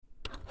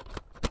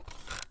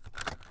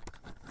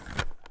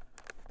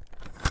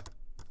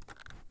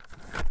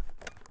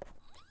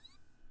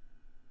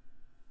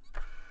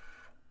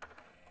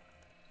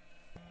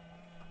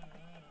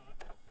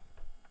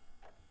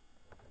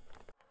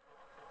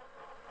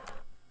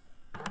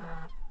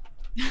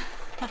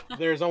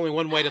There's only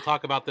one way to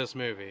talk about this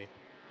movie.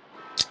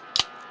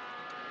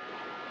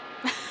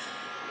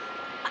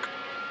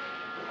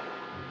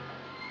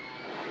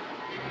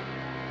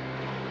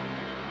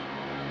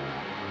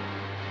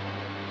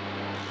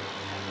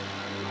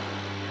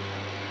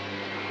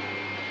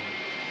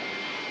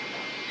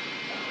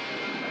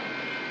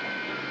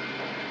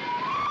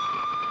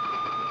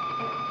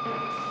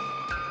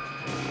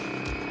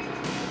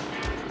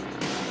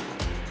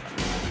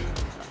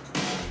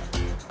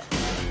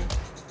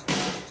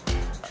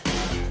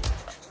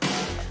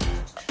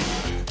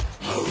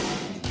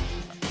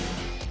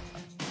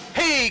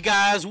 Hey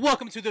guys,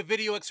 welcome to the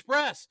Video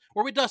Express,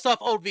 where we dust off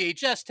old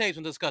VHS tapes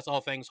and discuss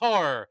all things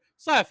horror,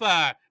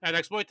 sci-fi, and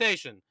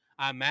exploitation.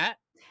 I'm Matt.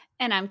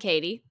 And I'm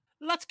Katie.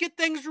 Let's get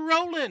things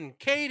rolling.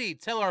 Katie,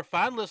 tell our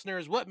fine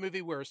listeners what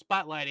movie we're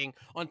spotlighting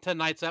on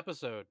tonight's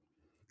episode.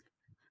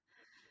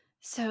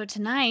 So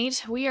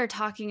tonight we are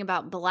talking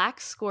about Black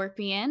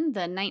Scorpion,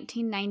 the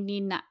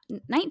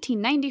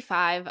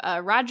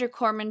 1995 Roger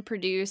Corman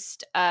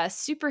produced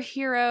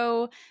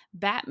superhero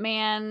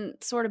Batman,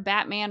 sort of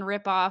Batman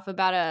ripoff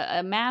about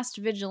a masked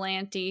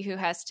vigilante who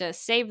has to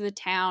save the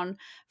town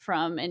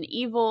from an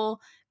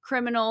evil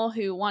criminal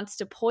who wants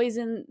to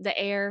poison the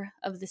air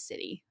of the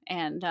city.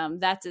 And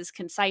that's as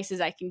concise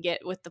as I can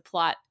get with the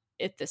plot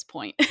at this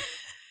point.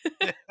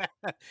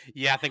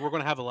 Yeah, I think we're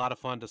going to have a lot of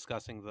fun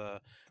discussing the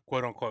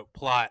quote-unquote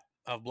plot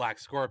of Black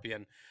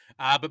Scorpion.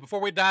 But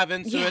before we dive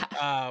into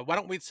Yeah. it, why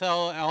don't we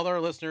tell all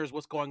our listeners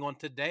what's going on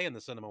today in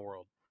the cinema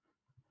world?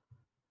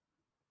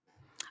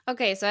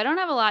 Okay, so I don't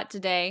have a lot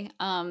today.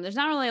 There's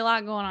not really a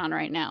lot going on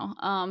right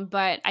now.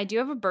 But I do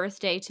have a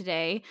birthday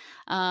today.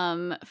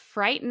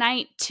 Fright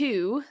Night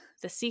 2,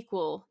 the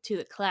sequel to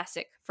the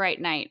classic Fright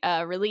Night,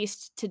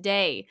 released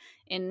today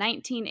in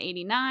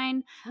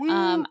 1989.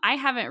 Woo! I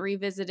haven't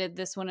revisited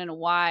this one in a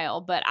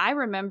while, but I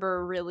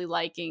remember really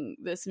liking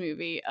this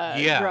movie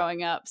Yeah,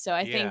 growing up. So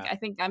I think yeah. I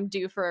think I'm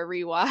due for a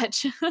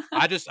rewatch.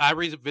 I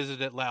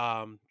revisited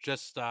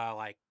just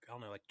like I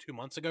don't know, like 2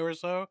 months ago or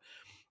so.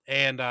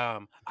 And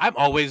I'm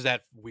always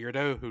that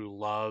weirdo who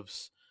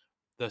loves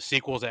the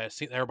sequels that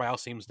everybody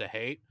else seems to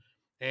hate.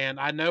 And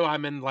I know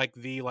I'm in like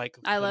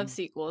I love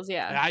sequels,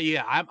 yeah.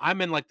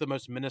 I'm in like the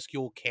most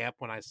minuscule camp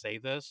when I say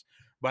this,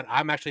 but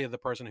I'm actually the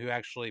person who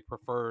actually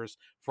prefers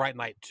Fright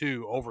Night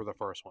 2 over the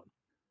first one.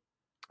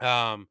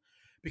 Um,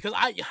 because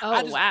I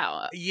Oh, just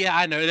wow. yeah,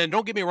 I know. And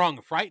don't get me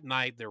wrong, Fright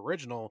Night, the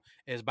original,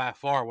 is by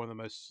far one of the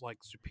most like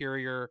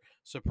superior,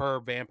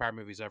 superb vampire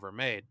movies ever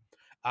made.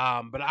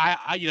 But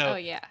Oh,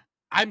 yeah.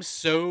 I'm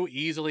so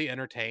easily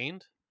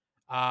entertained.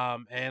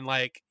 And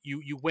like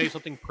you wave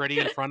something pretty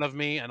in front of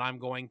me, and I'm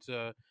going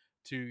to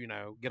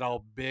get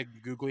all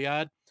big googly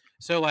eyed.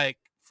 So like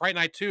Fright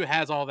Night 2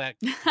 has all that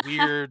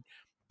weird,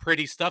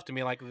 pretty stuff to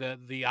me, like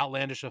the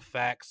outlandish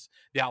effects,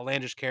 the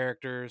outlandish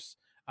characters.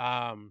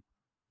 Um,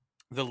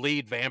 the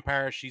lead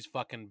vampire, she's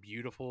fucking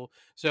beautiful.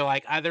 So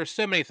like, there's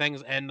so many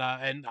things, and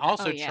Oh,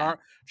 also yeah.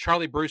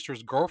 Charlie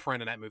Brewster's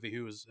girlfriend in that movie,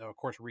 who was of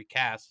course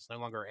recast. It's no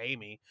longer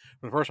Amy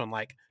from the first one.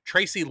 Like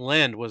Tracy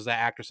Lind was the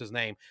actress's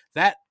name.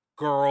 That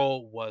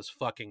girl was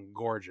fucking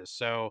gorgeous.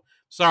 So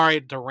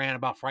sorry to rant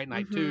about Fright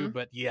Night 2, Mhm.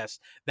 but yes,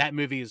 that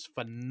movie is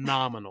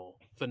phenomenal,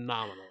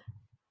 phenomenal.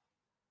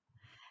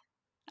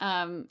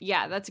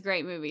 Yeah, that's a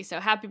great movie. So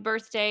happy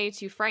birthday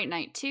to Fright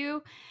Night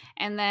 2.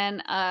 And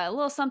then a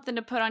little something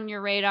to put on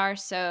your radar.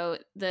 So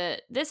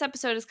this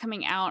episode is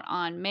coming out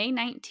on May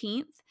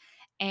 19th,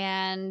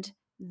 and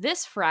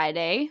this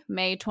Friday,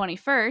 May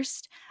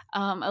 21st,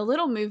 a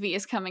little movie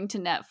is coming to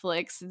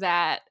Netflix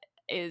that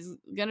is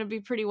going to be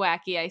pretty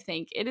wacky, I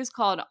think. It is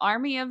called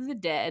Army of the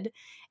Dead,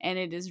 and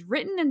it is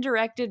written and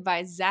directed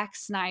by Zack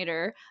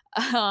Snyder,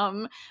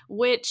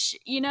 which,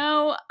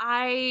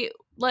 I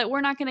like,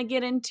 we're not going to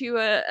get into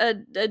a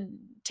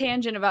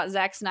tangent about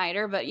Zack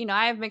Snyder, but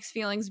I have mixed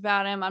feelings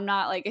about him. I'm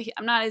not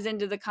as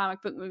into the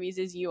comic book movies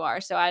as you are,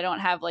 so I don't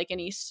have like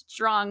any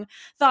strong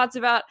thoughts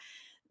about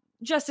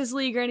Justice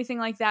League or anything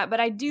like that.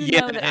 But I do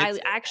Yeah, know that I it's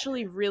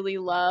actually really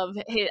love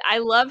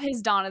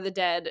his Dawn of the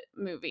Dead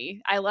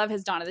movie. I love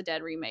his Dawn of the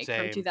Dead remake from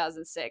same.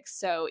 2006.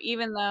 So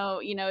even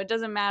though it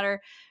doesn't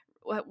matter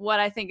what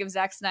I think of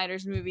Zack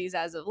Snyder's movies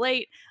as of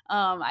late.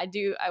 I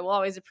will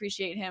always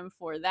appreciate him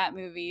for that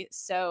movie.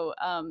 So,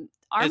 It's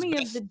Army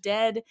of the best.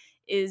 Dead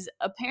is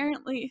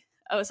apparently.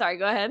 Oh, sorry.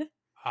 Go ahead.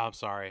 I'm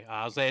sorry.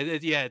 I'll say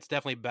yeah, it's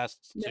definitely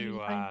best No, you're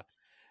fine.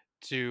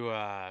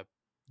 to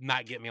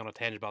not get me on a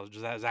tangent about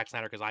Zack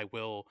Snyder, because I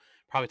will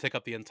probably take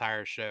up the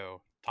entire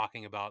show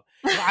talking about,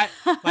 I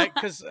like,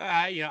 because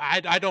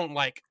I don't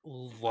like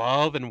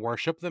love and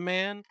worship the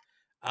man,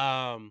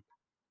 um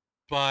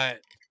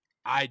but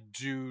I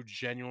do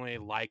genuinely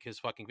like his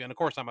fucking, and of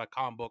course I'm a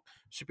comic book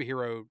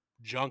superhero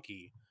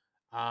junkie,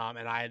 and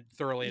I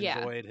thoroughly Yeah.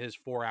 enjoyed his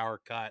 4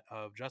 hour cut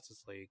of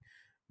Justice League.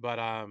 But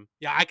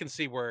yeah, I can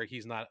see where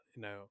he's not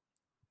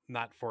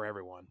for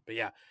everyone. But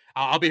yeah,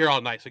 I'll be here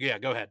all night. So yeah,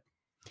 go ahead.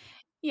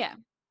 Yeah.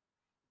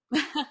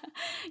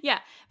 Yeah,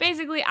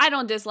 basically, I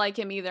don't dislike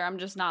him either. I'm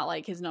just not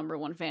like his number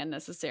one fan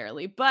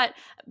necessarily. But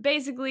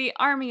basically,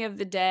 Army of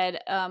the Dead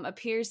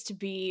appears to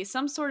be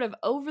some sort of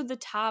over the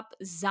top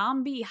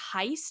zombie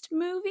heist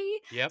movie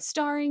Yep.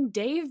 starring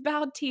Dave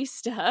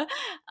Bautista.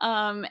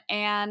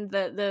 And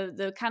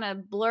the kind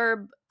of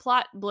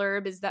plot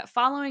blurb is that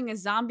following a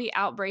zombie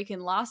outbreak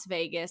in Las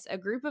Vegas, a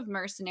group of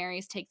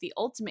mercenaries take the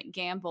ultimate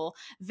gamble,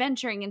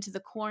 venturing into the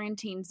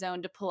quarantine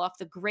zone to pull off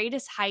the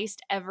greatest heist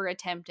ever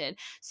attempted.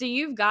 So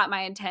you've got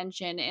my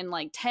attention in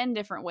like 10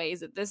 different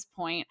ways at this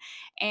point.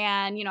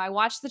 And, I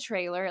watched the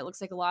trailer. It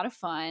looks like a lot of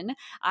fun.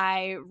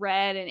 I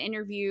read an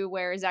interview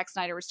where Zack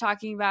Snyder was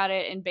talking about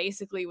it and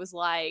basically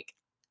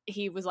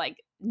he was like,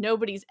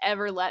 nobody's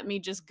ever let me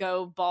just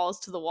go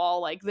balls to the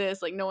wall like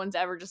this. Like, no one's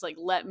ever just like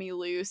let me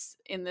loose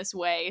in this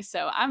way.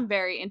 So I'm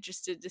very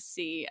interested to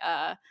see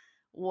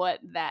what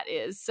that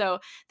is. So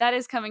that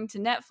is coming to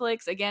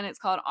Netflix. Again, it's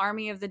called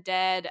Army of the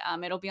Dead.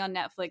 It'll be on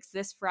Netflix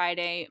this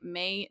Friday,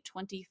 May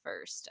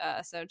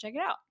 21st. So check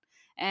it out.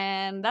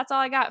 And that's all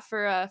I got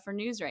for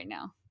news right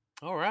now.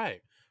 All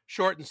right.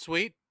 Short and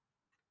sweet.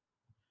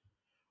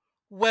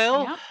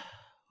 Well,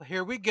 Yep.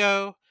 here we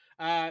go.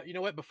 You know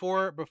what?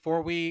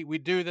 Before we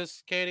do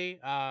this, Katie,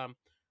 I'm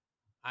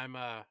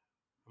a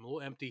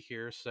little empty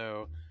here,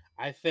 so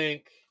I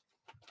think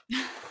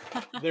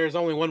there's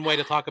only one way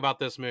to talk about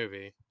this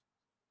movie,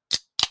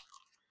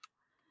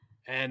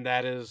 and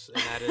that is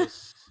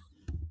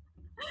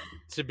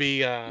to be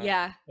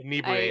Yeah. I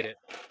inebriated.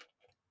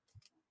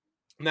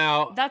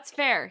 Now, That's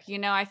fair.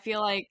 I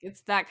feel like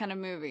it's that kind of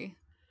movie.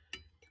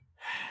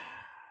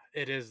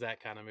 it is that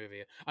kind of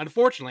movie.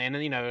 Unfortunately, and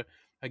then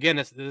again,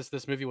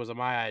 this movie was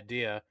my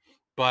idea,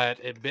 but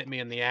it bit me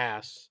in the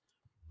ass.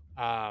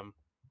 Um,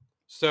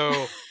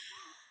 so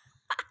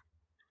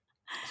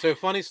so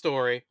funny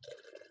story,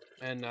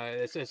 and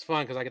it's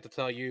fun because I get to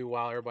tell you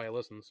while everybody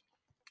listens.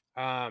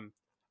 Um,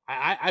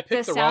 I The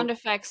picked the wrong. sound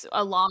effects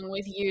along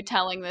with you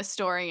telling this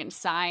story and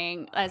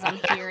sighing as I'm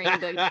hearing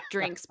the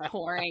drinks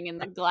pouring and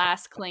the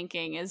glass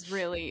clinking is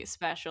really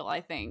special,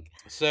 I think.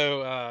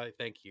 So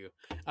thank you.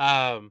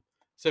 Um,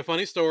 so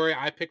funny story.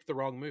 I picked the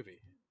wrong movie.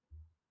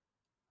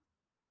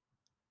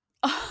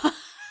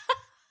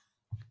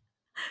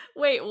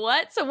 Wait,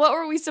 what? So what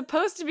were we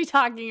supposed to be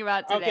talking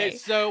about Okay, today?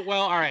 so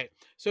well, all right.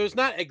 So it's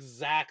not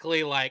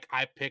exactly like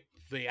I picked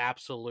the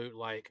absolute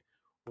like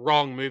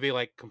wrong movie,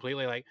 like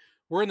completely. Like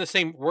we're in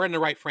the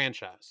right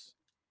franchise.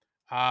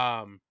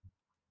 Um,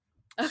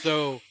 Okay.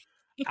 so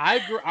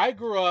I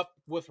grew up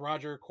with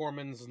Roger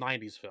Corman's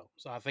 '90s films.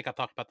 So I think I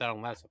talked about that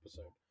on last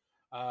episode.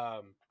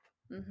 Um,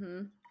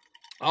 Mhm.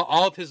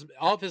 all of his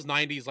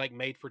 '90s like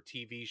made for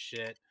TV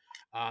shit.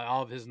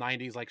 All of his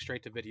 '90s like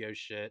straight to video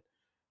shit.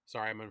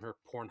 Sorry, I'm over here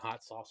pouring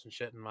hot sauce and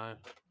shit in my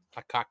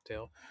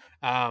cocktail.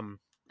 Um,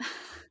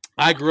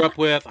 I grew up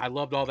with. I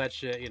loved all that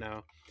shit.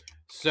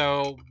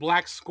 So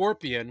Black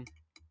Scorpion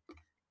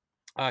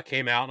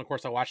came out, and of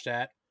course I watched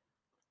that.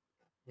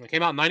 It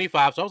came out in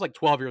 '95, so I was like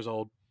 12 years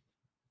old.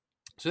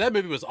 So that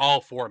movie was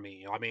all for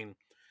me. I mean,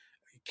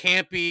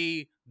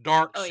 campy,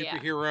 dark Oh yeah.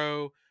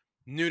 superhero,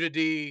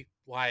 nudity,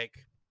 like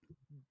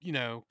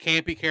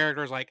campy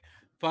characters, like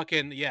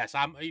fucking yes,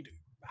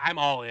 I'm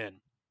all in.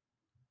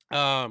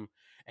 Um,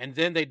 and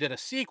then they did a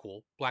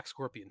sequel, Black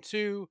Scorpion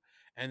 2,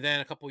 and then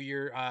a couple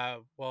year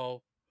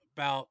well,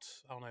 about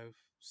I don't know,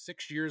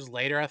 6 years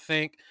later, I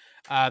think,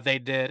 they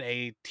did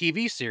a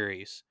TV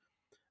series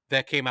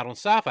that came out on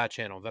Sci-Fi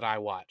Channel that I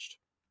watched.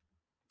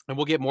 And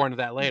we'll get more into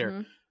that later.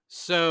 Mhm.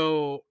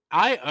 So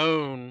I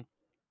own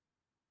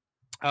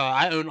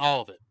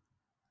all of it.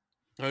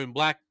 I own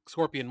Black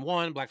Scorpion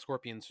 1, Black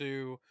Scorpion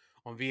 2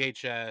 on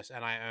VHS,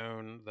 and I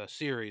own the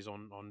series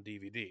on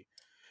DVD.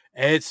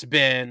 It's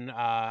been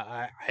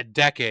a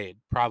decade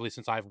probably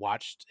since I've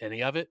watched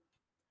any of it.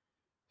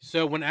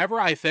 So whenever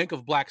I think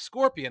of Black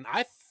Scorpion,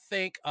 I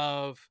think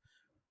of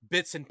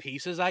bits and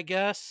pieces, I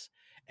guess.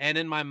 And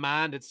in my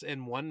mind, it's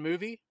in one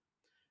movie.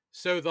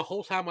 So the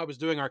whole time I was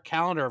doing our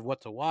calendar of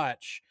what to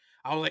watch,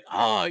 I was like,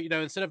 oh,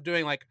 instead of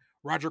doing like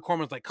Roger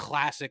Corman's like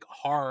classic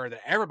horror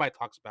that everybody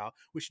talks about,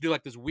 we should do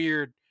like this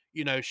weird,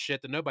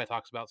 shit that nobody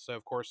talks about. So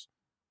of course,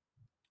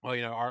 well,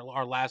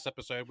 our last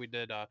episode we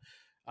did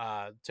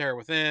Terror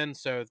Within.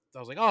 So I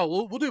was like,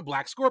 oh, we'll do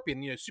Black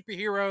Scorpion,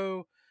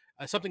 superhero,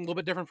 something a little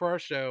bit different for our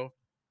show.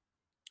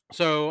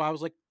 So I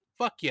was like,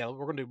 fuck yeah,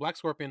 we're gonna do Black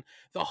Scorpion.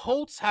 The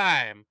whole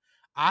time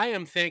I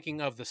am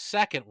thinking of the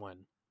second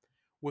one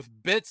with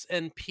bits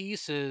and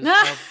pieces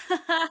of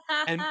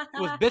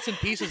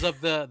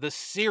the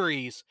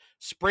series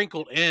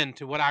sprinkled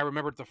into what I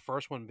remembered the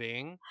first one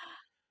being.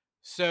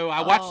 So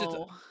I watched it.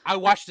 Oh. I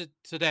watched it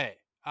today,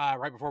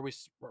 right before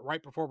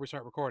we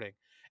start recording,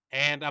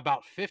 and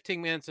about 15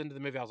 minutes into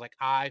the movie, I was like,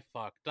 I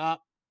fucked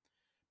up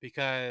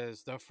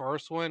because the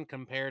first one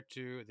compared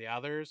to the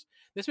others,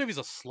 this movie's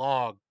a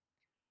slog.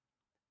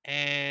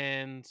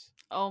 And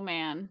Oh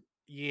man.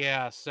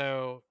 yeah,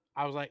 so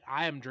I was like,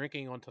 I am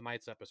drinking on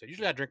tonight's episode.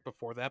 Usually I drink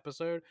before the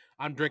episode.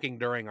 I'm drinking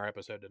during our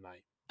episode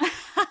tonight.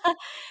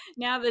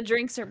 Now the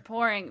drinks are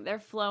pouring. They're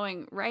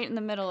flowing right in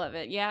the middle of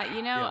it. Yeah,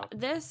 Yeah.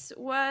 this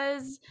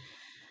was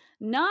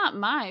not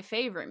my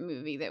favorite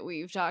movie that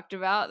we've talked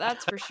about.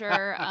 That's for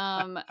sure.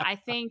 I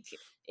think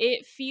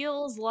it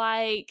feels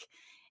like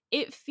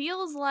it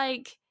feels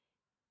like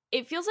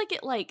it feels like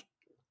it like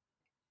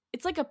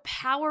it's like a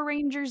Power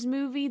Rangers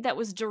movie that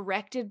was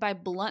directed by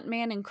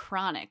Bluntman and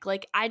Chronic.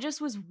 Like, I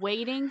just was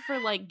waiting for,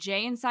 like,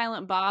 Jay and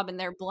Silent Bob in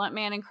their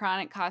Bluntman and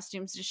Chronic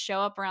costumes to show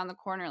up around the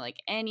corner, like,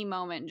 any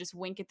moment and just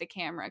wink at the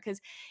camera,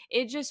 because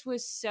it just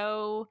was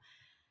so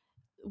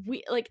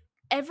like,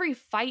 every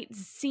fight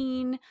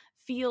scene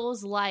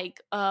feels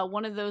like,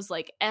 one of those,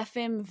 like,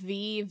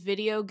 FMV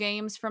video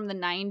games from the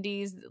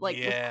 '90s, like,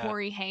 with Yeah.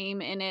 Corey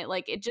Haim in it.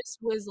 Like, it just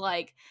was,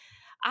 like,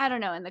 I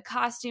don't know, and the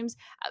costumes.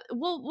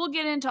 We'll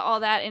get into all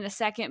that in a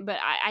second, but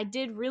I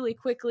did really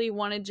quickly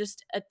want to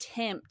just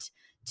attempt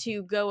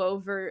to go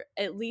over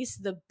at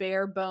least the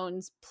bare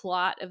bones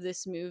plot of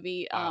this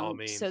movie, By all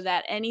so means.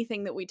 that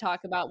anything that we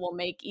talk about will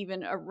make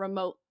even a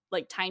remote,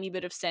 like, tiny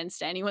bit of sense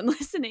to anyone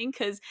listening,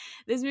 because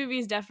this movie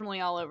is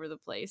definitely all over the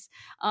place.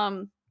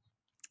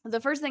 The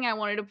first thing I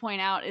wanted to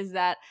point out is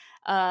that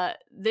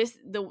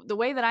the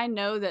way that I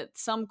know that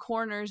some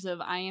corners of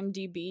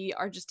IMDb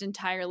are just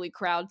entirely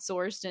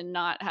crowdsourced and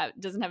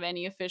doesn't have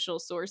any official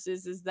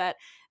sources is that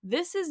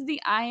this is the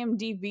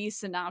IMDb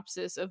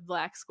synopsis of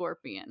Black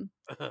Scorpion.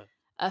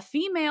 A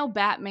female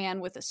Batman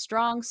with a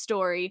strong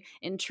story,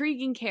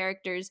 intriguing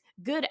characters,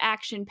 good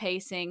action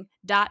pacing, ...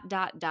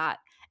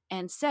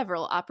 and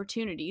several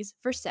opportunities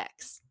for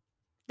sex.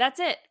 That's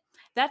it.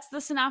 That's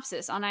the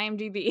synopsis on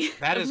IMDb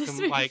That of is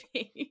this like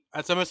movie.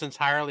 that's almost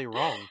entirely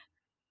wrong.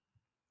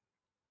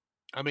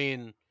 I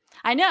mean,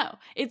 I know.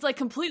 It's, like,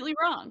 completely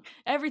wrong.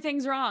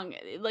 Everything's wrong.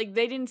 Like,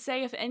 they didn't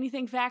say if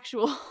anything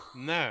factual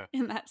no.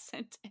 in that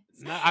sentence,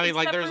 No, I mean,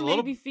 like, except there's for a maybe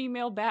little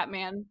female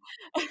Batman.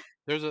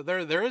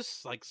 there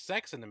is, like,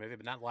 sex in the movie,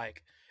 but not,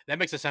 like that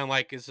makes it sound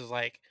like this is,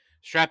 like,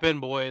 strap in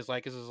boys,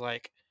 like, this is,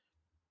 like,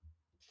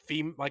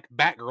 like,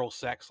 Batgirl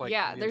sex, like,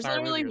 Yeah, the there's entire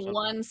movie literally or something.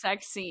 one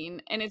sex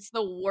scene, and it's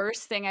the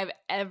worst thing I've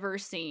ever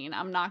seen.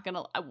 I'm not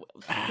gonna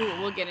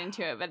we'll get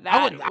into it, but that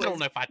I don't was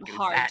know if I'd go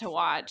hard that to far.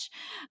 watch.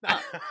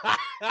 Uh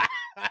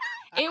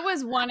It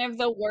was one of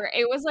the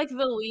it was, like,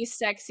 the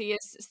least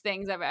sexiest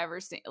things I've ever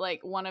seen,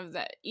 like, one of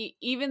the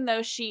even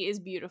though she is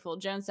beautiful,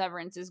 Joan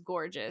Severance is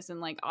gorgeous,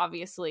 and, like,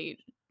 obviously,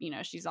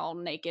 she's all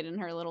naked in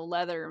her little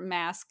leather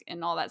mask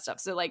and all that stuff,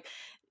 so, like,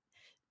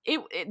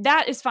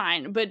 that is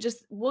fine, but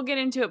just we'll get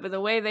into it, but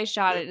the way they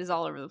shot it is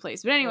all over the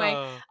place. But anyway,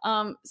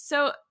 Uh,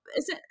 so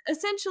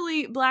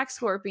essentially Black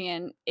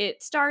Scorpion,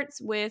 it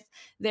starts with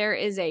there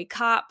is a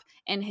cop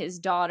and his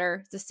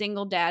daughter, the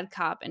single dad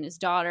cop and his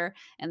daughter,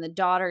 and the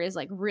daughter is,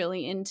 like,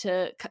 really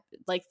into,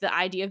 like, the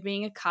idea of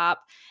being a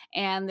cop,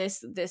 and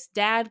this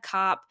dad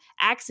cop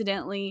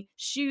accidentally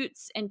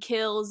shoots and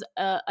kills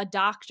a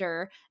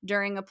doctor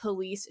during a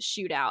police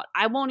shootout.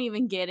 I won't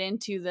even get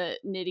into the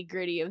nitty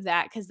gritty of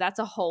that, because that's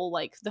a whole,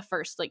 like, the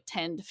first, like,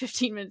 10 to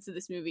 15 minutes of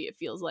this movie, it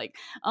feels like.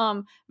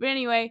 But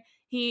anyway,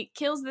 he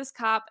kills this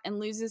cop and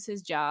loses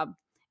his job.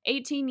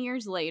 18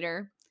 years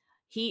later,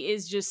 he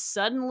is just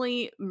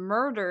suddenly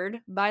murdered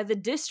by the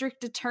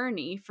district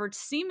attorney for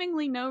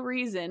seemingly no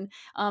reason,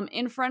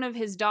 in front of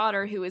his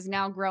daughter, who is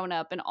now grown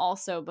up and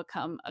also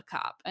become a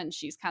cop. And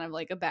she's kind of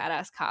like a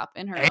badass cop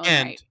in her own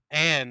right.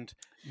 and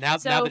now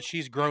So that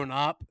she's grown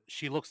up,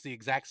 she looks the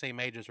exact same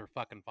age as her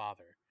fucking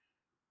father.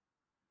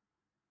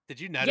 Did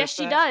you yes, notice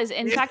she that? does.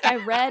 In fact, I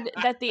read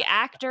that the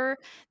actor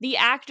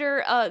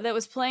that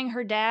was playing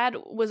her dad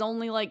was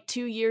only, like,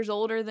 2 years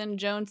older than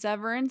Joan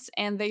Severance,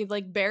 and they,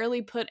 like,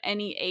 barely put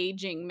any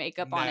aging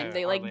makeup on him. No,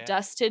 They, hardly. like,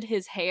 dusted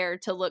his hair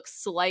to look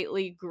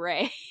slightly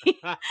gray,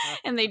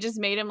 and they just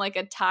made him, like,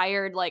 a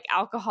tired, like,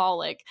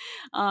 alcoholic.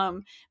 But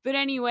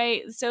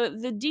anyway, so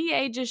the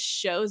DA just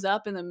shows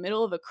up in the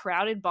middle of a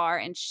crowded bar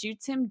and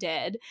shoots him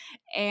dead,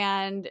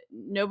 and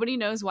nobody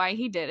knows why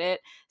he did it.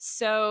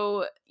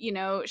 So,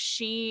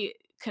 she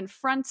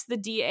confronts the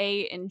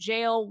DA in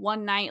jail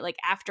one night, like,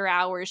 after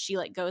hours. She,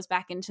 like, goes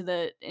back into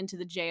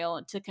the jail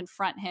to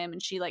confront him,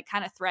 and she, like,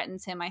 kind of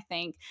threatens him, I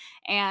think.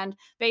 And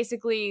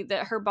basically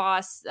her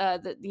boss,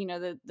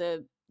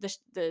 the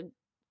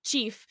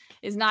chief,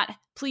 is not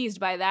pleased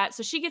by that,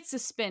 so she gets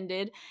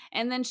suspended,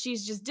 and then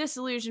she's just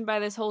disillusioned by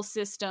this whole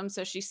system,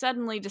 so she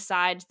suddenly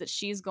decides that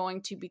she's going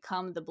to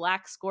become the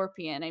Black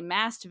Scorpion, a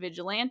masked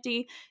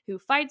vigilante who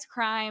fights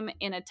crime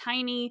in a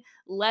tiny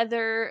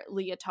leather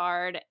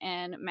leotard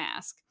and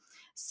mask.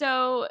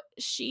 So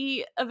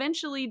she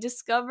eventually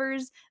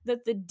discovers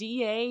that the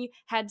DA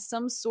had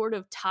some sort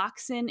of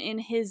toxin in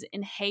his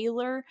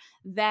inhaler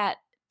that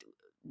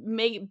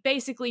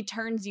basically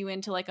turns you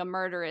into, like, a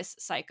murderous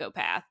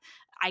psychopath,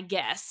 I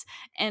guess.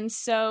 And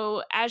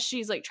so as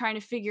she's, like, trying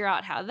to figure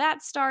out how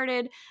that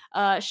started,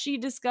 she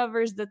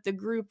discovers that the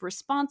group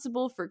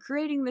responsible for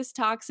creating this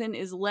toxin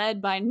is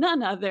led by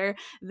none other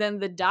than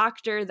the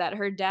doctor that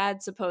her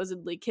dad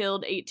supposedly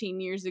killed 18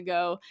 years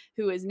ago,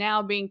 who is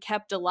now being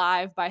kept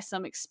alive by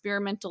some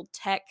experimental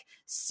tech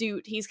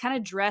suit. He's kind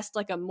of dressed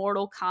like a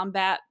Mortal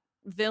Kombat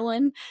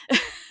villain.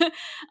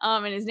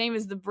 And his name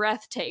is the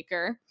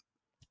Breathtaker.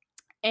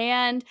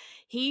 And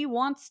he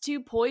wants to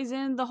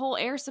poison the whole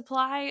air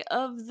supply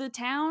of the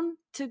town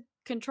to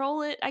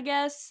control it, I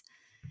guess.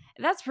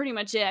 That's pretty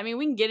much it. I mean,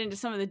 we can get into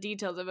some of the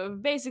details of it,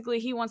 but basically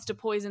he wants to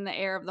poison the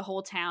air of the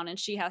whole town, and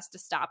she has to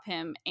stop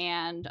him.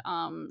 And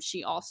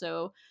she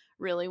also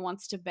really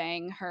wants to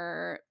bang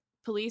her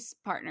police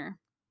partner.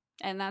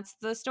 And that's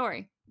the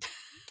story.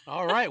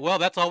 All right. Well,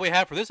 that's all we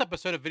have for this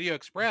episode of Video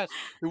Express.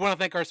 We want to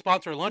thank our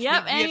sponsor, Lunch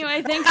Yep. Meat.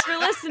 Anyway, thanks for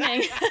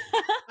listening.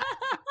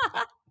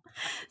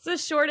 It's the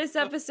shortest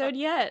episode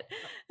yet.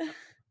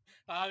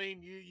 I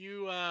mean,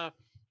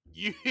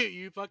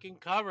 you fucking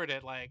covered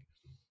it like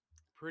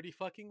pretty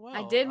fucking well.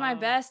 I did my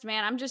best,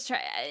 man. I'm just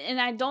trying, and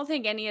I don't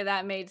think any of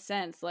that made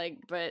sense. Like,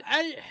 but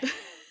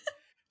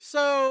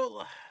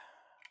so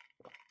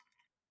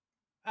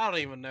I don't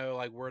even know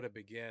like where to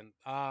begin.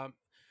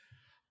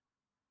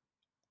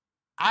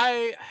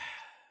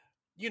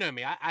 You know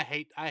me, I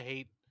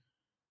hate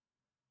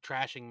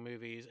trashing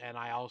movies, and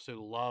I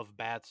also love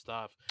bad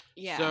stuff.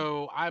 Yeah.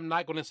 So I'm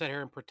not going to sit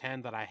here and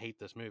pretend that I hate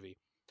this movie.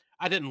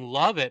 I didn't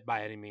love it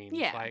by any means.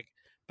 Yeah. Like,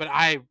 but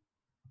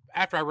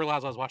after I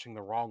realized I was watching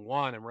the wrong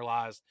one and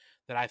realized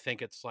that I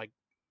think it's like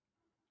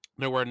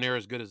nowhere near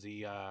as good as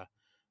the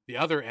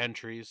other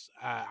entries,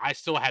 I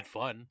still had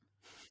fun.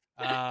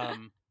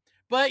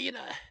 But you know,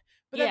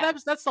 but Yeah.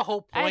 that's the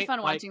whole point. I had fun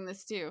like, watching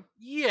this too.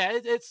 Yeah,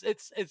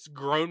 it's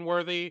groan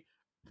worthy.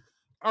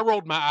 I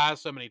rolled my eyes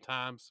so many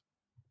times.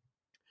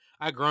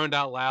 I groaned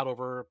out loud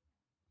over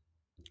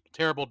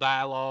terrible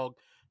dialogue,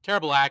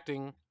 terrible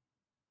acting.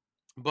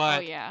 Oh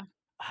But yeah.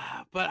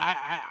 but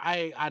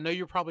I know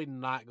you're probably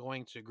not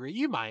going to agree.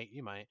 You might.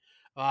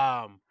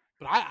 But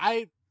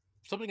I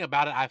something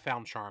about it I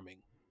found charming.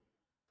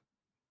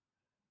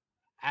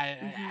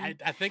 I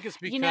think it's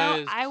because You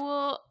know, I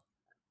will.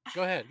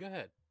 Go ahead.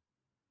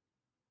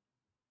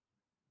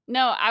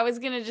 No, I was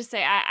gonna just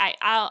say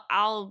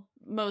I'll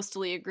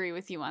mostly agree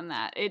with you on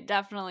that. It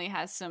definitely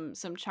has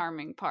some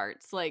charming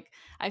parts. Like,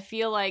 I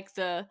feel like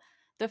the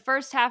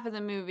first half of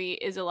the movie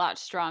is a lot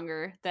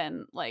stronger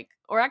than, like,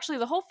 or actually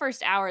the whole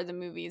first hour of the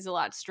movie is a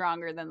lot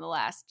stronger than the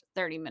last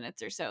 30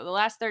 minutes or so. The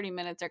last 30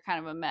 minutes are kind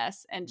of a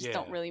mess and just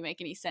don't really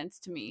make any sense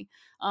to me.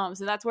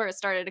 So that's where it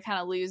started to kind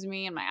of lose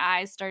me, and my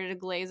eyes started to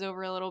glaze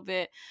over a little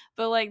bit.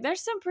 But like,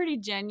 there's some pretty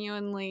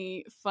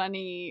genuinely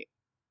funny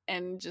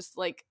and just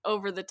like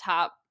over the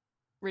top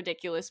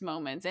ridiculous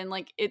moments, and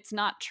like, it's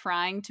not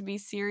trying to be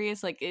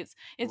serious. Like, it's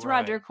Right.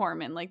 Roger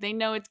Corman. Like, they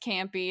know it's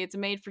campy, it's a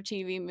made for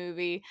TV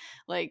movie.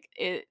 Like,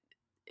 it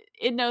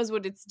knows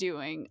what it's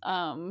doing.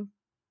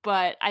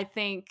 But I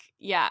think,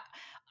 yeah,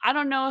 I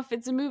don't know if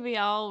it's a movie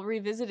I'll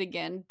revisit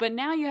again, but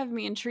now you have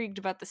me intrigued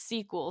about the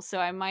sequel, so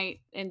I might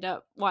end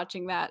up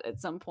watching that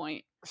at some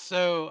point.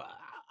 So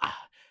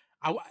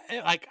I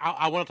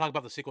want to talk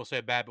about the sequel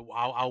so bad, but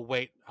I'll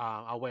wait.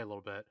 I'll wait a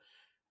little bit.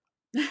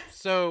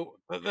 So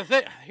the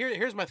thing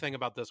here's my thing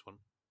about this one.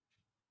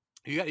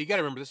 You got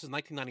to remember, this is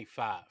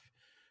 1995.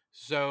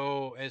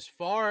 So as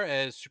far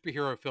as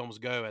superhero films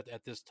go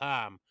at this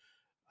time,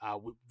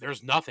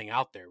 there's nothing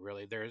out there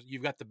really.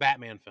 You've got the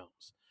Batman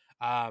films.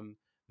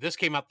 This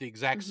came out the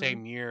exact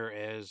same year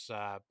as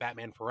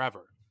Batman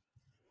Forever,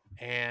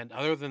 and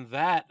other than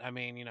that, I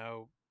mean, you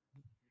know,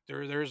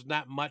 there's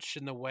not much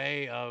in the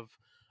way of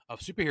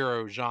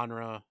superhero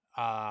genre,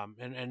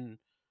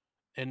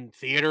 in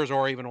theaters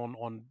or even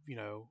on you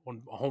know,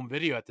 on home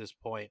video at this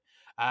point.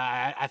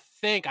 I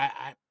think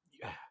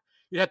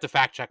you'd have to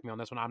fact check me on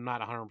this one. I'm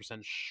not 100%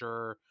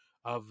 sure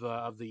of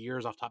the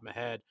years off the top of my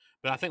head,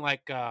 but I think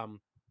like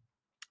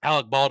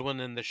Alec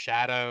Baldwin in The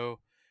Shadow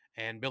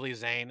and Billy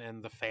Zane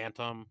in The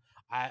Phantom.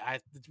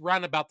 It's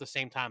around about the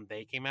same time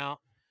they came out.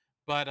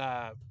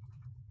 But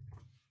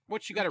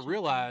what you got to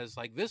realize,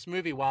 like, this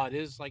movie, while it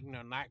is like, you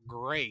know, not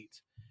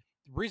great,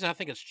 the reason I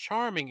think it's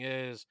charming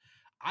is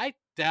I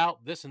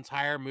doubt this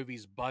entire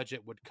movie's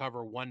budget would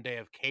cover one day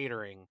of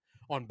catering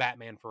on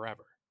Batman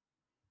Forever.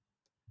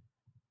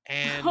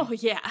 And Oh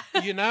yeah.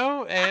 you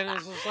know, and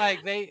it's just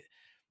like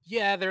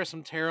there's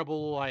some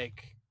terrible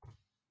like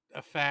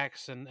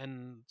effects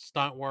and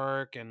stunt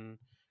work and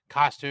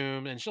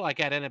costume and shit like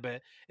that in it,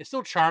 but it's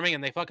still charming,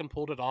 and they fucking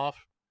pulled it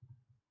off.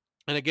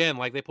 And again,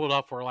 like, they pulled it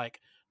off for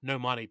like no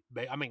money.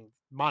 I mean,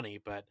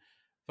 money, but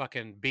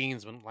fucking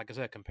beans when, like I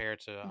said, compared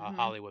to a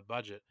Hollywood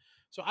budget.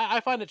 So I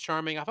find it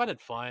charming. I find it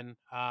fun.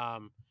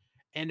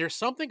 And there's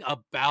something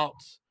about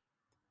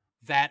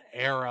that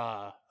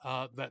era,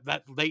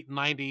 that late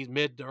 '90s,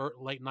 mid to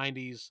late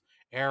 '90s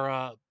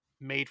era,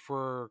 made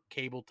for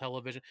cable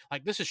television.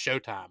 Like, this is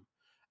Showtime.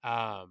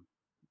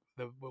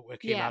 What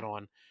came out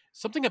on.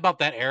 Something about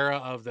that era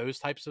of those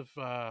types of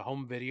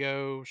home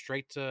video,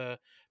 straight to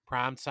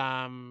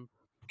primetime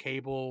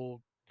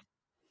cable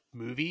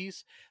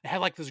movies, they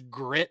had like this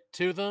grit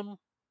to them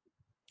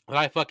that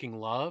I fucking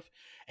love.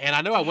 And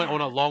I know I went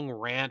on a long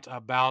rant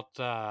about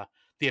the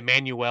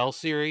Emmanuel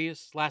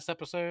series last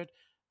episode.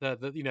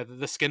 The you know,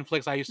 the skin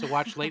flicks I used to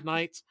watch late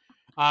nights.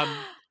 But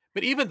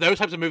even those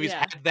types of movies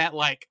had that,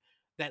 like,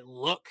 that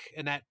look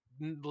and that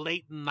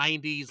late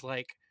 '90s,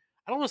 like,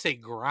 I don't want to say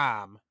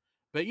grime,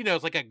 but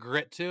it's like a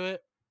grit to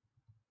it.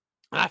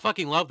 And I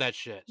fucking love that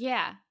shit.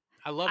 Yeah.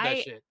 I love that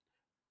I shit.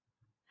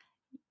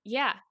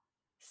 Yeah.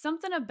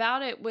 Something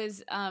about it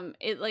was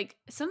it like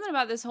something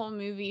about this whole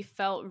movie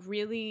felt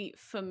really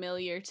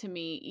familiar to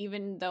me,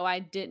 even though I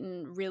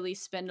didn't really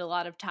spend a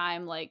lot of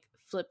time like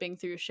flipping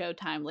through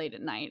Showtime late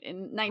at night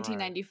in Right.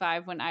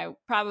 1995 when I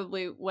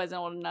probably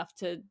wasn't old enough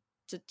to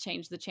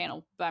change the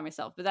channel by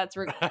myself, but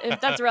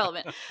if that's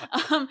relevant.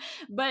 Um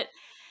but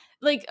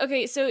like,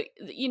 okay, so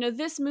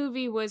this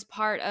movie was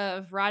part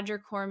of Roger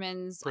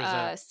Corman's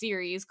Present.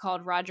 series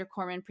called Roger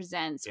Corman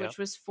Presents, Yep. which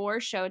was for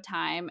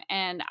Showtime,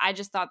 and I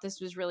just thought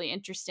this was really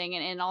interesting,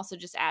 and also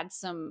just adds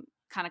some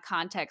kind of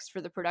context for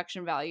the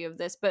production value of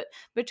this. But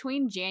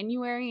between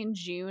January and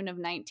June of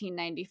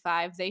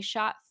 1995, they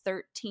shot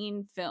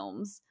 13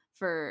 films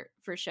for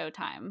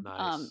Showtime,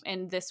 Nice.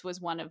 and this was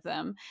one of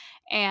them.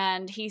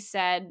 And he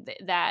said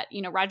that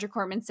Roger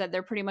Corman said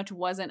there pretty much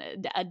wasn't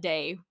a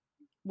day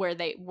where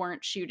they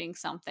weren't shooting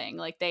something.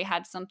 Like they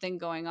had something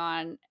going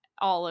on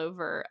all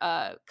over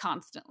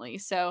constantly.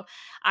 So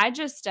I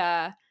just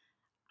I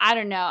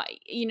don't know,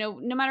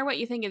 no matter what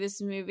you think of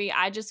this movie,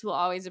 I just will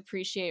always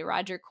appreciate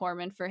Roger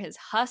Corman for his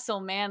hustle,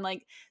 man.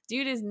 Like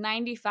dude is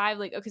 95.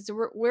 Like okay,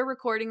 so we're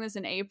recording this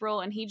in April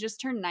and he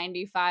just turned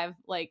 95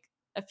 like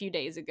a few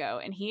days ago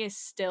and he is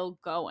still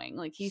going.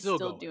 Like he's Still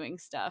still going. doing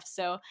stuff.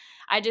 So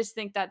I just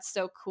think that's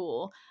so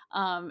cool.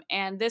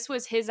 And this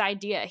was his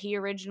idea. He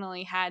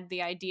originally had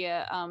the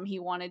idea, he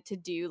wanted to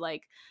do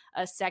like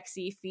a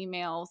sexy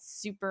female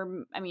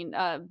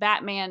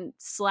Batman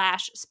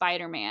slash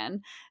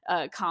Spider-Man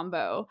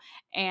combo.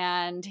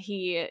 And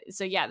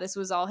this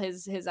was all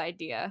his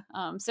idea.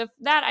 So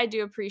that I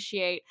do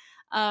appreciate.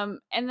 And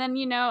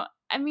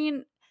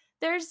then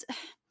there's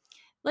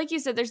like you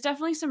said, there's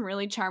definitely some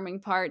really charming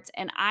parts,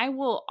 and I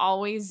will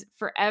always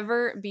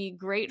forever be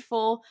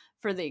grateful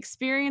for the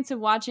experience of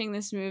watching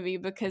this movie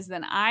because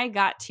then I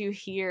got to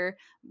hear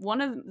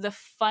one of the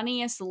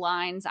funniest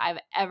lines I've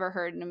ever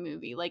heard in a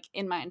movie, like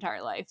in my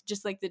entire life.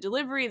 Just like the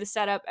delivery, the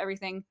setup,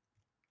 everything.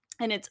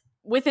 And it's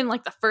within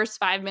like the first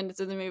 5 minutes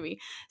of the movie.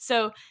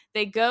 So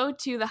they go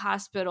to the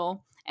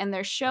hospital and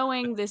they're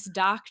showing this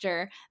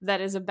doctor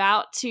that is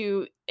about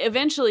to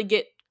eventually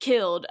get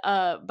killed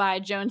by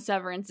Joan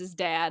Severance's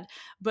dad.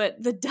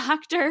 But the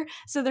doctor,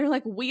 so they're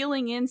like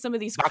wheeling in some of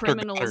these Dr.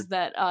 criminals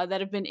Goddard.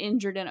 that have been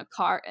injured in a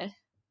car.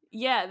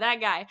 Yeah, that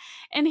guy.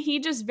 And he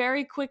just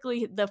very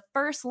quickly, the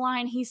first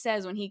line he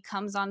says when he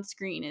comes on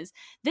screen is,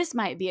 "This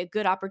might be a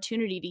good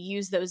opportunity to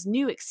use those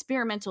new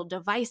experimental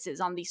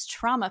devices on these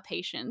trauma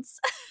patients."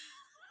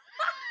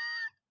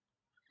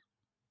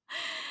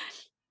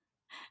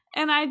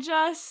 And I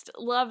just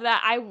love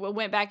that. I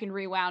went back and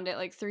rewound it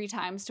like 3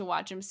 times to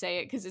watch him say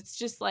it because it's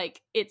just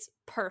like, it's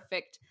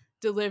perfect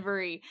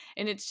delivery.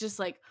 And it's just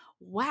like,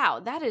 wow,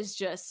 that is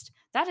just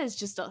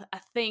a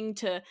thing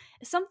to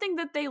something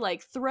that they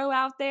like throw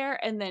out there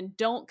and then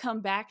don't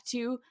come back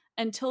to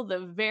until the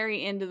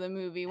very end of the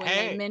movie when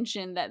they Hey,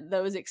 mention that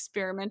those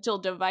experimental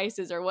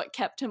devices are what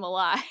kept him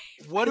alive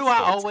what do this I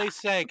whole always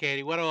time. say,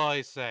 Katie? What do I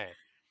always say?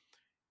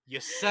 You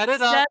set it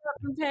Set up up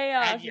and pay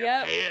and off. you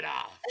Yep. pay it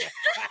off.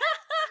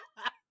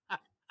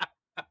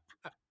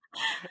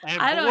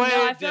 And I don't know. boy,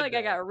 I feel did like I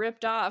they. got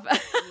ripped off.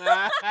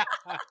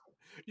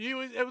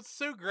 It was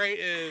so great.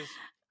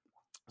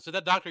 So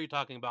that doctor you're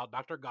talking about,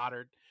 Dr.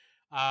 Goddard,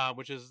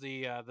 which is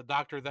the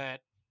doctor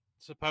that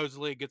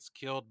supposedly gets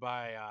killed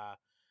by.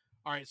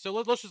 All right, so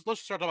let's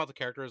just start about the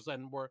characters,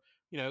 and we're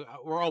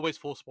always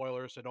full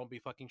spoilers, so don't be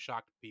fucking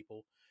shocked,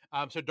 people.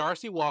 So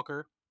Darcy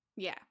Walker,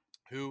 Yeah.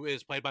 who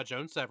is played by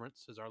Joan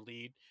Severance, is our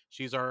lead.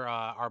 She's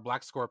our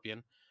Black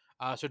Scorpion.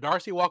 So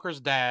Darcy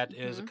Walker's dad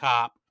is a Mhm.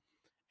 cop,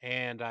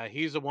 and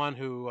he's the one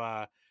who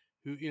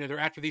they're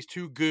after these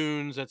two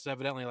goons that's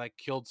evidently like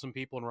killed some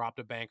people and robbed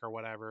a bank or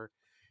whatever.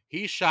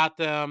 He shot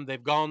them.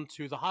 They've gone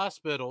to the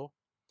hospital,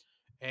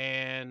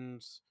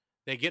 and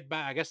they get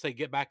back. I guess they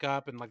get back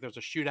up, and like there's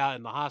a shootout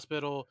in the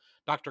hospital.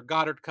 Dr.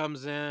 Goddard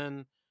comes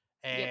in,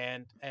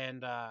 Yep.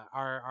 and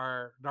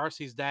our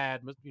Darcy's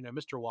dad,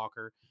 Mr.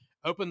 Walker,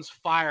 opens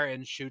fire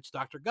and shoots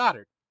Dr.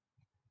 Goddard.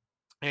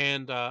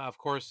 And of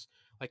course,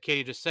 like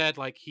Katie just said,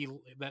 like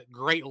that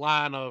great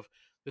line of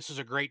 "This is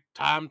a great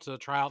time to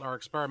try out our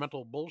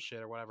experimental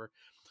bullshit" or whatever.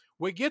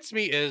 What gets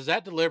me is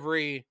that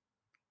delivery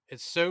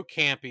is so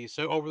campy,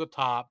 so over the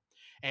top,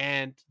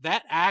 and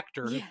that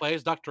actor who Yeah.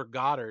 plays Dr.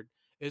 Goddard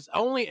is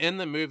only in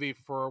the movie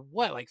for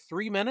what, like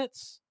 3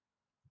 minutes?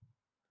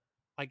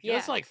 Like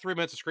that's Yeah. like 3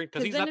 minutes of screen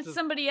because Because he's then not it's the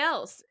somebody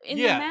else in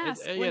the yeah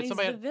mask when yeah he's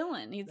somebody the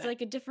villain. He's that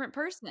like a different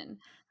person.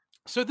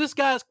 So this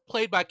guy's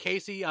played by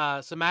Casey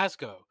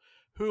Simasco,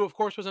 who of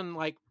course was in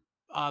like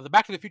the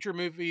Back to the Future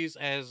movies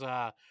as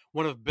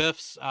one of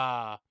Biff's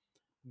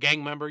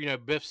gang member,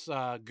 Biff's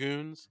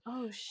goons.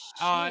 Oh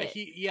shit.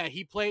 He's Yeah.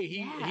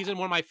 in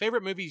one of my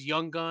favorite movies,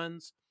 Young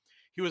Guns.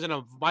 He was in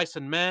a Mice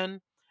and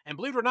Men, and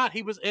believe it or not,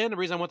 he was in the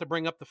reason I want to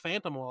bring up the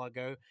Phantom a while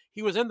ago.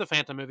 He was in the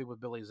Phantom movie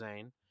with Billy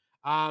Zane.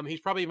 He's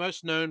probably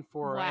most known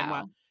for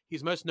Wow.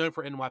 He's most known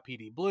for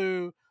NYPD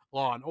Blue,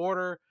 Law and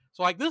Order.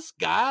 So like this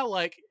guy,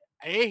 like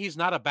A, he's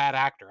not a bad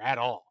actor at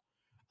all.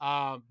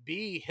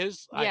 B,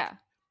 Yeah.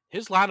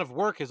 his line of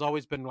work has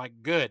always been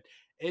like good.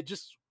 It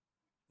just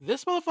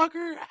this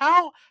motherfucker,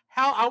 how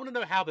I want to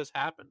know how this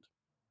happened.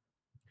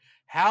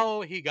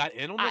 How he got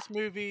in on I this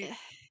movie,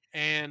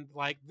 and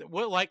like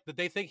what, like, did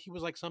they think he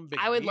was like some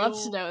I big would love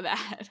to deal? know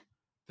that.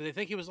 Did they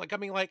think he was like, I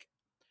mean, like,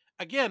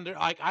 again,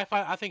 like,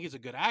 I think he's a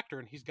good actor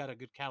and he's got a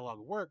good catalog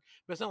of work,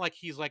 but it's not like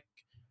he's like,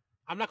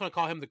 I'm not going to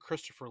call him the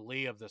Christopher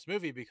Lee of this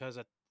movie, because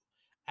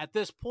at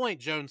this point,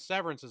 Joan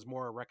Severance is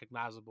more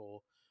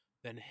recognizable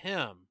than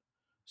him.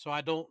 So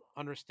I don't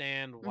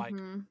understand like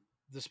Mhm.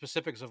 the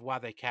specifics of why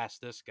they cast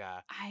this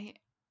guy. I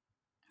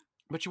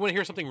But you want to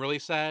hear something really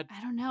sad?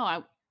 I don't know.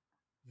 I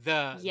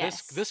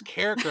Yes. This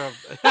character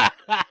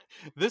of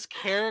this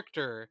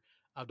character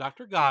of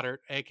Dr. Goddard,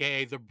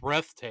 aka the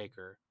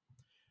Breathtaker.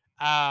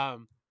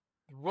 Um,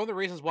 One of the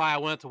reasons why I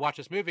wanted to watch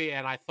this movie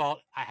and I thought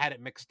I had it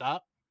mixed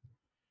up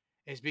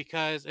is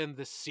because in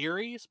the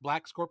series,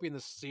 Black Scorpion, the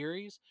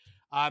series,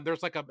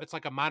 there's like it's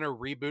like a minor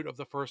reboot of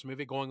the first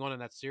movie going on in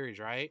that series,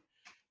 right?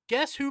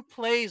 Guess who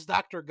plays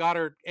Dr.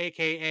 Goddard,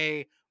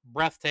 aka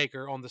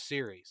Breathtaker, on the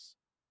series?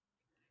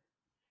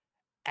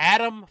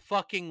 Adam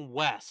fucking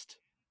West.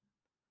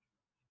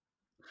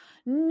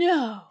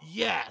 No.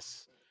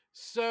 Yes.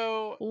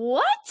 So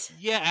What?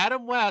 yeah,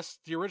 Adam West,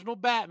 the original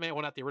Batman,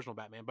 well, not the original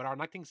Batman, but our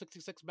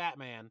 1966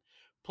 Batman,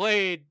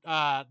 played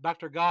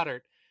Dr.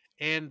 Goddard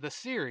in the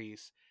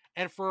series.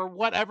 And for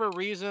whatever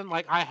reason,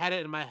 like, I had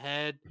it in my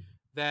head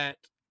that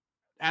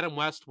Adam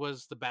West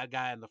was the bad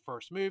guy in the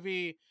first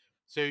movie.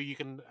 So you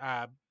can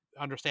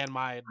understand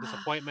my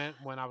disappointment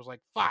when I was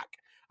like, fuck,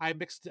 I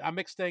mixed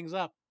things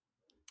up.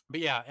 But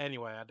yeah,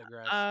 anyway, I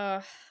digress.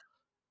 Uh,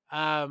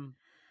 Um,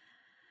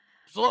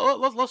 so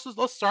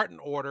let's start in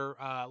order.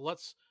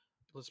 Let's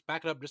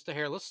back it up just a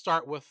hair. Let's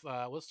start with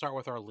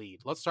our lead.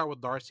 Let's start with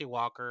Darcy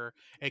Walker,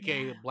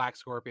 aka yeah. the Black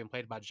Scorpion,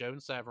 played by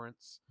Joan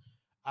Severance.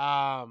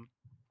 Of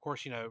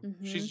course, you know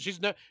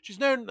Mhm. she's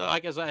known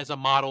like as a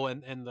model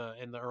in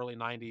the early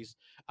 '90s.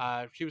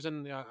 She was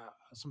in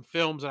some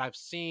films that I've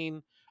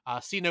seen.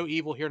 See No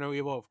Evil, Hear No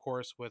Evil, of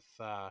course, with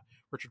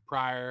Richard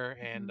Pryor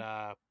and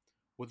Mhm.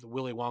 with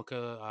Willy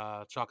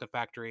Wonka, Chocolate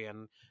Factory,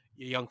 and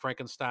Young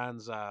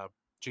Frankenstein's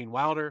Gene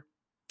Wilder.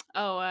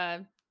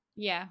 Oh,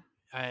 yeah.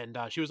 And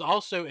she was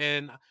also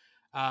in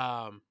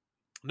um,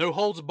 No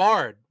Holds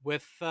Barred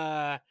with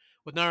none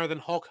other than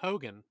Hulk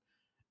Hogan.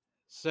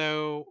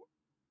 So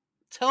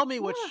tell me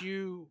what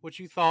you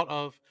thought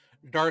of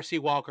Darcy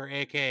Walker,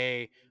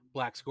 aka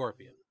Black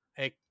Scorpion,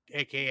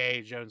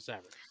 aka Joan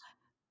Severance.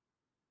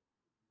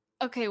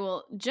 Okay,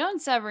 well, Joan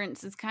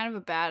Severance is kind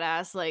of a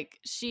badass. Like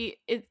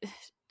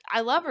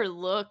I love her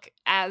look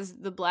as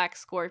the Black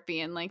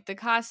Scorpion. Like the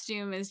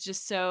costume is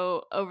just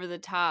so over the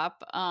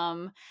top.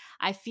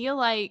 I feel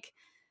like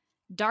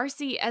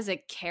Darcy as a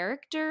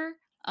character,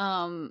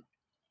 um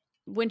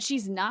when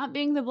she's not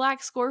being the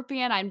Black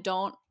Scorpion, I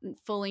don't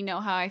fully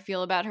know how I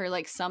feel about her.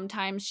 Like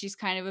sometimes she's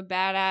kind of a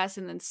badass,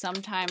 and then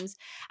sometimes,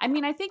 I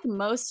mean, I think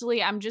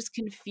mostly I'm just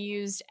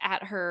confused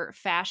at her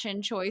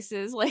fashion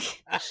choices. Like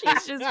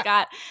she's just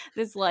got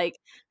this like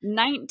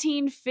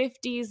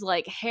 1950s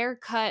like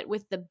haircut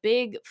with the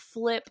big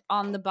flip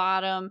on the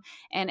bottom,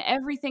 and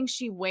everything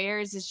she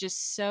wears is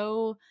just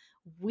so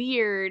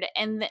weird.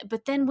 And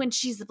but then when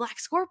she's the Black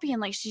Scorpion,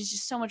 like she's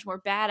just so much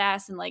more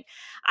badass. And like,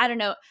 I don't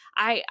know,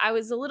 I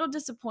was a little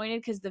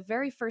disappointed because the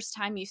very first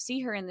time you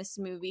see her in this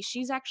movie,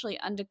 she's actually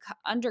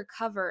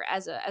undercover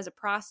as a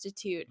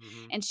prostitute,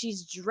 Hmm. and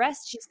she's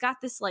dressed. She's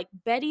got this like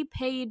Betty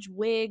Page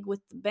wig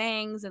with the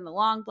bangs and the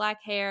long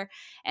black hair,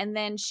 and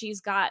then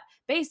she's got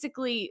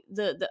basically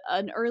the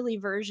an early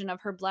version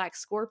of her Black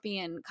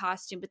Scorpion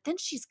costume. But then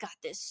she's got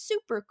this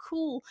super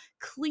cool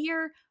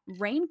clear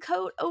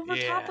raincoat over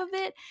top Yeah. of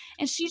it,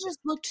 and she just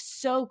looked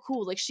so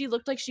cool. Like she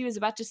looked like she was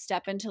about to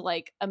step into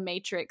like a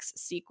Matrix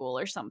sequel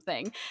or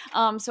something.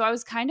 So I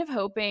was kind of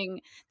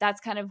hoping that's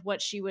kind of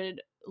what she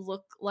would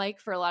look like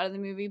for a lot of the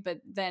movie, but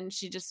then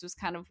she just was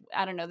kind of,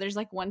 I don't know. There's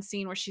like one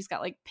scene where she's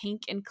got like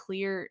pink and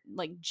clear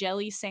like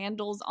jelly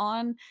sandals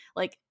on,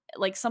 like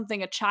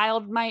something a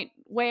child might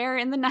wear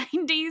in the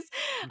 90s.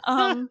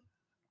 Um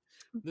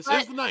This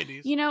is but, the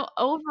 '90s. you know,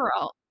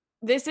 overall,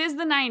 this is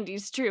the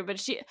 90s, true,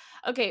 but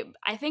okay,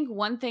 I think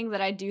one thing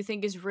that I do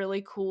think is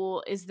really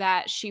cool is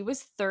that she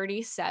was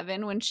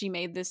 37 when she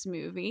made this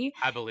movie,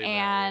 I believe that.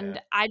 Yeah.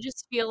 and I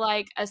just feel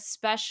like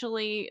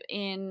especially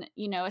in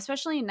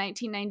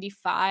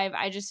 1995,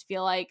 I just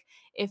feel like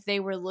if they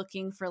were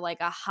looking for, like,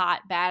 a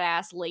hot,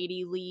 badass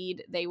lady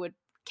lead, they would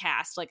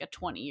cast, like, a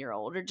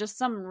 20-year-old or just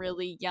some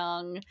really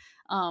young,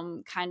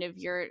 kind of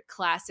your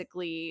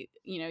classically,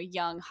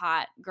 young,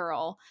 hot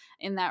girl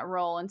in that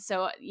role. And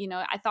so,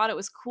 I thought it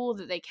was cool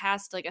that they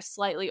cast like a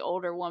slightly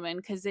older woman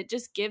because it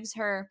just gives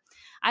her,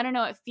 I don't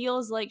know, it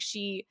feels like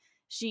she's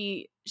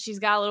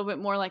got a little bit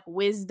more like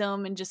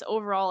wisdom and just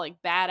overall like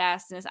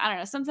badassness. I don't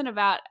know, something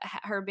about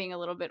her being a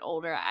little bit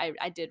older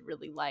I did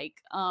really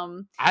like.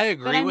 I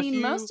But agree I with mean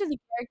you. most of the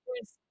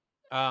characters.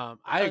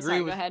 I Oh, agree sorry,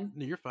 go with. ahead.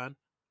 No, you're fine.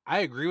 I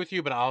agree with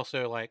you, but I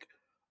also like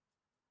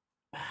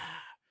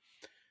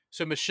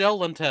So Michelle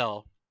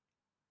Lentel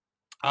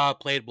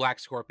played Black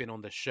Scorpion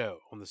on the show,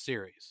 on the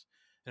series,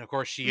 and of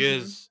course she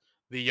Mm-hmm. is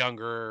the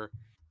younger,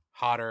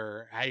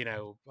 hotter,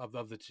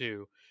 of the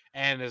two,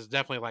 and is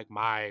definitely like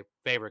my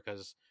favorite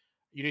because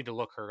you need to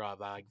look her up.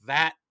 Like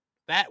that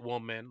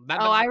woman. Oh,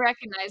 Not I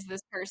recognize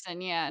this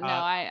person. Yeah, no, uh,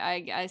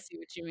 I see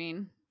what you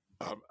mean.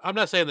 I'm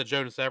not saying that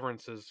Joan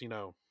Severance is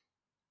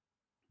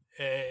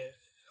eh,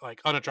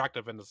 like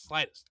unattractive in the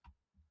slightest.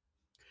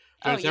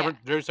 Oh yeah,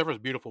 Joan Severance is a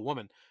beautiful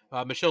woman.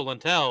 Michelle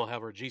Lentel,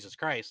 however, Jesus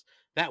Christ,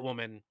 that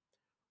woman,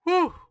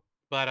 whew.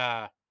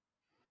 But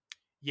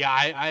yeah,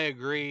 I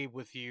agree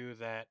with you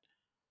that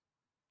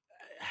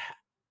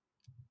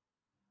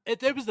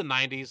it was the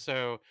 '90s,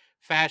 so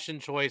fashion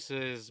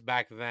choices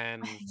back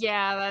then.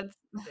 yeah, eh,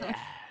 that's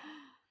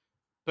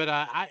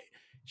But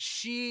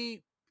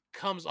she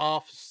comes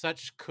off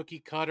such cookie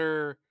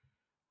cutter,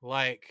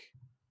 like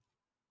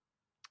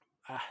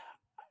uh,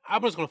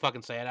 I'm just gonna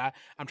fucking say it.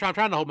 I'm trying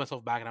to hold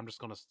myself back, and I'm just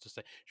gonna just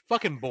say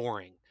fucking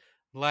boring.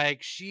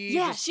 Like she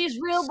yeah. just She's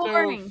real so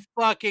boring.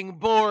 fucking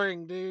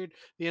boring, dude.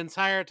 The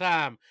entire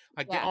time.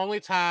 Like the Yeah,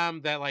 only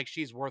time that like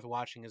she's worth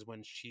watching is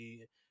when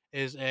she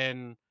is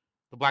in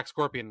the Black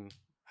Scorpion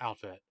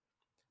outfit.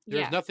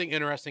 There's yeah. nothing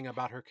interesting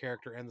about her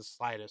character in the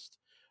slightest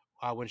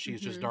when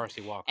she's just Hmm.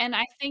 Darcy Walker. And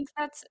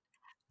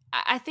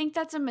I think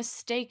that's a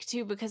mistake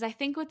too, because I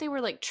think what they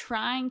were like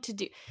trying to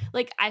do,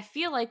 like I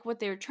feel like what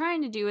they were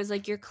trying to do is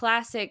like your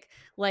classic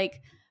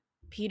like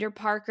Peter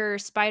Parker,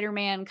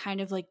 Spider-Man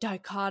kind of like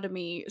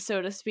dichotomy,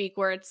 so to speak,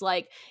 where it's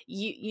like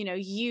you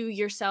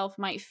yourself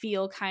might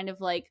feel kind of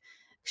like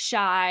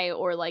shy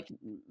or like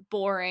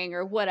boring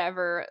or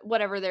whatever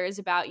there is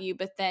about you,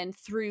 but then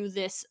through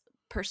this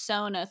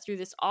persona, through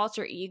this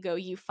alter ego,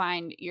 you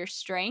find your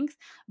strength.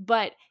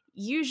 But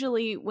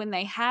usually when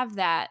they have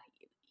that,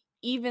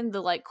 even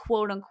the like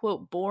quote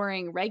unquote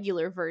boring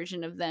regular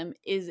version of them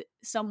is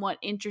somewhat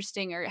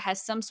interesting or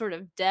has some sort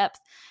of depth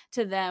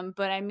to them.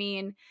 But I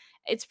mean,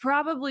 it's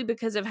probably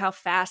because of how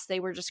fast they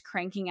were just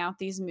cranking out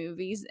these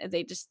movies.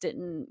 They just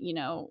didn't,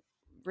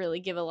 really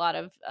give a lot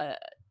of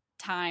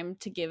time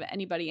to give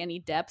anybody any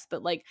depth.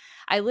 But like,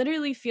 I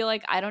literally feel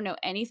like I don't know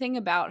anything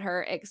about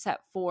her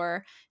except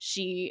for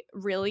she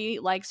really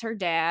likes her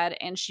dad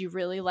and she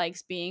really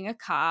likes being a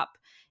cop,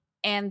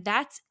 and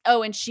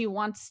and she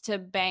wants to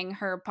bang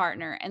her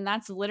partner, and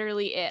that's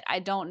literally it. I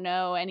don't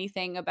know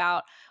anything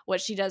about what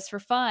she does for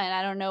fun.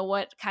 I don't know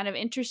what kind of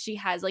interest she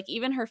has. Like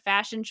even her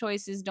fashion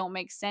choices don't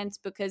make sense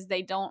because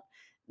they don't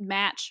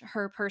match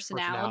her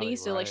personality. Personality,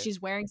 So like right? she's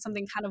wearing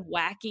something kind of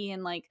wacky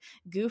and like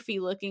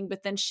goofy looking,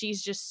 but then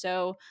she's just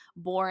so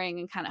boring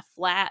and kind of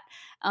flat.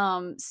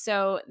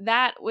 So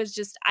that was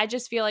just, I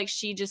just feel like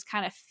she just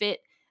kind of fit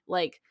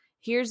like,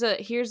 here's a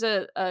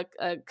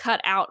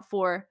cutout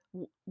for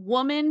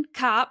woman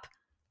cop,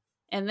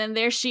 and then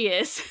there she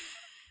is.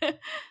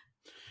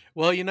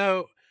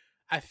 Well,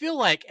 I feel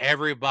like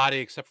everybody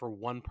except for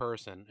one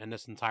person in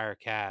this entire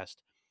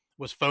cast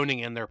was phoning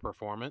in their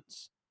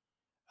performance.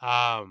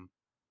 Um,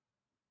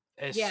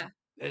 es- Yeah.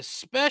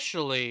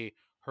 Especially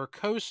her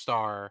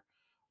co-star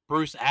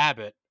Bruce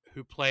Abbott,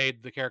 who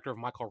played the character of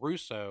Michael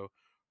Russo,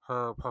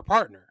 her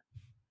partner.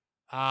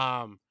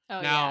 Um,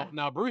 Oh now yeah.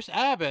 now Bruce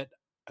Abbott,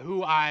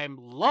 who I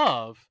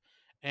love,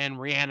 and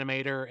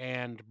Reanimator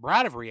and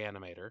Bride of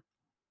Reanimator.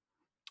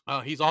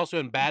 He's also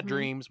in Bad Hmm.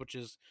 Dreams, which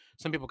is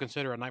some people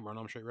consider a Nightmare on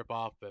Elm Street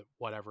ripoff, but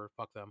whatever,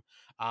 fuck them.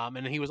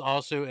 And he was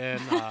also in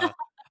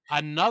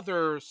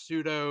another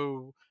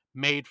pseudo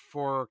made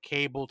for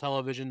cable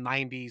television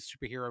 '90s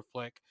superhero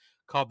flick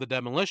called The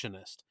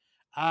Demolitionist.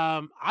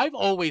 I've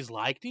always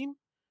liked him,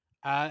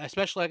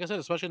 especially like I said,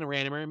 especially in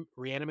the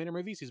Reanimator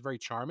movies. He's very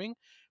charming,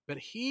 but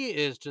he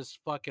is just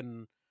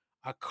fucking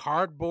a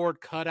cardboard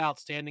cutout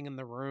standing in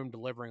the room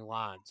delivering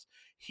lines.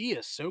 He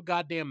is so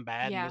goddamn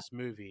bad in Yeah. this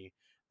movie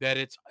that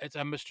it's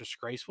almost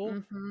disgraceful.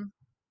 Hmm.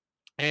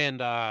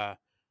 And I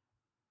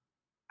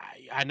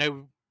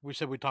know we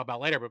said we'd talk about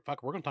it later, but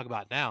fuck, we're gonna talk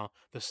about it now.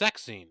 The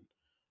sex scene.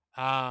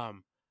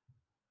 Um,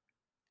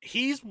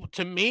 he's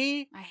to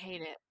me, I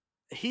hate it.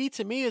 he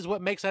to me is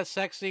what makes that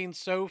sex scene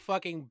so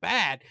fucking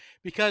bad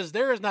because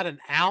there is not an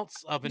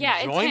ounce of Yeah,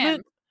 it's him.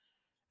 enjoyment.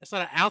 It's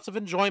not an ounce of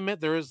enjoyment.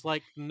 There is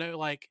like no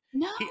like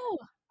No. he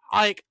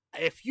like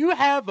if you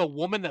have a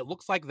woman that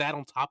looks like that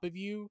on top of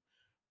you,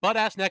 butt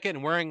ass naked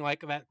and wearing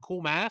like that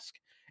cool mask,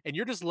 and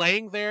you're just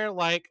laying there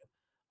like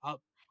a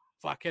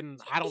fucking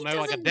I don't He know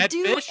like a doesn't dead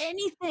do fish.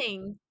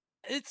 anything.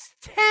 It's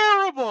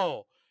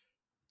terrible.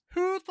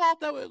 Who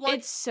thought that was like?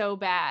 It's so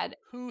bad.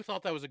 Who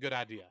thought that was a good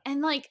idea?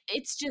 And like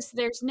it's just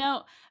there's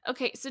no,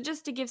 okay, so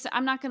just to give some,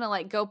 I'm not going to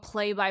like go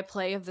play by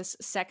play of this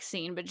sex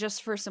scene, but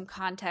just for some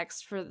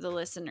context for the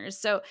listeners.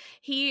 So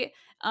he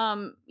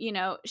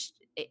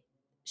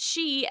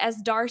she as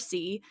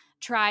Darcy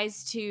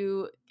tries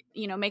to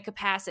make a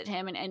pass at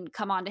him and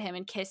come on to him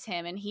and kiss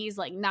him, and he's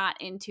like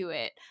not into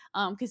it,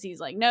 because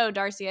he's like, no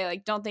Darcy, I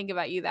like don't think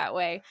about you that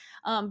way.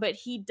 But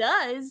he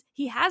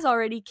has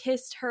already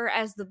kissed her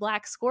as the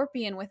Black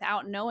Scorpion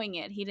without knowing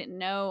it. He didn't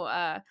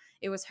know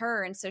it was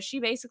her, and so she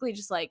basically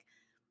just like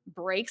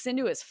breaks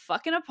into his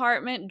fucking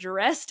apartment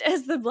dressed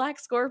as the Black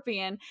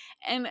Scorpion,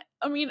 and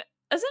I mean,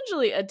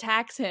 essentially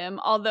attacks him.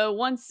 Although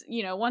once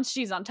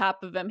she's on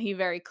top of him, he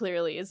very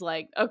clearly is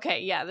like,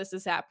 okay, yeah, this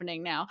is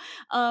happening now.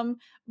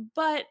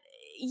 But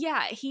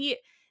yeah,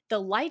 the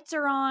lights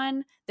are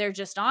on. They're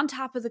just on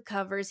top of the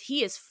covers.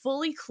 He is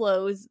fully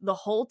clothed the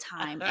whole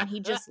time, and he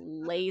just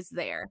lays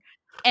there.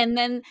 And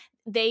then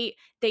they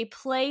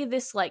play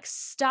this like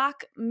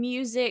stock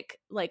music,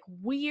 like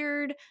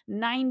weird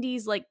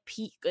 90s, like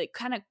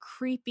kind of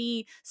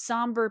creepy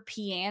somber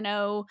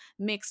piano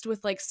mixed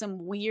with like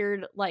some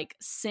weird like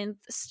synth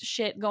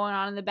shit going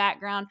on in the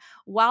background,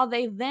 while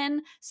they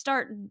then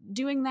start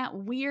doing that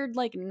weird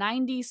like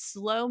 90s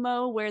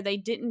slow-mo where they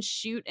didn't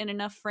shoot in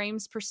enough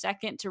frames per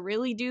second to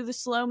really do the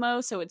slow-mo,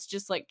 so it's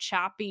just like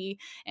choppy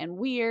and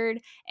weird.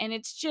 And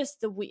it's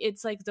just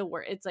it's like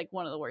it's like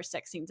one of the worst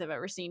sex scenes I've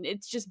ever seen.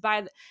 It's just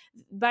by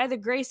the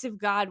grace of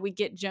God, we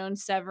get Joan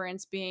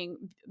Severance being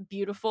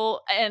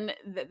beautiful, and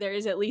there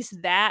is at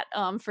least that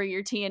for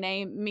your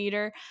TNA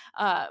meter.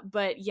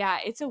 But yeah,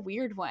 it's a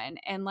weird one,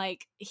 and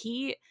like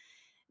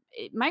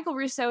Michael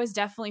Russo is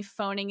definitely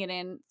phoning it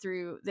in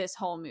through this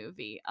whole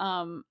movie.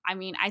 I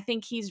mean, I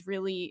think he's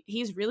really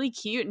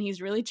cute and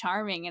he's really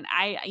charming, and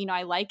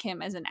I like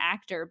him as an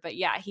actor, but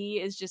yeah, he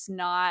is just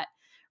not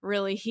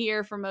really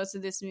here for most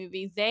of this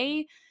movie.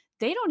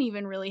 They don't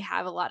even really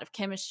have a lot of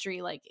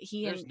chemistry. Like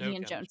There's no he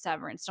and Joan chemistry.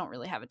 Severance don't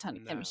really have a ton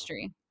of No.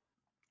 chemistry.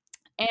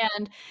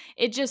 And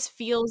it just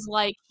feels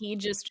like he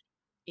just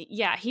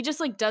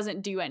like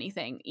doesn't do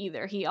anything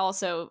either. He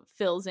also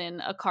fills in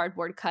a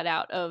cardboard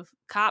cutout of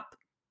cop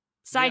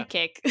Yeah.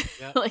 sidekick.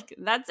 Yeah. Like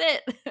that's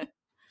it.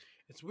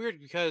 It's weird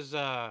because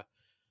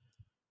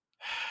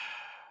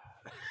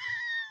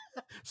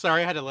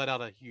sorry, I had to let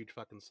out a huge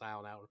fucking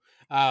sound out.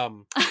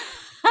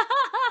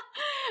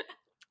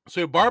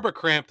 So Barbara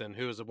Crampton,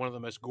 who is one of the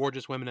most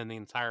gorgeous women in the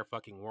entire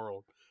fucking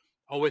world,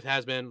 always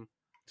has been,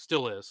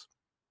 still is.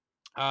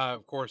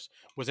 Of course,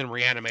 was in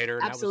Reanimator,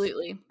 and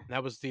Absolutely.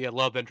 that was the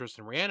love interest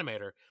in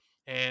Reanimator.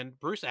 And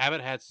Bruce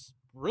Abbott had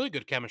really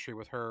good chemistry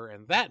with her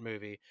in that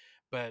movie,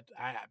 but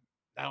I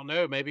don't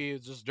know, maybe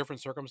it's just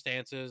different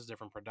circumstances,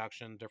 different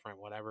production, different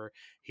whatever.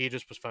 He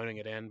just was phoning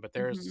it in, but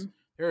Mhm.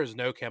 there is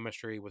no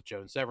chemistry with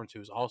Joan Severance,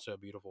 who's also a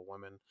beautiful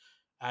woman.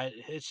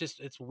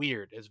 It's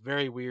weird. It's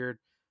very weird.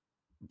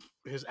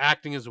 His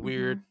acting is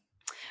weird. Mhm.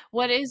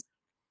 What is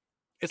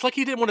It's like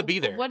he didn't want to be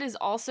there. what is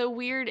also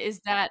weird is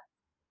that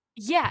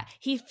yeah,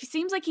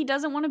 seems like he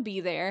doesn't wanna be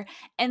there,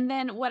 and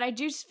then what I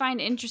do just find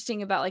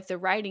interesting about, like, the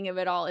writing of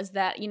it all is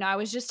that, I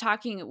was just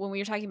talking when we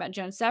were talking about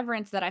Joan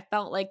Severance, that I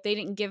felt like they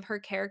didn't give her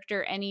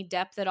character any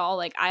depth at all.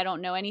 Like, I don't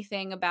know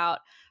anything about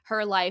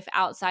her life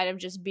outside of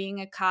just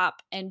being a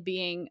cop and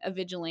being a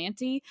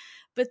vigilante,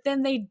 but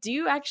then they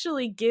do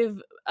actually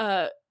give,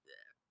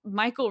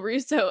 Michael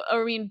Russo,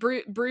 or I mean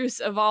Bruce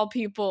of all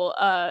people,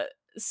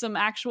 some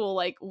actual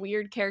like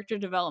weird character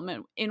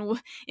development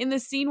in the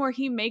scene where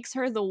he makes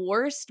her the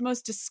worst,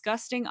 most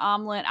disgusting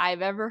omelet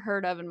I've ever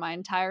heard of in my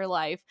entire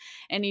life,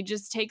 and he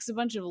just takes a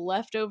bunch of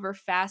leftover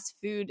fast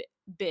food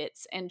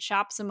bits and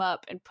chops them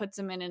up and puts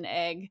them in an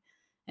egg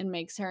and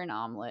makes her an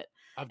omelet.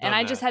 I've And done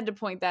I just that. had to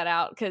point that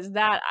out because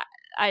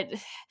I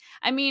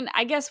I mean,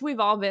 I guess we've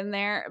all been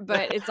there,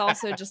 but it's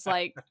also just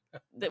like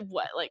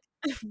what like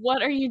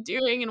what are you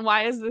doing and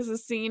why is this a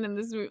scene in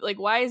this movie? Like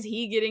why is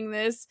he getting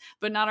this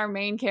but not our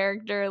main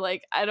character?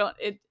 Like I don't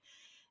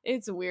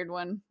it's a weird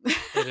one.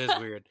 It is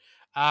weird.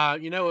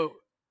 You know,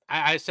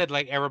 I said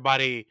like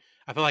everybody.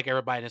 I feel like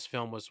everybody in this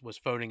film was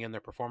phoning in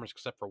their performance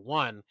except for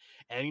one,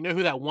 and you know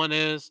who that one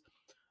is?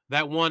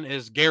 That one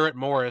is Garrett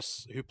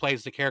Morris, who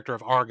plays the character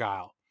of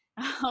Argyle.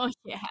 Oh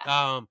yeah.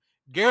 Um,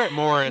 Garrett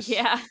Morris.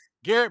 Yeah.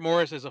 Garrett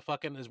Morris is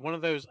one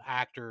of those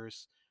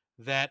actors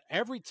that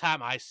every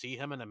time I see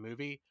him in a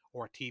movie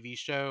or a TV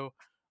show,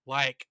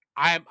 like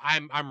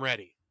I'm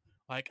ready.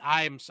 Like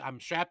I'm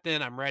strapped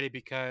in. I'm ready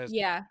because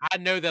Yeah. I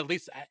know that at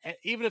least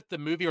even if the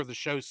movie or the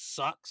show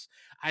sucks,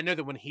 I know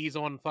that when he's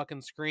on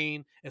fucking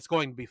screen, it's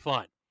going to be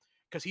fun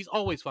because he's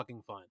always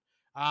fucking fun.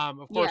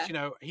 Of course, Yeah. you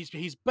know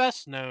he's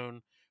best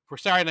known for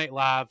Saturday Night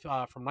Live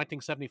from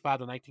 1975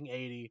 to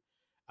 1980.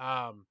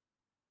 Um,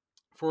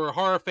 for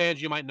horror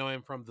fans, you might know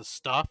him from The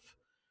Stuff.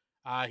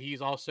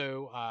 He's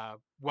also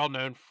well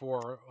known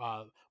for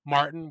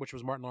Martin, which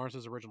was Martin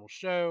Lawrence's original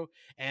show,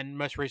 and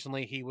most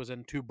recently he was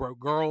in Two Broke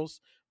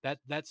Girls,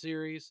 that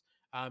series,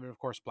 and of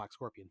course Black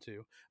Scorpion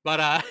too.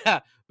 But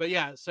but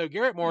yeah, so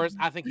Garrett Morris,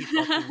 I think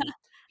Mhm.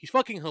 he's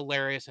fucking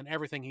hilarious in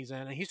everything he's in,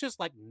 and he's just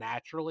like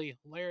naturally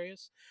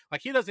hilarious.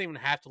 Like he doesn't even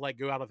have to like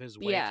go out of his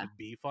way to Yeah.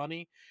 be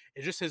funny.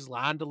 It's just his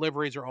line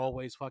deliveries are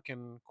always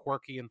fucking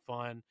quirky and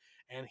fun,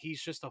 and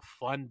he's just a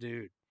fun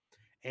dude.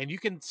 And you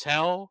can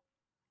tell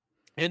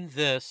in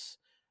this,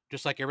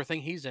 just like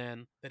everything he's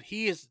in, that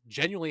he is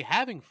genuinely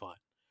having fun.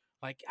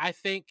 Like I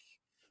think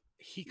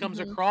he comes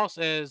Mhm. across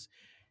as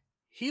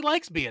he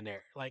likes being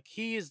there. Like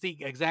he is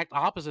the exact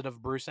opposite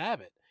of Bruce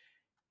Abbott.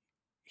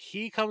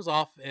 He comes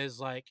off as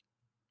like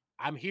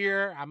I'm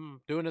here,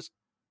 I'm doing this,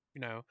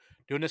 you know,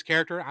 doing this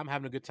character, I'm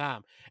having a good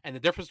time. And the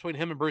difference between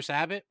him and Bruce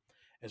Abbott,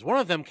 is one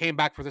of them came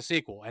back for the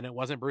sequel, and it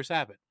wasn't Bruce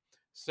Abbott.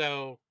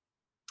 So,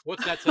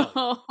 what's that tell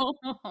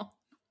you?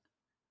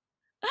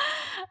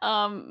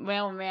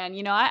 Well,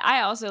 man,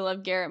 I also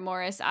love Garrett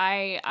Morris.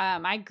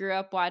 I grew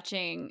up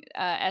watching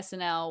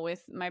SNL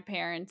with my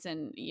parents,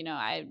 and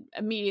I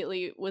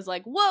immediately was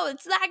like, whoa,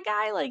 it's that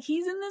guy, like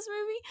he's in this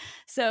movie.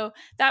 So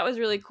that was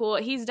really cool.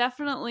 He's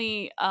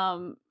definitely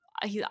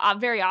he's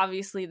very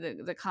obviously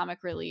the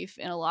comic relief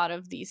in a lot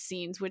of these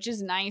scenes, which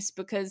is nice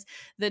because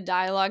the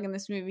dialogue in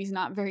this movie is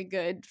not very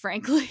good,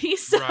 frankly.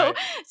 So Right.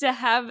 to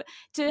have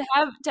to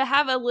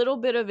have a little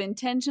bit of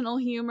intentional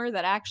humor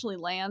that actually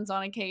lands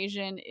on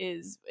occasion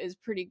is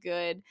pretty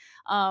good.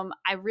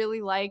 I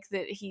really like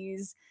that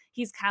he's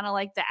kind of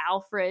like the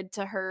Alfred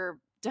to her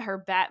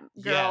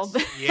Batgirl.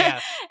 Yes.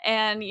 Yes.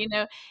 And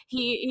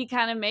he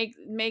kind of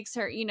makes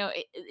her,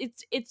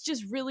 it's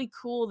just really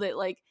cool that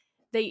like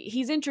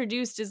he's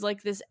introduced as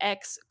like this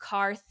ex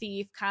car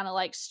thief kind of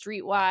like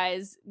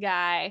streetwise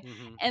guy,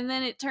 Mm-hmm. and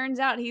then it turns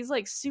out he's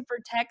like super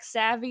tech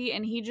savvy,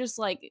 and he just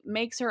like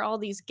makes her all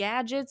these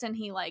gadgets, and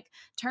he like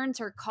turns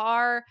her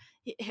car,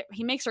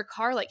 he makes her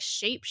car like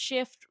shape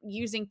shift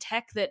using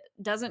tech that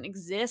doesn't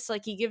exist.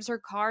 Like he gives her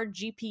car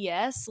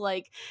GPS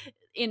like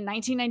in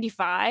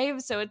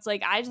 1995. So it's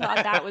like I thought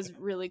that was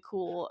really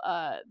cool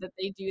that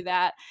they do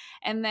that.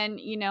 And then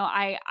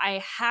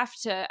I have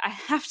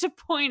to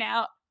point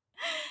out,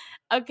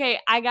 okay,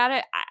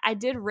 I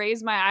did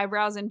raise my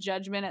eyebrows in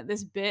judgment at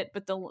this bit,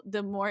 but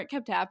the more it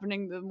kept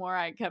happening, the more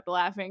I kept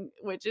laughing,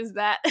 which is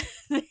that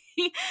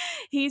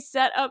he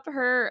set up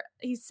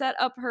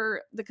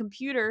the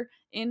computer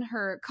in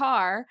her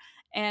car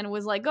and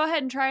was like, go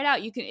ahead and try it out.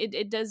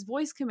 It does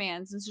voice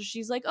commands. And so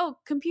she's like, oh,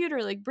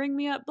 computer, like bring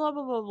me up, blah,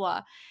 blah, blah,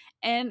 blah.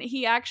 And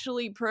he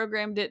actually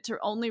programmed it to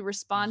only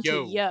respond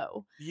to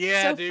yo.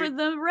 Yeah, so dude. For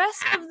the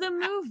rest of the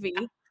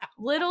movie,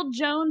 little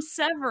Joan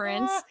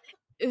Severance,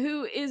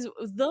 who is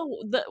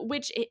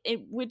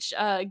which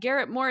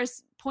Garrett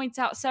Morris points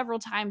out several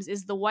times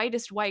is the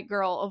whitest white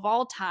girl of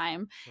all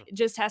time,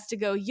 just has to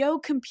go, yo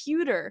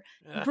computer,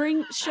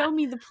 show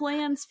me the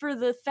plans for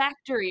the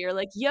factory, or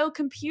like, yo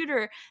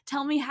computer,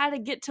 tell me how to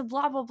get to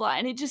blah blah blah,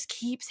 and it just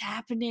keeps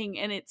happening,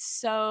 and it's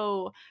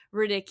so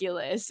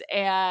ridiculous,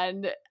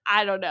 and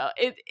I don't know,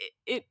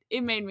 it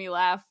made me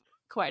laugh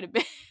quite a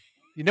bit.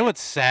 You know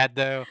what's sad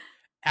though?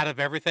 Out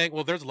of everything,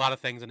 well, there's a lot of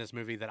things in this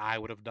movie that I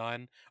would have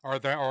done, or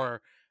there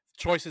are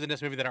choices in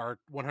this movie that are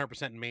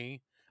 100%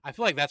 me. I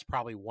feel like that's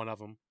probably one of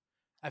them.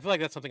 I feel like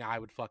that's something I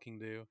would fucking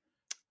do.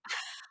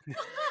 It's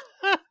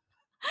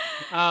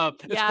Yeah,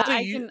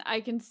 funny.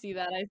 I can see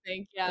that. I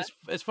think, yeah.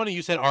 It's funny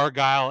you said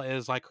Argyle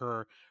is like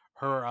her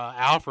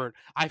Alfred.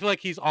 I feel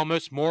like he's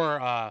almost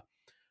more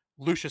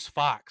Lucius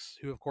Fox,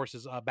 who of course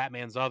is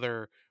Batman's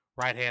other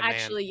right hand man,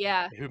 Actually,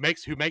 yeah, who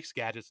makes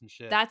gadgets and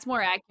shit. that's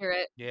more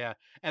accurate. Yeah,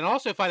 and I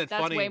also find it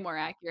That's way funny. more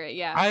accurate.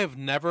 Yeah. I have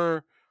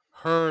never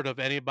heard of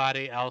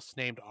anybody else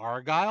named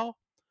Argyle,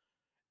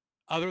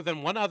 other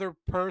than one other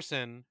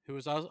person who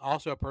is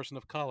also a person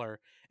of color,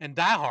 and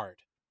Die Hard.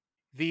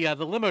 The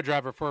limo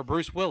driver for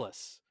Bruce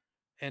Willis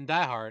in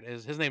Die Hard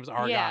is his name is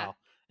Argyle, Yeah.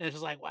 and it's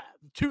just like wow,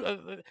 Oh,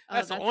 that's the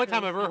that's only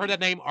time really I've ever heard funny. that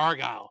name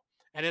Argyle,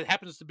 and it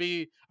happens to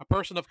be a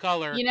person of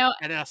color You know,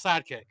 and a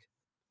sidekick.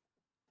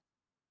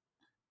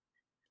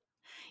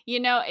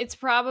 it's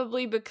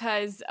probably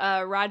because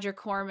Roger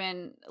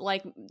Corman,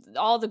 like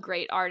all the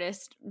great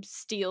artists,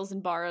 steals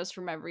and borrows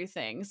from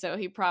everything. So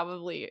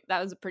that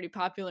was a pretty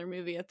popular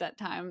movie at that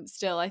time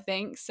still, I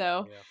think.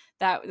 So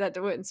Yeah. that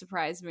wouldn't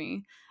surprise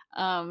me.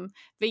 But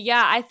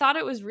yeah, I thought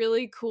it was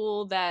really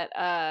cool that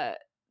I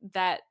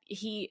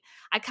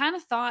kind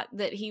of thought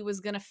that he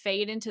was going to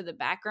fade into the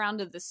background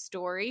of the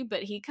story,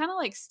 but he kind of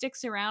like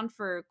sticks around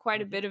for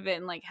quite a bit of it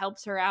and like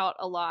helps her out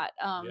a lot.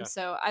 Yeah.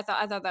 So I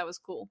thought that was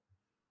cool.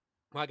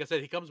 Like I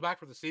said, he comes back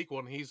for the sequel,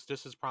 and he's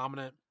just as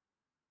prominent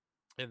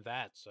in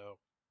that. So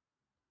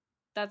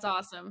That's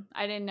awesome.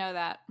 I didn't know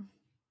that.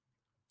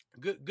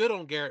 good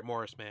on Garrett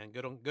Morris, man.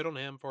 Good on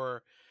him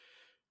for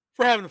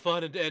having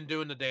fun and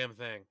doing the damn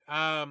thing.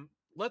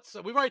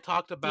 We've already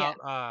talked Yeah.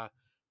 about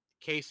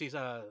Casey's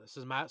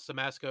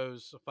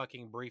Simasco's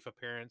fucking brief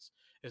appearance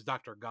as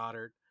Dr.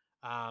 Goddard,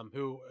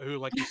 who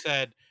like you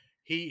said,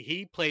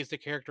 he plays the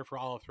character for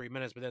all of 3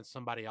 minutes, but then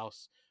somebody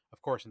else, of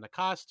course, in the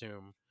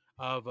costume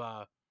of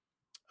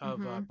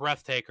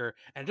Breathtaker.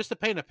 And just to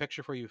paint a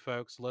picture for you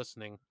folks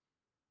listening,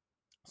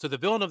 so the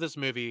villain of this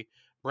movie,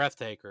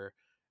 Breathtaker,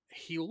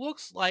 he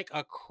looks like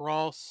a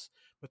cross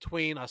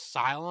between a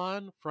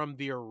Cylon from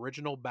the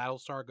original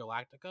Battlestar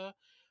Galactica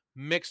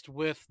mixed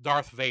with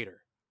Darth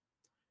Vader.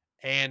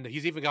 And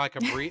he's even got like a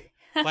brief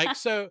like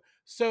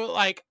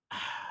like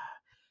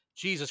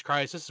Jesus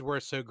Christ, this is where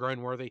it's so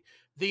groan worthy.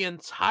 The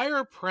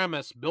entire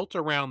premise built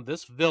around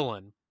this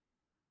villain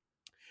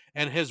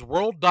and his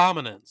world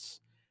dominance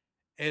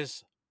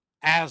is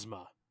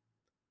asthma.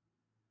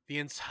 The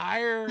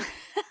entire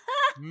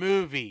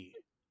movie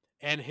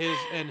and his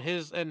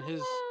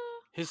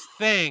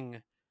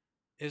thing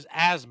is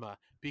asthma,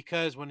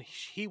 because when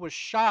he was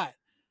shot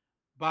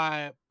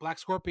by Black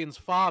Scorpion's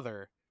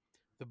father,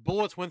 the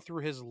bullets went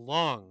through his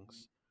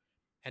lungs,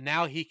 and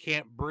now he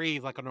can't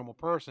breathe like a normal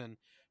person.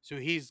 So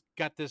he's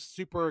got this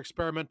super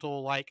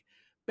experimental, like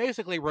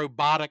basically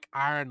robotic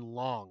iron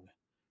lung,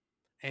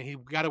 and he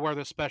got to wear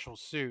this special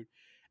suit.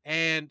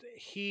 And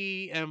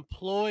he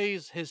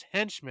employs his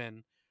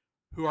henchmen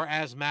who are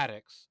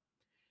asthmatics,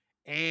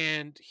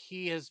 and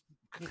he has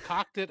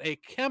concocted a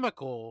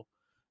chemical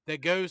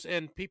that goes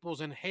in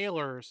people's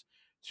inhalers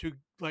to,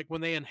 like,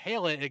 when they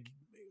inhale it, it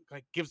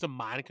like gives them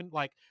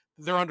like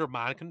they're under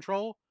mind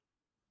control,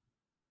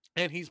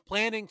 and he's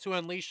planning to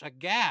unleash a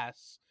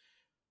gas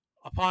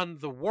upon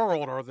the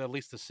world, or at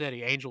least the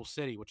city, Angel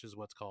City, which is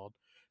what's called,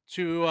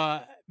 to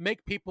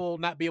make people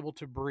not be able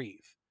to breathe.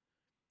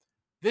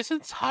 This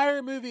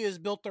entire movie is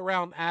built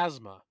around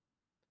asthma.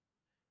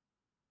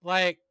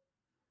 Like,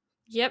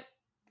 Yep.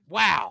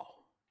 wow.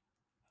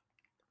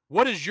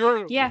 What is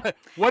your Yeah.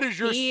 what is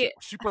your He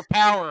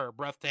superpower,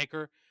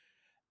 Breathtaker?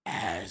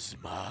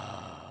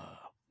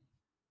 Asthma.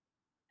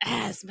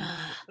 asthma.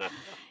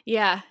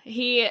 Yeah,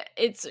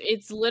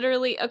 it's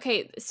literally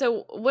okay.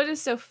 So what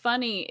is so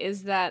funny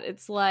is that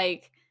it's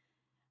like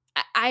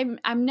I'm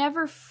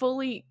never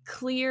fully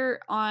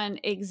clear on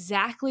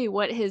exactly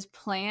what his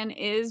plan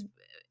is,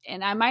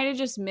 and I might have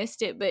just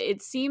missed it, but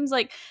it seems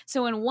like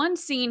so in one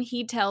scene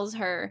he tells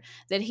her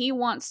that he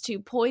wants to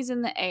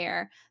poison the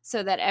air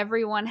so that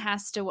everyone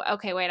has to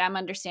okay, wait, I'm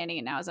understanding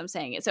it now as I'm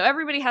saying it. So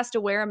everybody has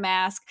to wear a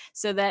mask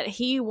so that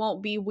he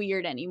won't be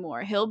weird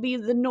anymore. He'll be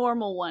the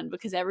normal one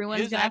because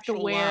everyone's His going to have to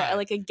actual wear line,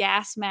 like a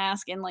gas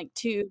mask and like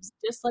tubes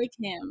just like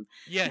him.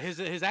 yeah,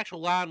 his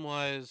actual line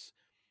was,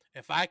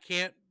 "If I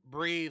can't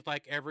breathe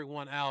like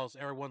everyone else,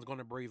 everyone's going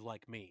to breathe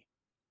like me."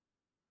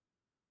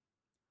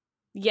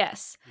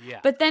 Yes. Yeah,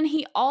 But then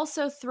he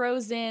also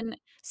throws in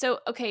so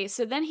okay,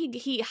 so then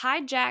he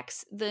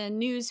hijacks the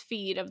news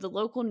feed of the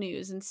local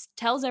news and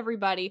tells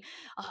everybody,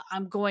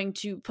 I'm going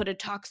to put a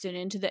toxin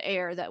into the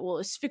air that will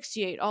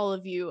asphyxiate all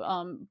of you.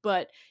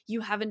 But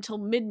you have until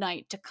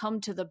midnight to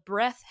come to the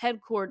Breath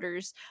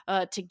headquarters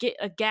to get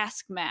a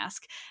gas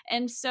mask."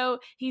 And so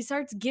he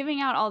starts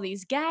giving out all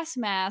these gas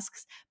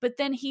masks, but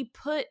then he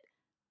put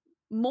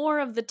more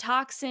of the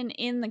toxin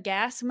in the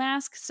gas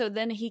mask so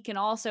then he can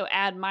also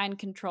add mind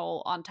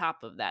control on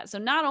top of that. So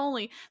not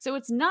only so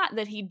it's not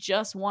that he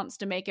just wants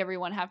to make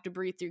everyone have to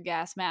breathe through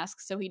gas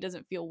masks so he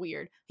doesn't feel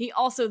weird. He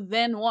also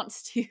then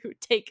wants to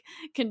take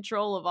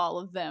control of all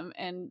of them,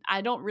 and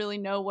I don't really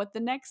know what the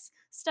next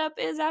step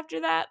is after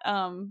that.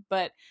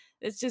 But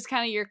it's just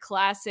kind of your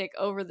classic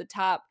over the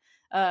top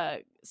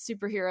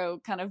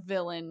superhero kind of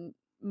villain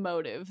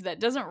motive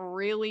that doesn't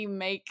really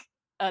make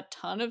a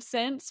ton of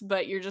sense,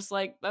 but you're just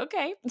like,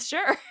 okay,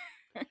 sure.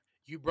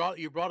 you brought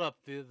up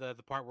the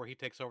part where he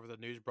takes over the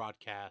news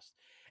broadcast,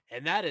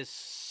 and that is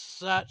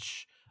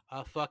such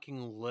a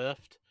fucking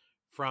lift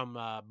from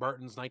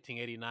Burton's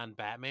 1989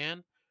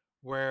 Batman,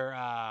 where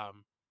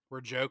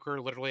where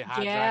Joker literally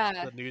hijacks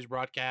Yeah. the news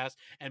broadcast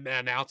and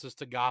announces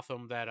to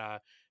Gotham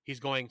that he's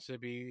going to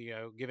be,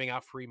 giving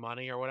out free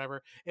money or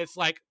whatever. It's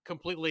like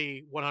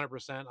completely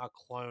 100% a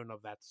clone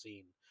of that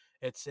scene.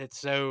 It's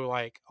so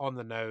like on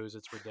the nose,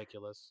 it's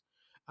ridiculous.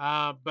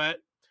 But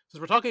since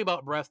we're talking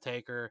about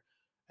Breathtaker,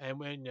 and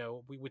when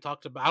we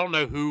talked about, I don't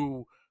know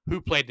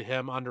who played to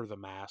him under the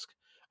mask,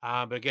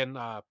 but again,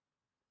 I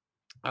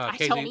don't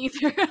Casey,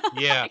 either,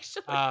 yeah,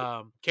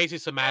 actually. Casey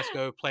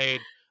Simasco played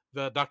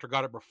the Dr.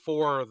 Goddard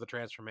before the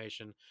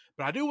transformation.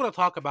 But I do want to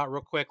talk about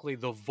real quickly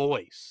the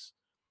voice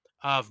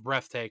of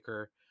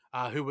Breathtaker,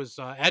 who was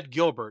Ed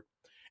Gilbert.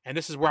 And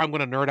this is where I'm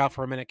going to nerd out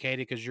for a minute,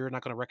 Katie, because you're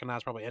not going to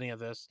recognize probably any of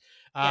this.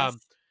 Yes.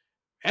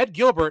 Ed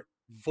Gilbert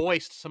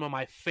voiced some of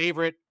my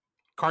favorite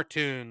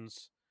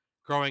cartoons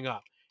growing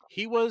up.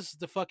 He was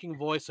the fucking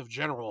voice of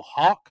General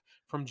Hawk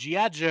from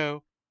G.I.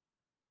 Joe.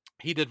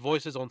 He did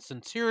voices on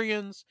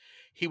Centurions.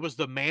 He was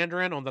the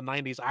Mandarin on the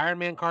 90s Iron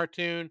Man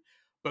cartoon.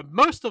 But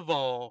most of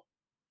all,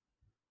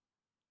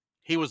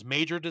 he was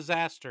Major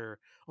Disaster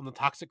on the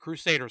Toxic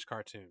Crusaders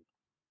cartoon.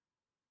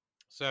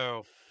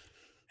 So,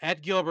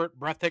 Ed Gilbert,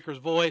 Breathtaker's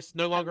voice,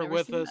 no I've longer never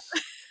with seen us.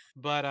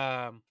 But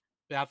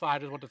yeah, I thought I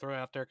just want to throw it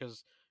out there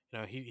because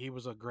he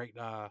was a great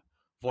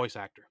voice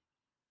actor.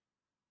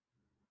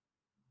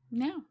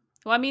 No.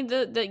 Well, I mean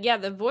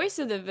the voice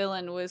of the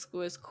villain was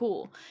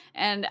cool.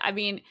 And I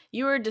mean,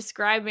 you were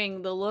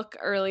describing the look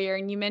earlier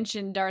and you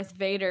mentioned Darth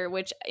Vader,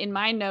 which in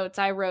my notes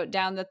I wrote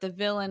down that the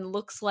villain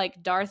looks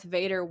like Darth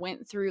Vader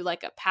went through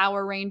like a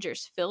Power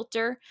Rangers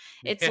filter.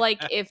 It's Yeah,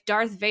 like if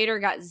Darth Vader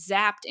got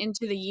zapped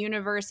into the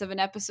universe of an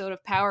episode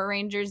of Power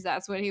Rangers,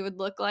 that's what he would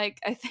look like.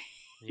 I think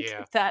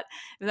yeah. if that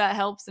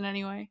helps in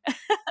any way.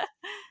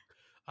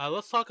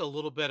 Let's talk a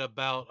little bit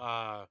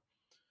about.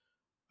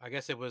 I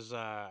guess it was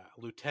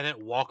Lieutenant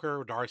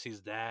Walker,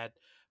 Darcy's dad,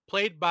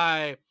 played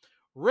by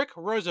Rick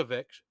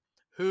Rosovich,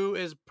 who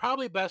is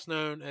probably best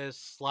known as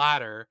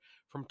Slider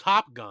from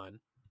Top Gun.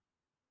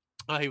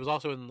 He was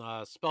also in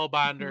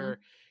Spellbinder. Mhm.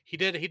 He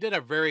did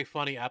a very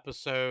funny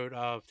episode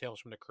of Tales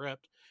from the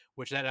Crypt,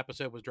 which that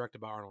episode was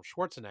directed by Arnold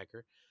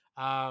Schwarzenegger.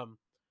 Um,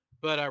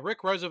 but Rick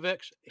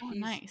Rosovich, Oh, he's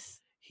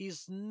nice.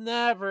 he's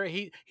never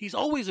he's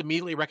always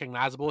immediately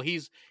recognizable.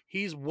 He's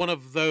one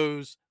of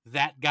those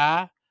that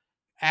guy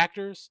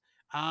actors,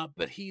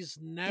 but he's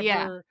Yeah.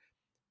 never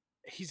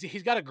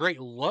he's got a great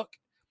look,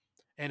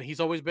 and he's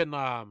always been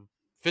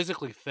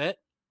physically fit.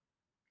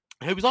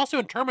 He was also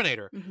in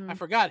Terminator. I Hmm.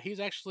 forgot he's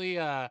actually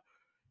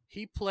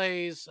he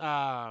plays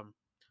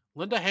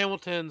Linda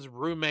Hamilton's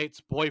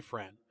roommate's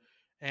boyfriend,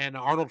 and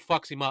Arnold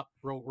fucks him up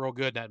real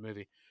good in that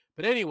movie.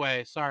 But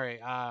anyway, sorry.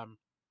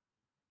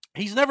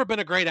 He's never been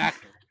a great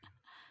actor.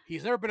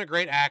 He's never been a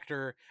great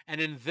actor,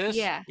 and in this,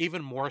 Yeah.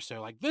 even more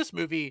so. Like this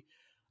movie,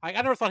 I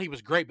never thought he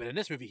was great, but in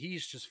this movie,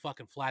 he's just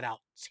fucking flat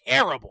out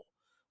terrible,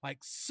 like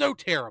so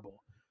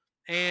terrible.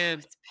 Oh,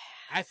 And it's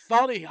bad.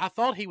 I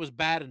thought he was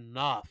bad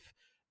enough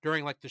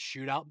during like the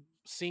shootout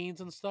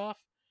scenes and stuff.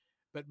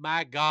 But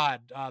my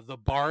God, the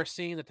bar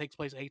scene that takes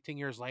place 18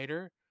 years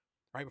later,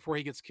 right before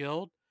he gets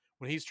killed,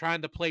 when he's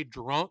trying to play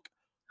drunk,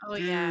 Oh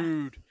yeah.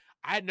 dude,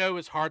 I know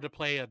it's hard to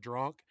play a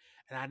drunk,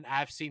 and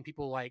I've seen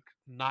people like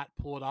not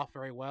pull it off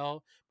very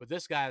well. But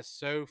this guy is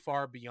so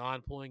far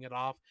beyond pulling it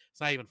off.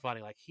 It's not even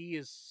funny. Like he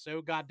is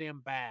so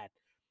goddamn bad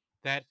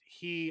that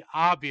he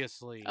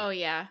Oh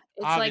yeah.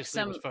 It's like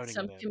obviously was phoning it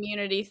some in.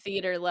 community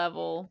theater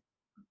level.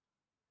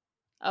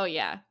 Oh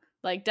yeah.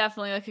 Like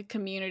definitely like a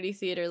community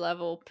theater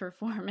level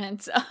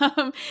performance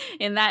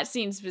in that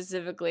scene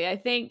specifically. I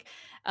think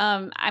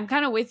I'm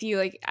kind of with you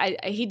like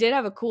he did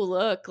have a cool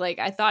look. Like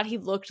I thought he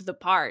looked the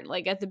part.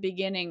 Like at the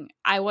beginning,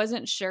 I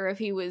wasn't sure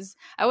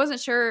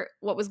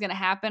what was going to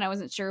happen. I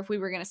wasn't sure if we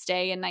were going to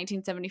stay in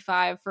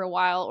 1975 for a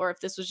while or if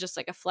this was just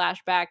like a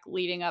flashback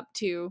leading up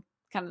to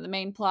kind of the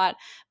main plot.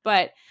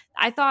 But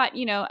I thought,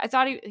 I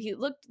thought he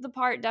looked the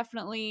part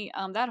definitely.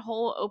 That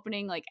whole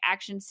opening like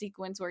action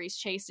sequence where he's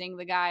chasing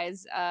the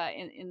guys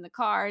in the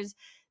cars,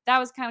 that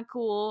was kind of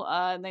cool.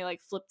 And they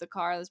like flip the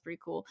car. That's pretty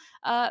cool.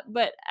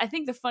 But I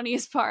think the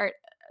funniest part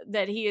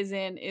that he is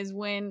in is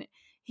when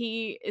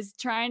he is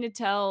trying to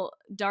tell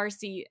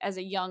Darcy as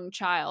a young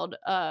child,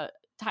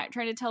 trying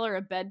to tell her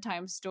a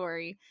bedtime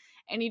story.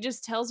 And he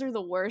just tells her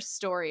the worst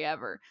story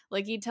ever.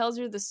 Like he tells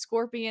her the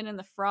scorpion and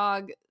the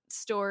frog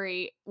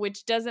story,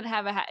 which doesn't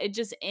have it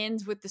just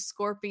ends with the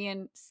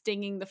scorpion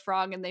stinging the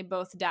frog and they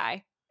both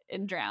die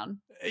and drown.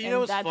 You know And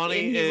what's that's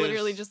funny and he's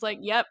literally is just like,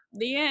 "Yep,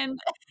 the end."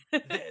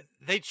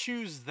 they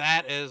choose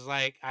that as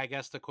like I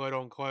guess the quote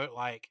unquote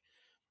like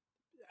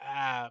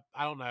I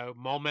don't know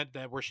moment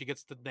that where she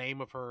gets the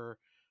name of her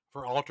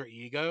alter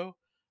ego,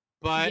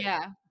 but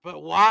Yeah.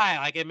 why?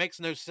 Like it makes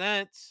no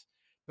sense.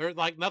 There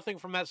like nothing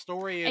from that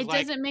story is It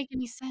like doesn't make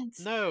any sense.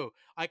 no.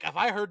 Like if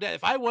I heard that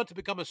if I want to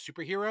become a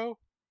superhero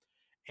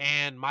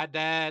and my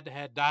dad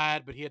had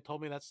died but he had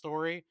told me that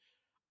story,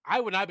 I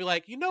would not be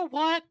like, you know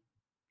what?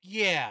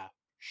 Yeah,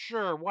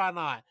 sure, why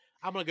not?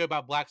 I'm gonna go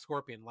by Black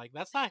Scorpion. Like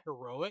that's not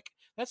heroic.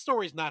 That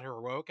story's not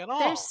heroic at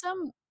There's all.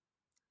 some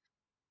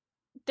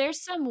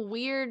there's some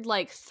weird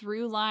like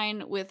through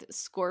line with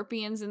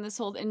scorpions in this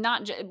whole and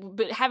not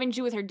but having to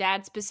do with her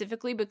dad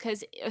specifically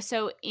because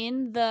so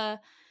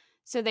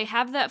they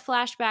have that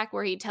flashback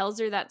where he tells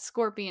her that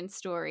scorpion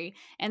story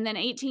and then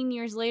 18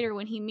 years later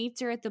when he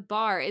meets her at the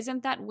bar,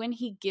 isn't that when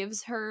he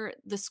gives her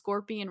the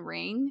scorpion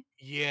ring?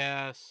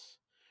 Yes.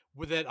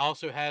 With that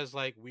also has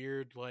like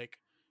weird like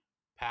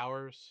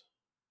powers.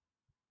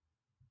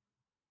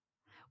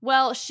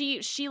 Well,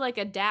 she like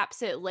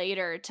adapts it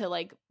later to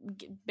like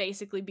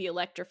basically be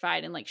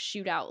electrified and like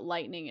shoot out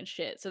lightning and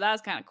shit. So that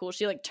was kind of cool.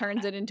 She like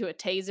turns it into a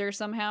taser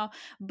somehow.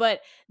 But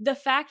the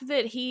fact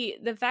that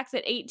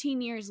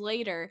 18 years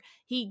later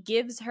he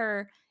gives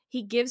her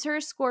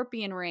a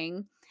scorpion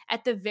ring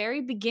at the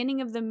very beginning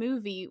of the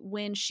movie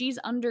when she's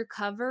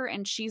undercover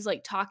and she's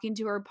like talking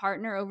to her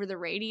partner over the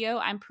radio.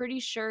 I'm pretty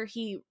sure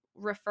he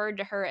referred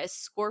to her as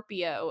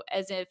Scorpio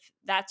as if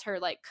that's her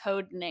like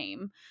code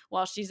name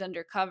while she's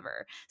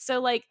undercover. So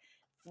like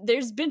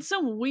there's been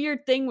some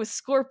weird thing with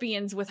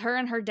scorpions with her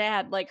and her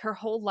dad like her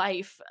whole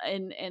life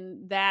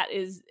and that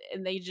is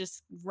and they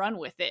just run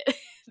with it.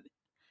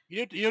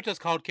 You know what that's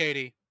called,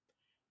 Katie?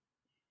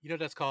 You know what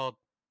that's called?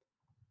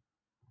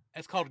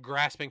 It's called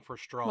grasping for What?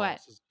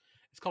 straws.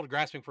 It's called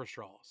grasping for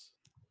straws.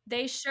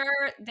 They sure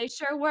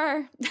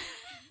were.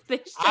 They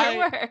sure I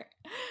were.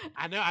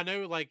 I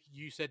know like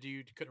you said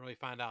you couldn't really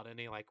find out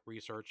any like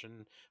research,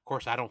 and of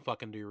course I don't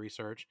fucking do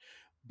research.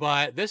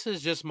 But this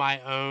is just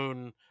my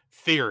own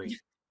theory.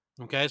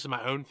 Okay, this is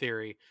my own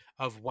theory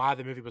of why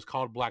the movie was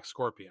called Black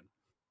Scorpion.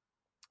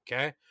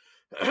 Okay.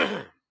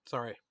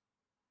 Sorry.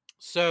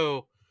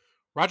 So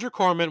Roger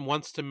Corman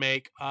wants to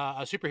make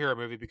a superhero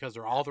movie because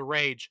they're all the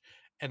rage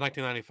in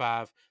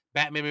 1995.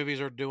 Batman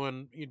movies are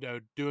doing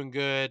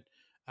good.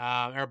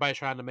 Everybody's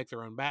trying to make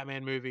their own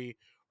Batman movie.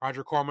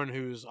 Roger Corman,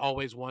 who's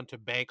always one to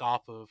bank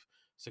off of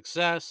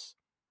success,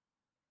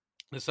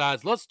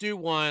 decides let's do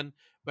one,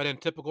 but in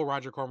typical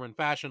Roger Corman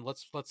fashion,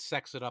 let's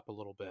sex it up a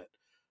little bit.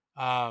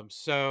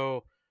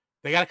 So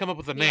they got to come up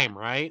with a Yeah. name,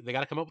 right? They got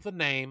to come up with a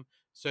name.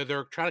 So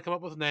they're trying to come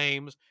up with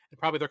names, and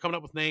probably they're coming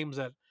up with names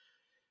that,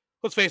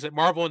 let's face it,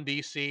 Marvel and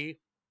DC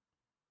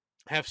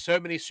have so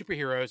many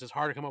superheroes. It's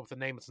hard to come up with a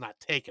name that's not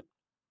taken.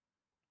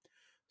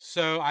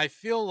 So I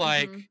feel Mhm.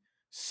 like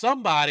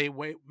somebody,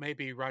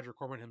 maybe Roger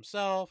Corman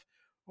himself,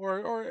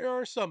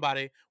 or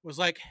somebody was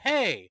like,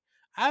 "Hey,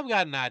 I've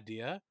got an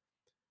idea.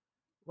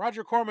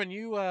 Roger Corman,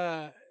 you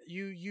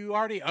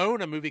already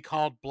own a movie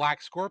called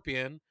Black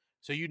Scorpion,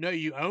 so you know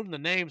you own the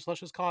name. So let's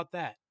just call it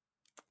that."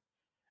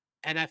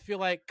 And I feel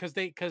like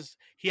because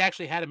he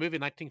actually had a movie in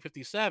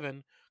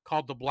 1957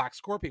 called The Black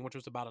Scorpion, which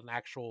was about an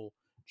actual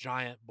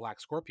giant black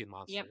scorpion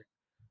Yep. monster.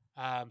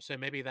 So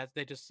maybe that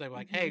they just say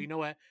like, "Hey, Mhm. you know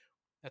what?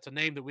 That's a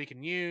name that we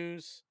can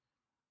use.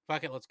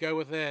 Fuck it, let's go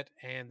with it."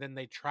 And then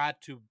they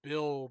tried to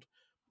build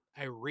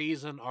a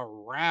reason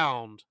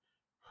around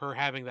her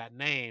having that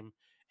name,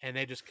 and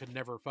they just could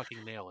never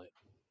fucking nail it.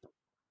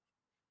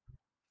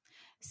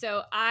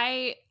 So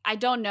I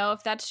don't know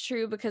if that's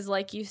true because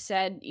like you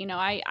said,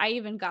 I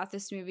even got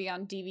this movie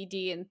on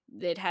DVD and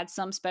it had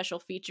some special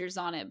features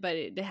on it, but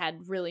it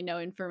had really no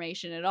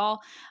information at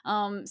all.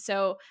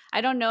 So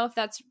I don't know if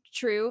that's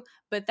true,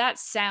 but that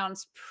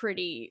sounds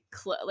pretty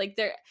like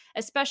there,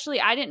 especially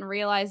I didn't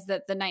realize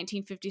that the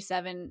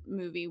 1957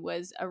 movie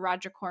was a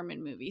Roger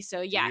Corman movie. So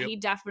yeah, Yep. he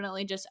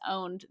definitely just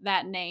owned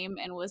that name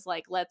and was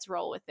like, let's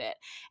roll with it.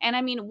 And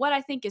I mean, what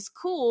I think is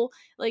cool,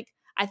 like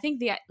I think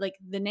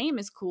the name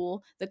is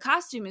cool, the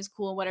costume is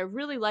cool. What I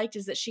really liked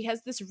is that she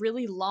has this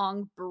really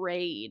long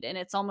braid and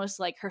it's almost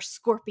like her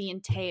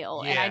scorpion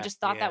tail. And I Yeah, just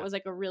thought that yeah. was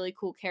like a really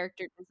cool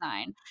character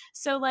design.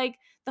 So like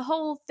the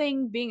whole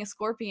thing being a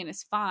scorpion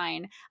is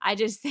fine. I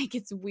just think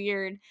it's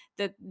weird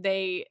that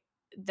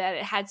that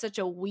it had such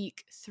a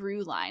weak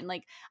through line.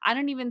 Like I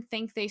don't even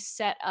think they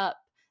set up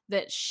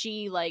that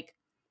she like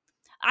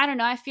I don't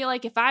know. I feel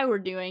like if I were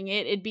doing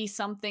it, it'd be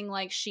something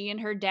like she and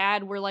her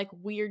dad were like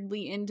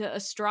weirdly into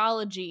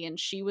astrology and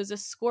she was a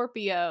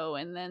Scorpio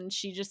and then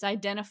she just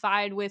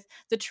identified with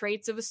the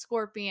traits of a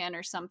scorpion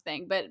or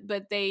something. But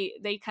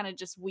they kind of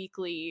just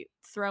weakly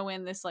throw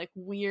in this like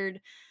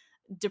weird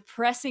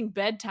depressing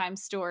bedtime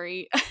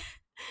story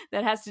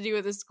that has to do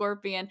with a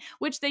scorpion,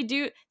 which they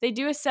do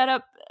a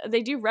setup,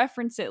 they do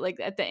reference it like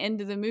at the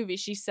end of the movie.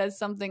 She says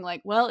something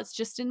like, well, it's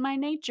just in my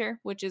nature,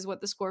 which is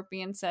what the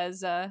scorpion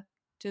says to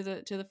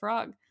the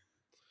frog.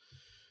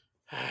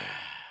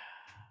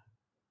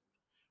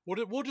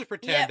 We'll just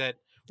pretend Yep. that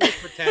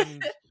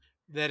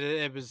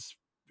it was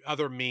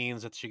other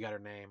means that she got her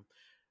name.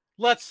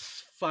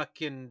 Let's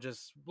fucking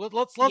just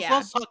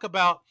Yeah. let's talk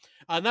about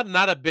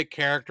not a big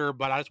character,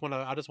 but I just want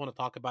to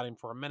talk about him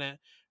for a minute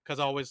because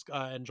I always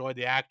enjoyed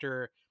the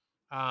actor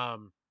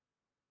um,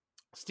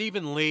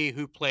 Stephen Lee,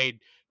 who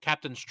played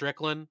Captain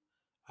Strickland,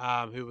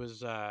 who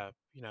was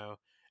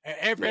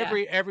Yeah.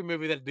 every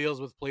movie that deals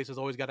with police has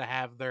always got to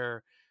have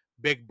their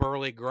big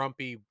burly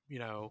grumpy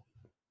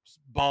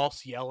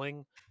boss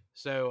yelling.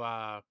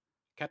 So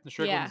Captain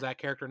Strickland's Yeah. that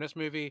character in this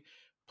movie,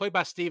 played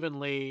by Stephen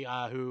Lee,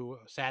 who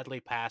sadly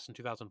passed in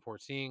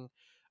 2014.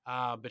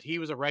 But he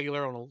was a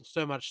regular on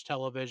so much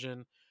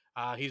television.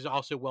 He's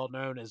also well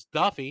known as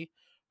Duffy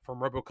from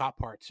RoboCop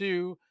Part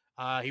 2.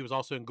 He was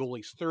also in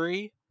Ghoulies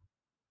 3.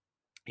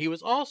 He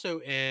was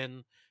also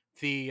in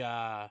the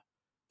uh,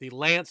 the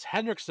Lance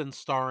Henriksen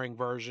starring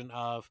version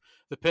of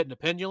The Pit and the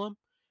Pendulum,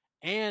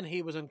 and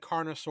he was in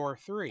Carnosaur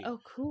 3. Oh,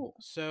 cool.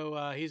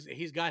 So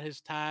he's got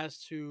his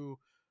ties to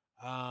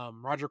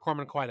Roger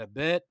Corman quite a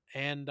bit,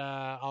 and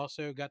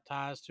also got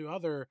ties to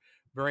other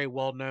very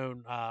well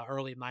known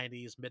early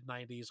 '90s, mid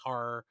 '90s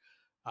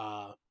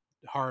uh,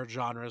 horror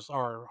genres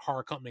or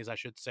horror companies, I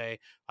should say,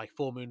 like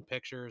Full Moon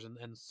Pictures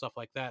and stuff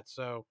like that.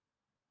 So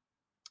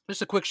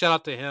just a quick shout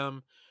out to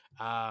him.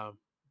 Um,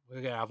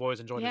 again, I've always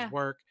enjoyed his Yeah.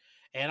 work,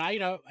 and I,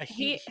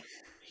 He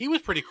he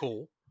was pretty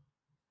cool.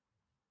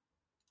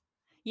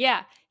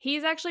 Yeah,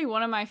 he's actually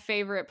one of my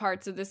favorite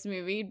parts of this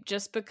movie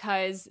just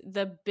because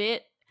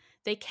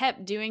they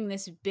kept doing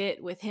this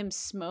bit with him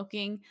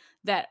smoking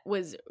that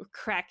was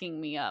cracking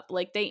me up.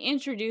 Like they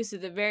introduced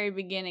at the very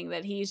beginning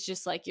that he's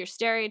just like your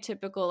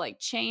stereotypical like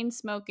chain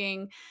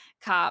smoking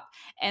cop,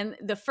 and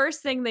the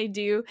first thing they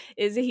do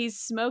is he's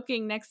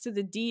smoking next to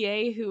the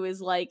DA who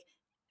is like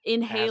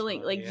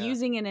inhaling Asthma, like yeah,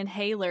 using an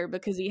inhaler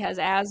because he has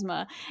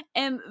asthma,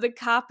 and the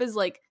cop is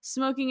like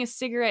smoking a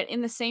cigarette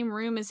in the same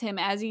room as him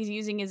as he's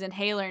using his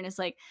inhaler and it's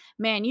like,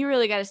 man, you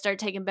really got to start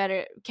taking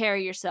better care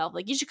of yourself,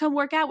 like you should come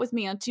work out with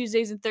me on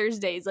Tuesdays and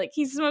Thursdays. Like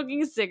he's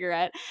smoking a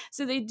cigarette.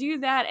 So they do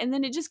that and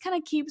then it just kind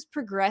of keeps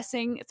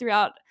progressing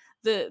throughout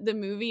the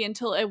movie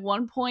until at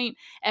one point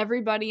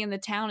everybody in the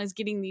town is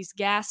getting these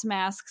gas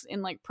masks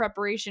in like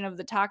preparation of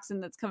the toxin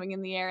that's coming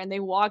in the air, and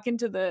they walk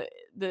into the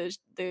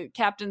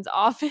captain's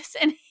office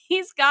and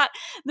he's got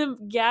the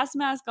gas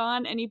mask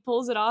on and he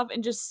pulls it off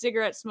and just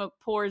cigarette smoke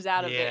pours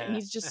out of it and yeah,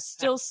 he's just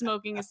still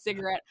smoking a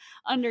cigarette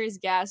under his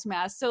gas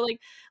mask. So like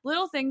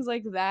little things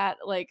like that,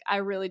 like I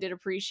really did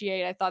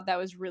appreciate. I thought that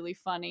was really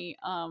funny.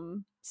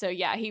 So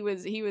yeah, he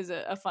was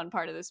a fun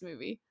part of this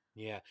movie.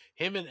 yeah.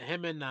 Him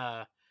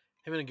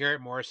and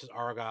Garrett Morris's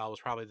Argyle was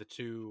probably the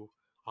two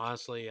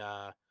honestly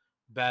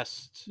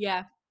best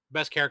Yeah.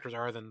 best characters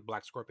other than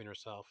Black Scorpion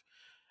herself.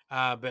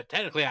 But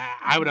technically,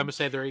 I would Mhm. almost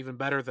say they're even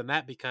better than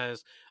that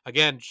because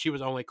again, she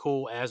was only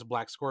cool as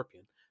Black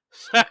Scorpion.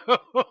 So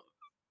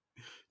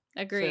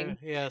So Agreed.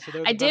 yeah, so they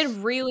were I the did best.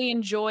 really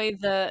enjoy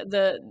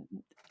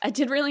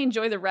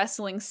the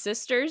Wrestling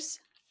Sisters.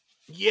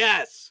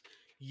 Yes,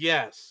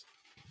 yes.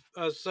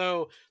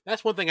 So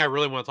that's one thing I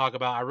really want to talk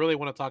about. I really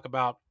want to talk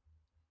about,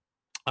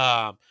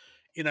 um,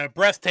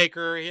 Breath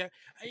Taker. Yeah,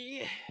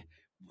 he,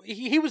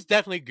 he was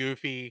definitely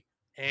goofy,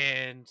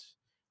 and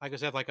like I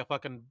said, like a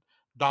fucking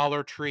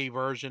Dollar Tree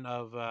version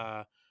of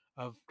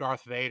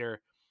Darth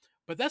Vader.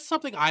 But that's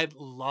something I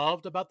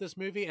loved about this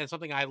movie, and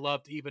something I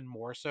loved even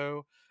more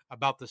so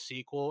about the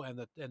sequel and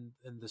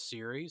the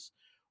series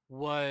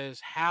was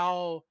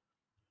how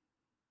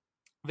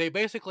they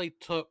basically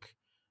took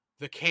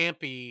the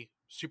campy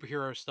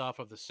superhero stuff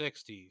of the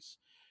 60s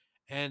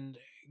and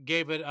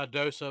gave it a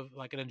dose of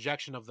like an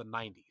injection of the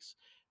 90s.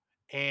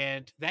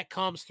 And that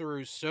comes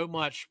through so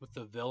much with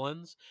the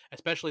villains,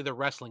 especially the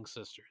Wrestling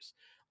Sisters.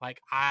 Like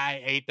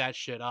I ate that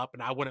shit up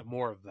and I wanted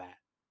more of that.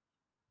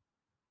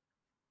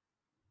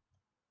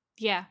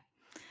 Yeah.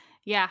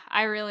 Yeah,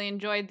 I really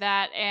enjoyed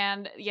that.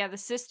 And yeah, the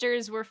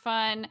sisters were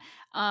fun.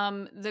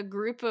 The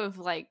group of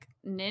like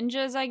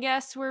ninjas, I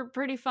guess, were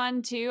pretty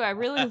fun too. I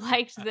really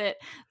liked that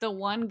the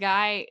one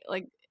guy,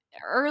 like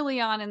early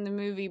on in the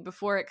movie,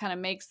 before it kind of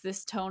makes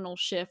this tonal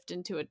shift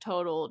into a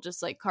total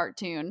just like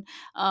cartoon,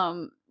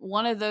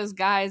 one of those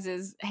guys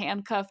is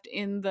handcuffed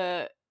in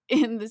the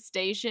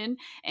station,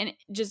 and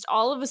just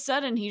all of a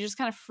sudden he just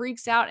kind of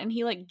freaks out and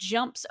he like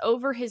jumps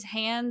over his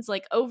hands,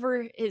 like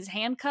over his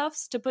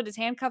handcuffs, to put his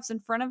handcuffs in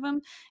front of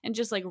him, and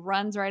just like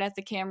runs right at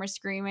the camera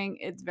screaming.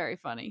 It's very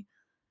funny.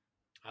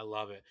 I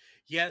love it.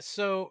 Yeah,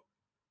 so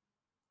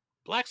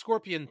Black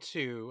Scorpion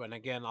 2, and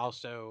again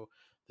also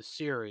the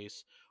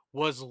series,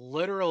 was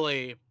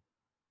literally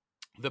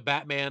the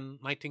Batman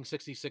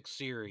 1966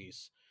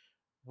 series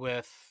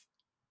with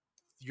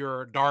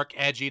your dark,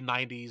 edgy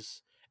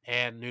 90s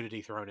and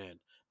nudity thrown in.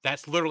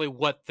 That's literally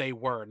what they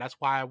were. And that's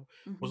why I was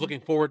Hmm.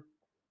 looking forward,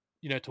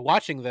 to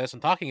watching this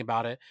and talking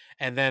about it,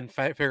 and then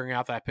figuring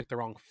out that I picked the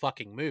wrong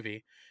fucking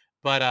movie.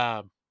 But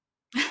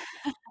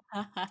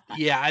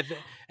yeah,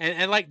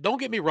 and like, don't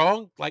get me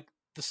wrong, like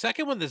the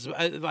second one, this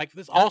like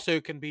this also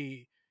can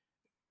be,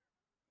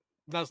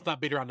 let's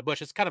not beat around the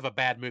bush. It's kind of a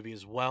bad movie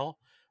as well,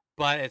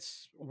 but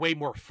it's way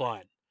more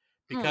fun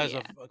Oh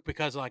yeah.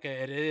 because like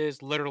it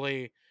is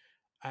literally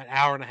an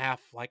hour and a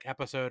half like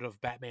episode of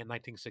Batman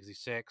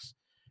 1966.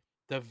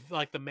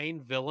 The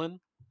main villain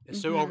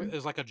is so over Hmm.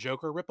 is like a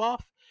Joker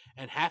ripoff,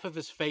 and half of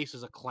his face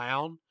is a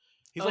clown.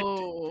 He's like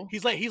Oh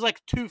he's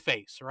like Two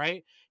Face,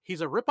 right? He's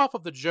a ripoff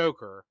of the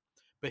Joker,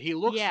 but he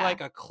looks yeah. like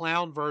a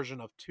clown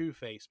version of Two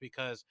Face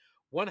because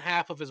one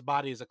half of his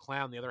body is a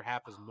clown, the other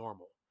half is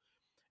normal,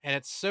 and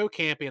it's so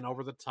campy and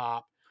over the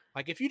top.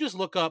 Like if you just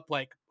look up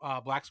like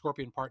Black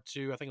Scorpion Part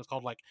Two, I think it's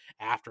called like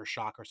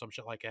Aftershock or some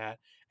shit like that,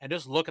 and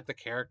just look at the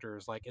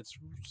characters, like it's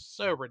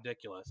so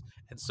ridiculous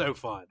and so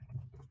fun.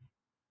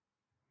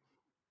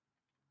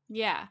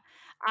 Yeah.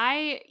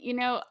 I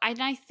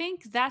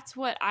think that's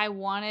what I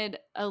wanted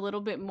a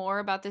little bit more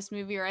about this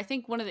movie, or I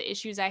think one of the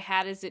issues I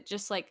had is it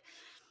just like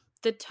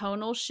the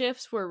tonal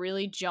shifts were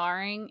really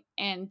jarring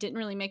and didn't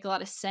really make a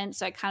lot of sense.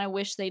 So I kind of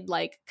wish they'd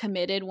like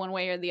committed one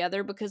way or the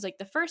other, because like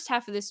the first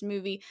half of this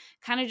movie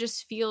kind of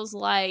just feels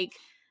like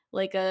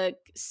a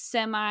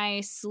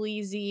semi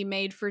sleazy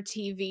made for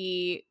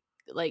TV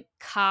like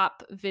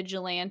cop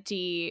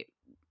vigilante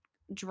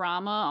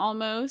drama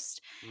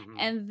almost, Hmm.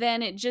 and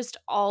then it just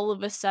all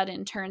of a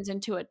sudden turns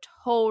into a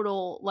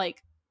total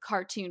like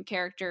cartoon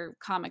character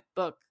comic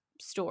book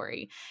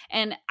story,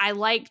 and I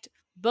liked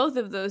both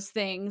of those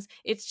things.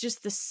 It's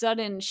just the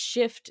sudden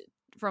shift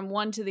from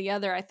one to the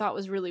other I thought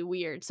was really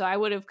weird, so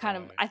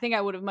Right. I think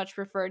I would have much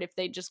preferred if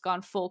they'd just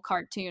gone full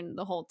cartoon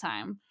the whole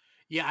time.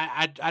 Yeah,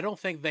 I don't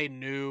think they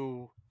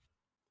knew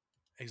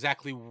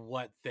exactly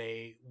what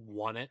they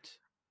wanted.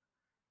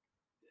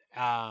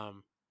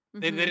 Um,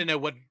 they Hmm. didn't know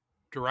what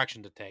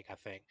direction to take. I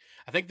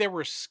think they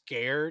were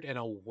scared in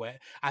a way.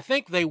 I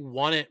think they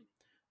wanted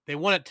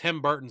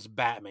Tim Burton's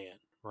Batman,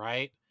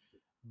 right?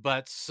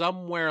 But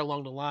somewhere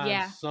along the line,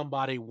 Yeah.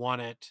 somebody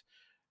wanted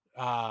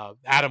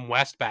Adam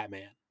West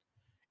Batman,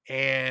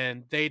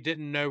 and they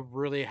didn't know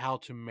really how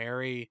to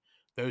marry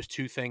those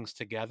two things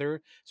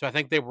together. So I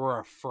think they were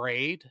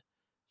afraid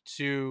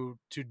to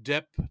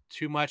dip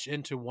too much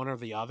into one or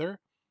the other.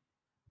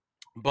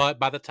 But Yeah.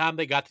 by the time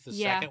they got to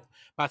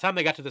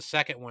the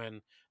second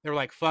one, they were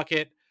like, "Fuck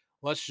it,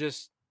 let's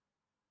just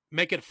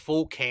make it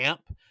full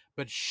camp,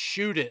 but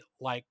shoot it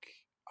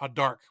like a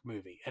dark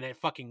movie," and it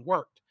fucking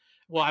worked.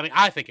 Well, I mean,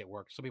 I think it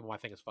worked. Some people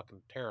might think it's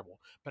fucking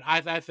terrible, but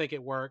I think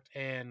it worked.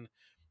 And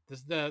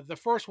the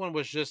first one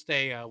was just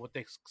a what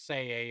they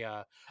say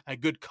a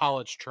good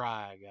college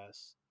try, I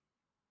guess.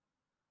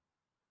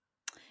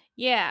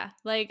 Yeah,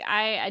 like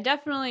I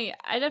definitely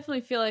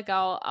feel like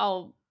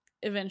I'll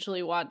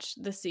eventually watch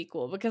the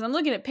sequel, because I'm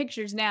looking at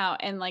pictures now,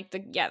 and like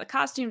the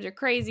costumes are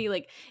crazy.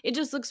 Like it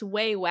just looks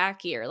way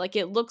wackier. Like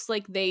it looks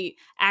like they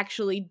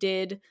actually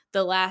did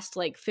the last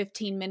like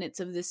 15 minutes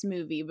of this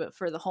movie but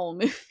for the whole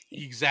movie.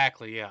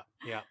 Exactly. Yeah.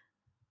 Yeah.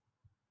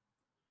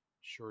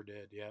 Sure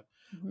did. Yeah.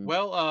 Mhm.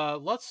 Well,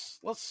 let's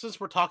since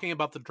we're talking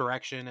about the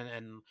direction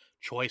and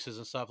choices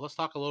and stuff, let's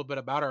talk a little bit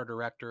about our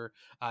director,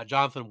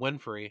 Jonathan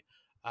Winfrey,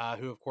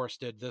 who of course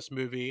did this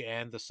movie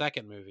and the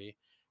second movie.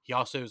 He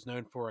also is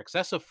known for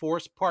Excessive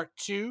Force Part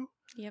Two,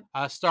 Yep.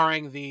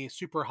 starring the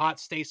super hot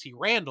Stacey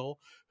Randall,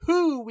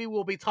 who we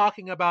will be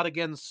talking about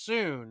again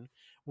soon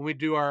when we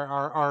do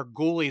our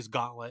Ghoulies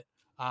Gauntlet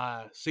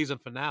season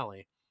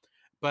finale.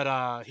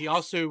 But he Yes.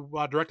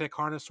 also directed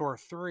Carnosaur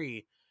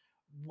 3.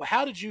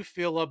 How did you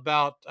feel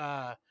about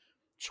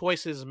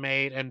choices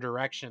made and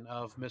direction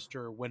of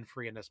Mr.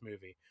 Winfrey in this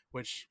movie?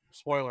 Which,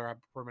 spoiler, I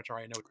pretty much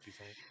already know what you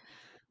think.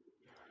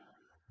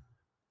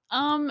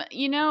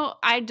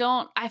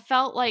 I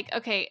felt like,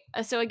 okay,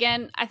 so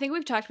again, I think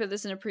we've talked about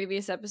this in a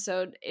previous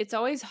episode. It's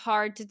always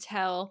hard to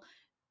tell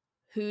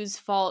whose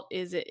fault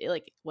is it,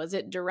 like was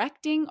it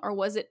directing or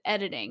was it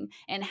editing,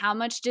 and how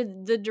much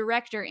did the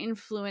director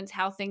influence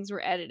how things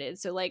were edited.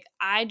 So like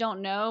I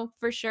don't know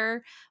for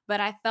sure,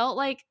 but I felt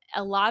like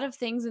a lot of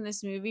things in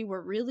this movie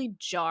were really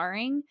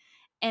jarring,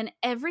 and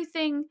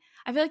everything,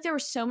 I feel like there were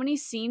so many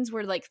scenes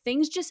where like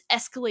things just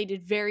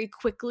escalated very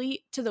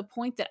quickly to the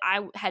point that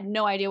I had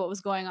no idea what was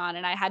going on,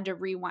 and I had to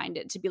rewind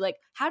it to be like,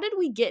 how did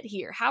we get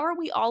here? How are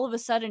we all of a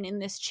sudden in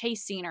this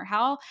chase scene, or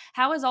how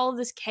is all of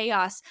this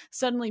chaos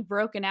suddenly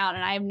broken out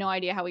and I have no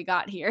idea how we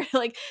got here?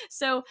 Like,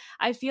 so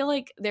I feel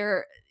like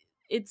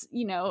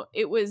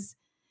it was,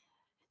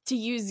 to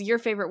use your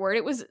favorite word,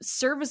 it was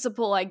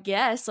serviceable, I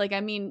guess. Like,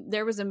 I mean,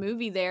 there was a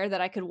movie there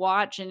that I could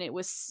watch and it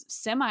was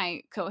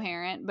semi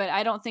coherent, but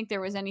I don't think there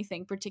was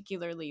anything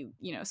particularly,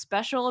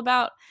 special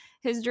about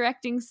his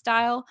directing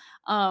style.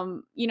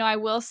 I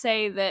will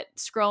say that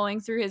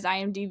scrolling through his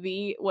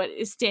IMDb, what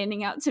is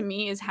standing out to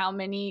me is how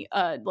many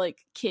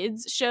like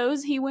kids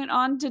shows he went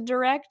on to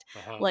direct.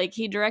 Uh-huh. Like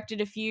he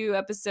directed a few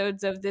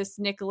episodes of this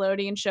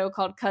Nickelodeon show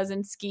called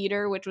Cousin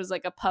Skeeter, which was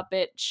like a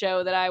puppet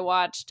show that I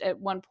watched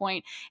at one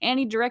point, and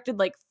he directed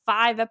like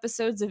 5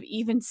 episodes of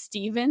Even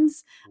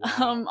Stevens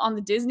Wow. on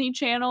the Disney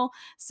Channel.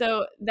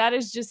 So that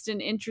is just an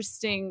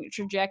interesting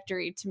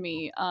trajectory to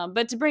me.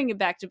 But to bring it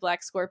back to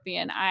Black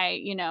Scorpion,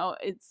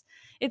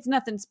 it's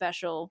nothing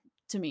special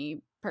to me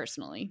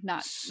personally.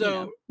 Not,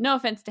 So, no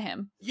offense to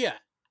him. yeah,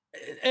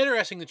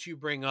 interesting that you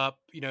bring up,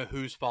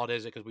 whose fault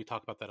is it? Because we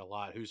talk about that a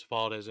lot. Whose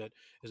fault is it?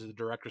 Is it the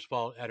director's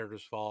fault,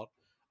 editor's fault?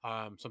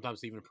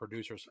 Sometimes even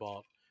producer's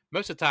fault.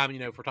 Most of the time,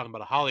 if we're talking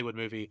about a Hollywood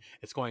movie,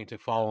 it's going to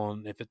fall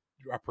on if it's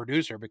a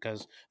producer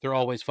because they're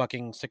always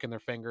fucking sticking their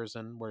fingers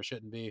in where it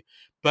shouldn't be.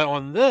 But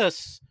on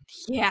this,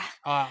 Yeah.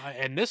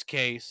 in this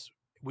case,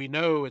 we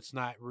know it's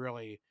not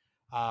really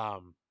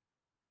um,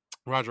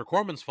 Roger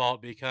Corman's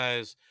fault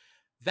because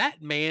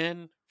that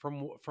man,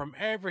 from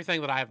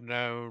everything that I've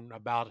known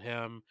about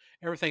him,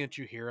 everything that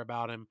you hear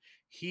about him,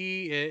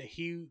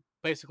 he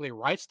basically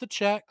writes the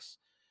checks,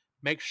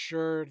 makes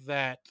sure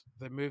that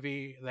the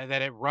movie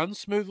that it runs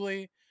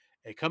smoothly,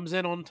 it comes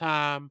in on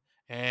time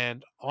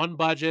and on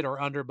budget or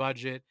under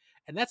budget,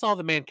 and that's all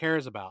the man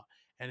cares about.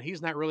 And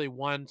he's not really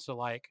one to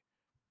like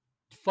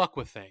fuck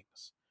with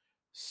things.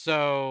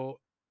 So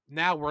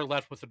now we're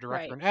left with the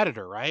director Right. and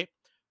editor, right?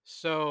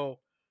 So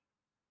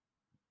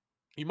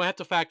you might have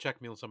to fact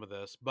check me on some of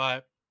this,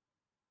 but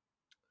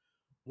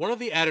one of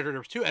the editors, there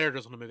was two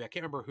editors on the movie. I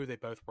can't remember who they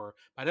both were.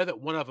 But I know that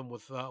one of them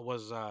was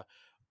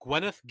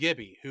Gwyneth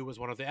Gibby, who was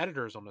one of the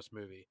editors on this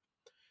movie.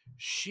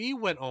 She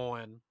went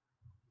on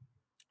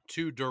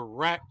to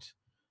direct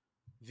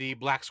the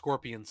Black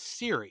Scorpion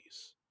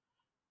series,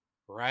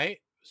 right?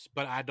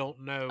 But I don't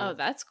Oh, know.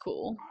 that's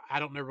cool. I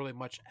don't know really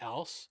much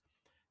else.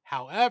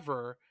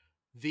 However,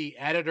 the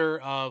editor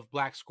of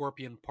Black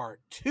Scorpion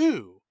Part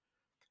Two,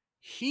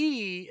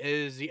 he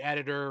is the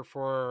editor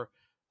for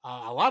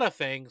a lot of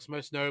things.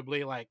 Most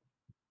notably, like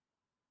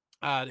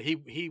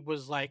he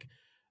was like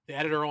the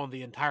editor on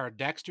the entire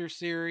Dexter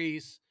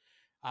series,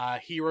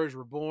 Heroes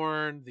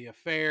Reborn, The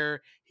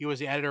Affair. He was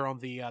the editor on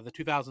the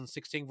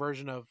 2016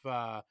 version of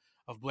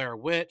Blair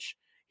Witch.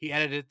 He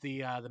edited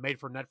the made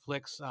for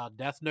Netflix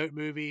Death Note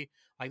movie.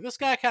 Like this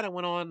guy kind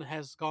of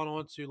has gone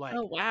on to like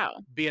Oh,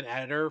 wow. be an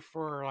editor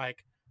for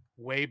like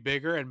way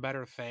bigger and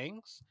better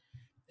things.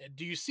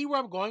 Do you see where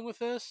I'm going with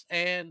this?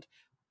 And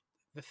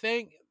the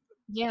thing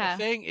the Yeah.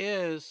 thing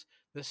is,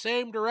 the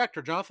same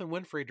director, Jonathan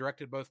Winfrey,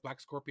 directed both Black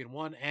Scorpion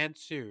 1 and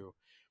 2.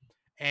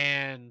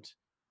 And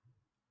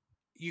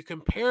you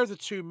compare the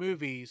two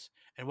movies,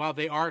 and while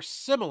they are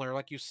similar,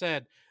 like you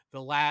said,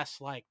 the last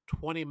like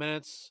 20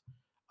 minutes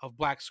of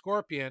Black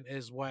Scorpion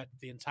is what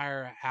the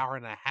entire hour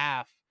and a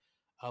half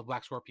of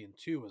Black Scorpion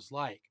 2 was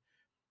like.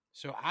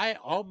 So I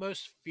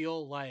almost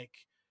feel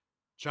like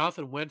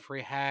Jonathan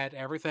Winfrey had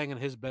everything in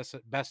his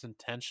best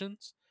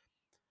intentions,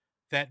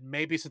 that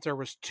maybe since there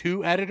was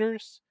two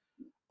editors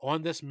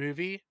on this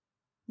movie,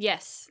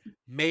 Yes.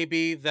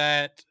 maybe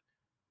that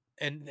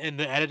in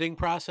the editing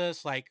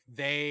process, like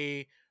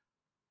they're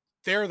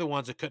the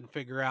ones that couldn't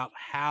figure out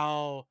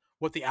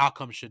what the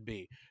outcome should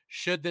be.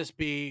 Should this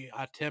be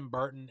a Tim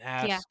Burton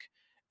Yeah. esque,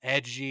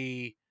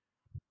 edgy,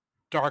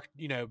 dark,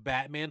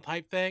 Batman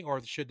type thing,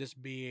 or should this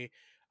be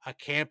a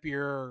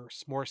campier,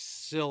 more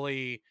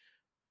silly,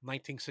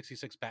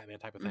 1966 Batman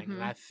type of thing, and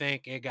Mm-hmm. I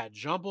think it got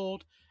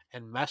jumbled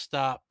and messed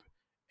up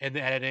in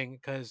the editing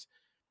because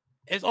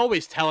it's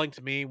always telling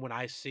to me when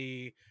I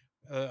see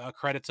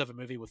credits of a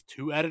movie with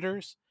two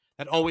editors.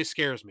 That always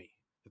scares me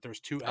that there's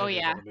two Oh editors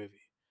yeah, on a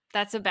movie.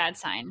 that's a bad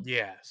sign.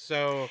 Yeah,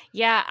 so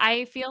Yeah,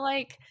 I feel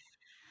like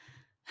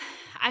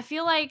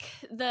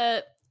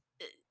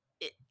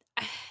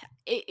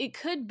it, it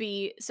could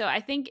be. So I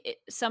think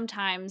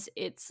sometimes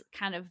it's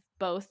kind of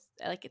both.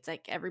 Like it's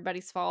like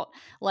everybody's fault.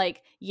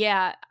 Like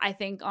yeah, I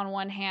think on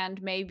one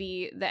hand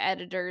maybe the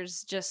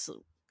editors just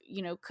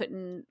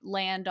couldn't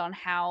land on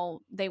how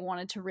they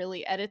wanted to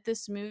really edit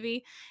this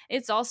movie.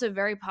 It's also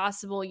very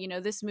possible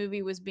this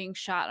movie was being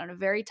shot on a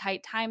very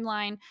tight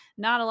timeline,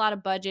 not a lot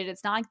of budget.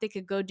 It's not like they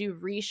could go do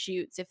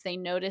reshoots if they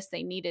noticed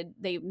they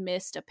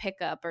missed a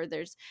pickup, or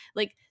there's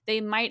like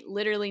they might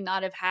literally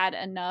not have had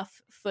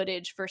enough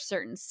footage for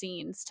certain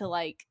scenes to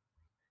like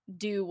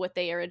do what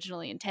they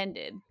originally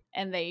intended,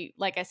 and they,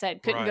 like I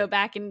said, couldn't go right,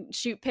 back and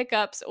shoot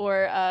pickups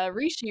or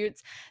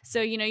reshoots.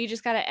 So you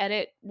just got to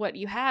edit what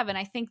you have, and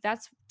I think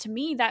that's, to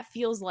me, that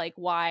feels like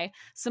why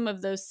some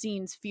of those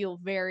scenes feel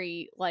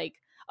very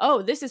like,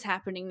 oh, this is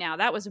happening now,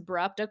 that was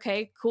abrupt,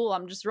 okay, cool,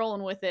 I'm just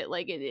rolling with it.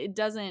 Like it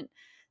doesn't,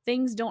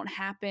 things don't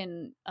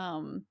happen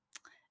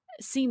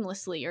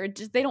seamlessly, or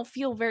just they don't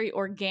feel very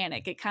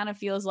organic. It kind of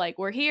feels like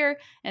we're here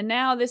and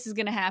now this is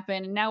going to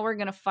happen and now we're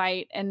going to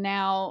fight and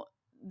now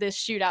this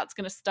shootout's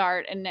going to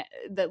start, and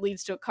that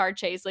leads to a car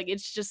chase. Like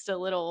it's a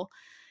little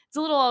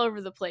all over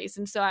the place.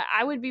 And so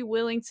I would be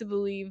willing to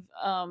believe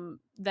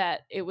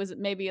that it was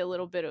maybe a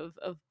little bit of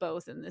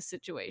both in this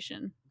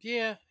situation.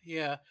 yeah,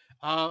 yeah.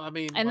 I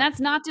mean, And like,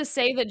 that's not to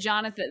say that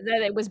Jonathan,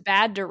 that it was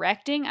bad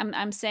directing.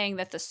 I'm saying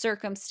that the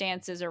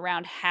circumstances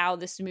around how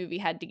this movie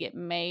had to get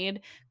made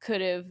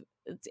could have.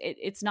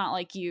 It's not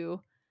like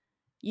you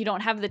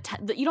don't have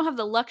you don't have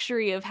the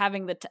luxury of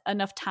having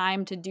enough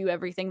time to do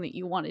everything that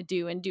you want to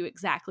do and do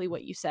exactly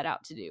what you set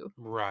out to do.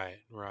 right,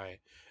 right.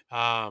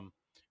 Um,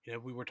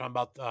 we were talking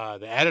about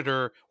the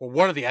editor, or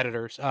one of the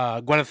editors,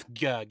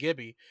 Gwyneth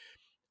Gibby.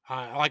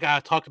 Like I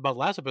talked about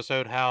last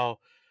episode, how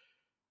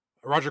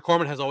Roger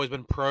Corman has always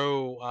been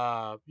pro,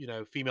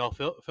 female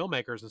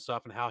filmmakers and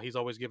stuff, and how he's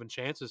always given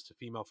chances to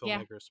female Yeah.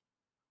 filmmakers,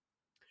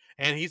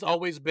 and he's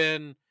always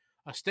been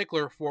a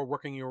stickler for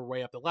working your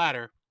way up the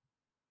ladder.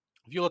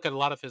 If you look at a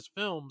lot of his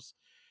films,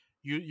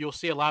 you'll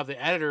see a lot of the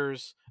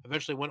editors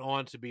eventually went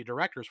on to be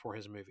directors for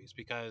his movies,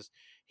 because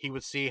he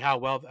would see how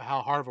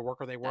hard of a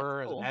worker they That's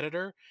were as an cool.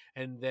 editor,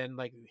 and then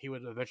like he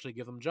would eventually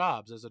give them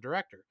jobs as a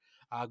director.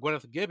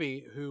 Gwyneth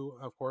Gibby, who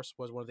of course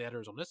was one of the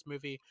editors on this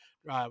movie,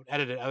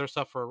 edited other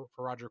stuff for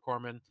Roger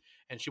Corman,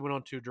 and she went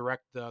on to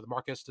direct the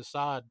Marquis de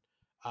Sade,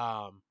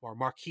 or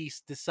Marquis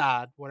de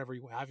Sade, however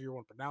you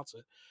want to pronounce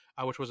it,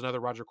 which was another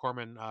Roger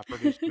Corman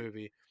produced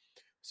movie.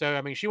 So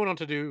I mean, she went on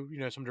to do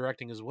some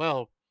directing as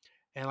well,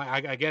 and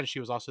like again, she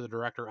was also the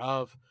director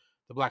of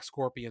the Black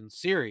Scorpion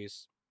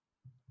series.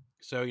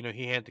 So he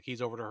handed the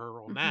keys over to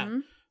her on that. Hmm.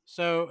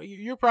 So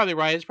you're probably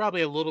right. It's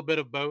probably a little bit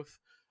of both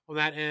on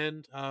that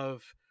end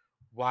of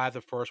why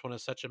the first one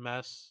is such a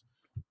mess.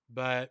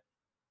 But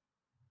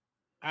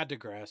I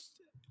digress.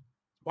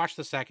 Watch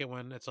the second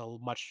one. It's a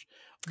much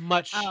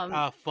Um,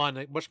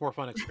 much more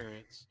fun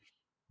experience.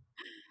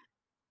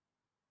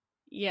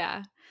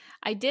 yeah,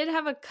 I did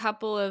have a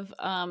couple of,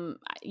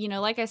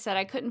 like I said,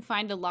 I couldn't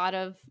find a lot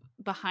of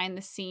behind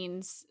the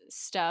scenes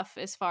stuff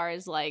as far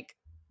as like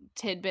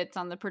tidbits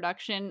on the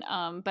production.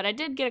 But I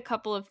did get a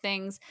couple of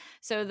things.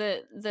 So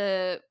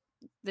the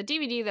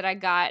DVD that I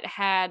got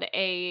had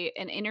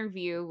an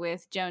interview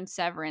with Joan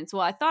Severance.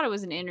 Well, I thought it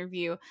was an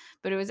interview,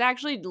 but it was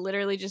actually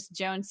literally just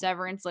Joan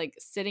Severance like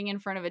sitting in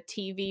front of a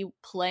TV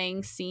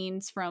playing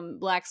scenes from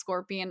Black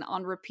Scorpion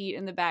on repeat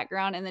in the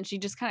background, and then she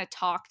just kind of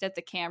talked at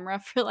the camera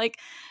for like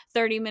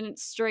 30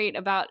 minutes straight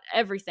about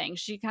everything.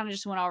 She kind of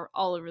just went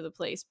all over the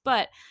place.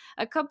 But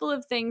a couple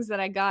of things that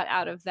I got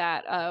out of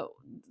that,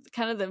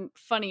 kind of the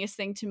funniest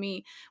thing to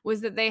me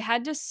was that they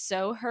had to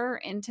sew her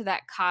into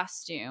that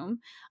costume.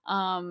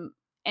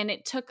 And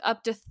it took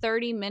up to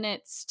 30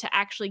 minutes to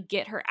actually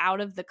get her out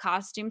of the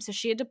costume. So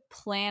she had to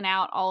plan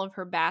out all of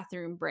her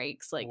bathroom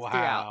breaks like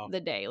throughout Wow.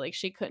 the day. Like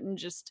she couldn't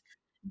just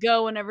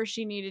go whenever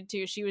she needed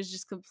to. She was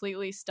just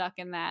completely stuck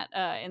in that.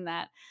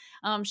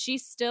 She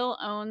still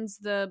owns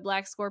the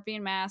Black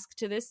Scorpion mask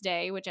to this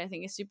day, which I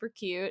think is super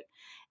cute.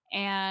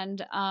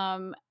 And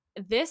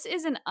this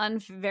is an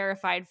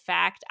unverified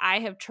fact. I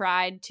have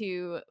tried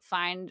to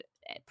find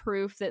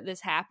proof that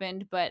this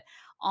happened, but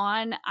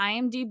on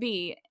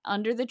IMDb,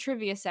 under the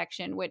trivia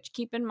section, which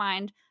keep in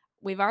mind,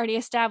 we've already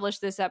established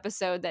this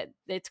episode that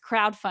it's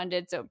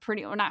crowdfunded, so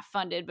pretty, or not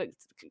funded, but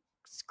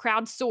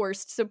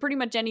crowdsourced, so pretty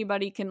much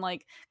anybody can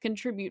like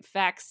contribute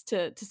facts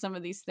to some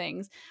of these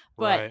things.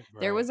 But Right.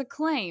 there Right. was a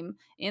claim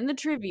in the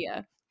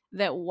trivia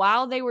that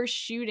while they were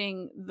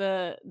shooting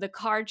the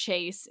car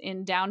chase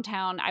in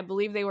downtown, I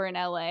believe they were in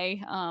LA,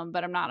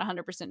 but I'm not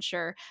 100%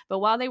 sure. But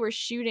while they were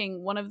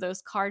shooting one of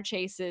those car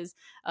chases,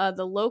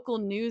 the local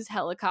news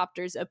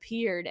helicopters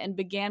appeared and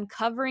began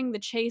covering the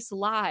chase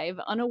live,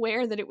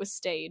 unaware that it was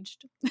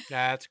staged.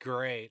 That's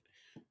great.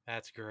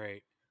 That's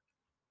great.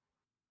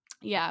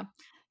 Yeah.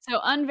 So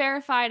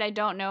unverified, I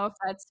don't know if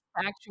that's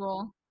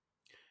factual.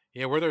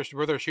 Yeah, where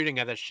they're shooting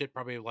at, that shit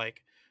probably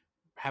like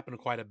happened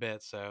quite a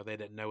bit, so they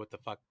didn't know what the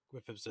fuck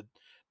if it was a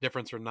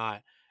difference or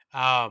not.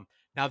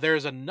 Now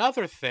there's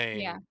another Yeah.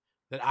 thing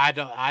that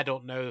I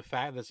don't know the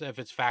fact that if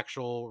it's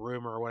factual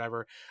rumor or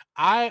whatever.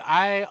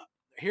 I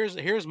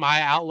here's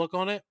my outlook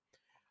on it.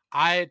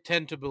 I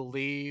tend to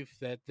believe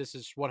that this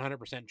is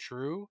 100%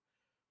 true,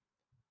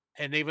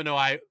 and even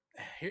though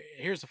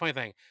here's the funny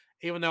thing,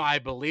 even though I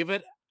believe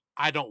it,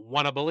 I don't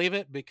want to believe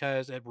it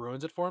because it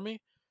ruins it for me.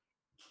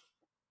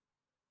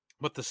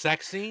 But the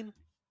sex scene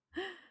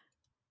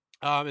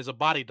is a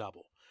body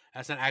double.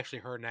 That's not actually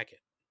her naked.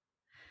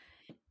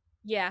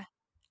 Yeah.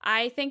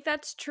 I think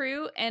that's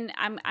true, and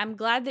I'm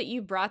glad that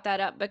you brought that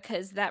up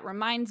because that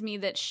reminds me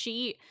that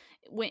she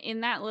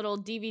in that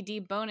little DVD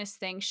bonus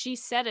thing, she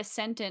said a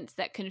sentence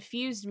that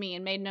confused me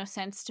and made no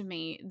sense to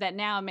me that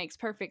now makes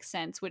perfect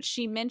sense, which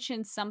she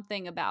mentioned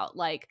something about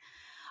like,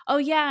 oh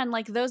yeah, and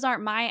like those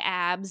aren't my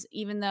abs,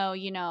 even though,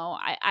 you know,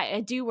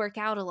 I do work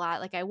out a lot.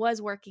 Like I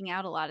was working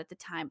out a lot at the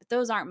time, but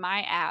those aren't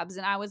my abs.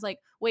 And I was like,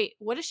 wait,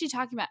 what is she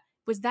talking about?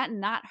 Was that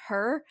not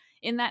her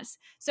in that?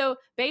 So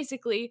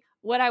basically,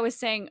 what I was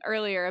saying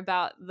earlier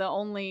about the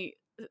only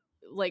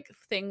like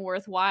thing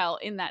worthwhile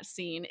in that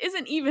scene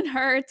isn't even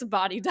her, it's a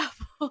body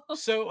double.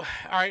 So, all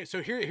right.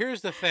 So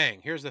here's the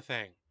thing. Here's the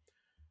thing.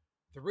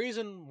 The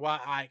reason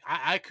why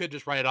I could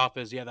just write it off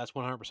as yeah, that's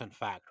 100%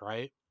 fact,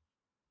 right?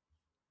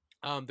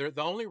 The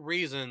only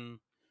reason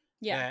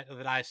Yeah.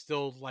 that I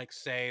still like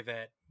say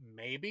that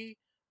maybe,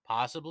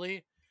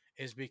 possibly,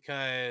 is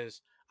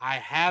because I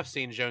have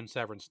seen Joan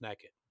Severance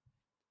naked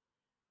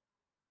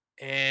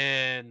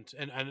and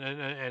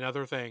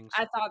other things,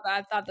 I thought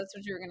that's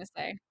what you were gonna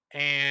say.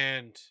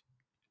 and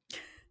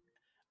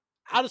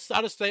I'll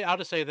just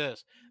say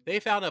this: they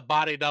found a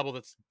body double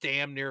that's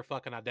damn near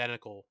fucking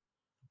identical.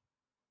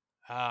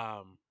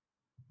 Um,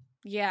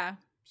 Yeah.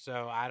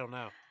 so I don't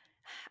know.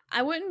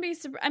 I wouldn't be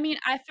surprised. I mean,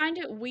 I find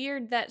it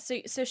weird that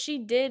so she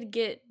did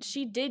get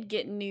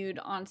nude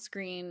on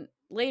screen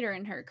later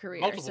in her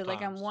career. Multiple So like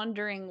I'm times.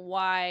 wondering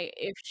why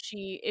if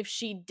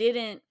she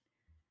didn't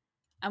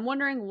I'm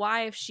wondering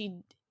why if she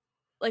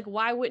like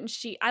why wouldn't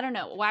she I don't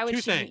know, why would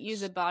Two she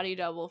use a things. body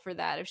double for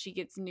that if she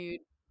gets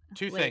nude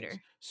Two things.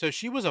 later? So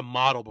she was a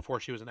model before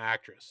she was an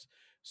actress.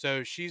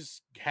 So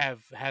she's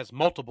have has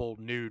multiple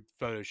nude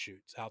photo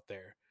shoots out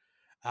there.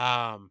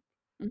 Um,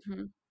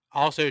 Mhm.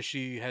 Also,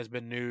 she has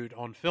been nude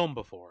on film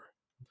before.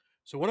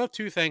 So one of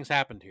two things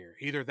happened here.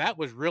 Either that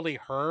was really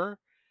her,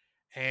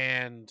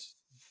 and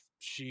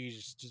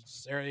she's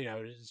just,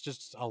 it's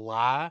just a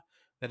lie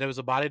that it was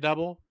a body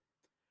double.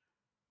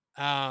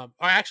 Or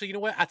actually, you know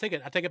what? I take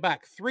it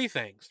back. Three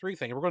things. Three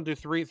things. We're going to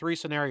do three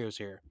scenarios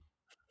here.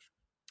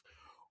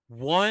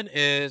 One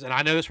is, and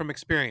I know this from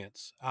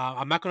experience.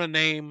 I'm not going to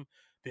name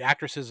the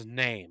actress's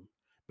name,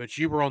 but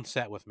you were on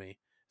set with me.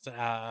 It's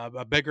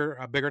a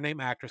bigger name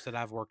actress that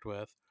I've worked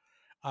with.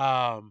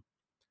 Um,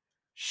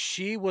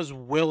 she was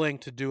willing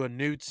to do a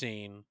nude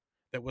scene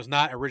that was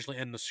not originally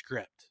in the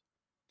script,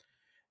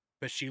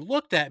 but she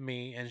looked at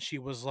me and she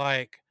was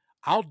like,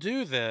 "I'll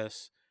do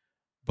this,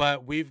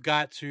 but we've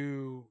got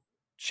to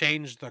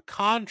change the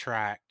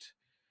contract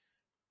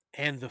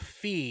and the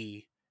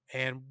fee."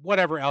 And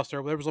whatever else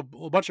there was a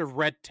bunch of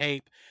red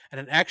tape and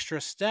an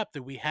extra step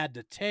that we had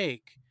to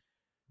take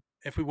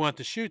if we wanted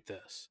to shoot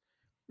this.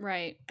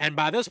 Right. And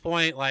by this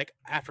point, like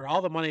after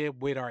all the money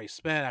we'd already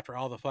spent, after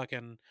all the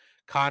fucking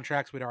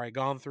contracts we'd already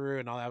gone through,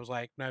 and all that, I was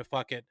like, no,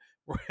 fuck it,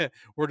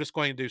 we're just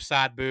going to do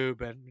side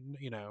boob and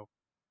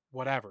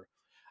whatever.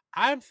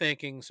 I'm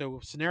thinking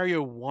so.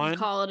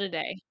 Call it a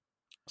day.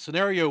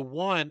 Scenario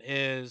one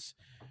is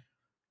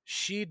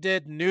she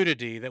did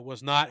nudity that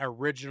was not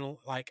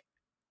original, like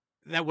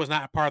that was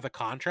not a part of the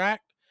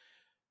contract.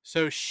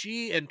 So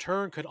she in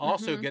turn could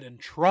also Mhm. get in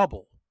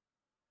trouble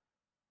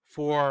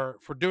for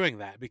doing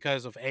that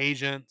because of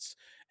agents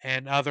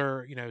and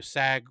other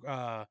SAG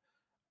uh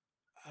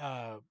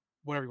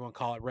whatever you want to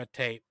call it, red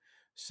tape.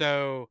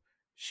 So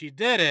she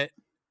did it,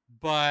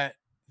 but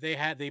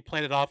they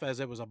played it off as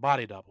it was a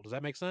body double. Does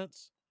that make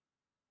sense?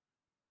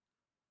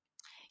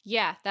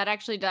 Yeah, that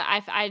actually does.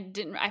 I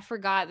didn't I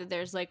forgot that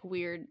there's like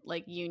weird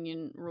like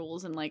union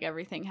rules and like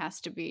everything has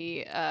to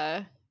be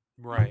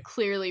Right.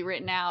 clearly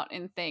written out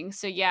and things.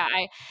 So yeah,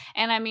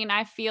 I mean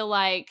I feel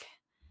like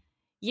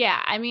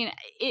yeah, I mean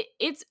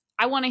it's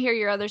I want to hear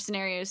your other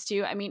scenarios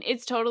too. I mean,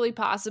 it's totally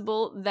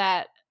possible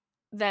that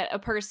a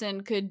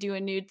person could do a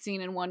nude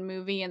scene in one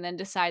movie and then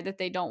decide that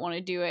they don't want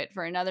to do it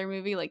for another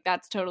movie. Like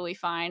that's totally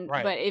fine.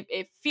 Right. But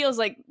it feels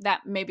like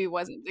that maybe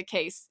wasn't the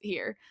case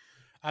here.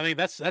 I mean,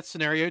 that's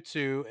scenario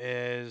two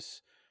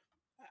is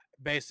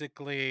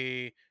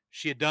basically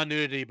she had done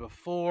nudity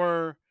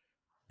before,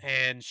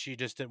 and she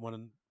just didn't want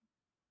to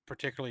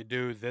particularly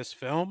do this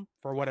film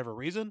for whatever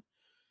reason.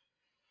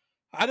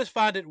 I just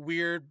find it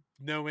weird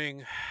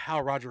knowing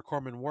how Roger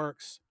Corman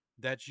works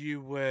that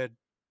you would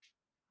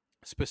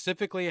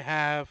specifically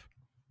have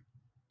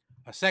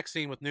a sex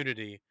scene with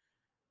nudity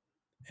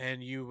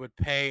and you would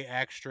pay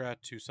extra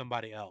to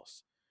somebody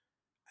else.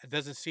 It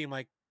doesn't seem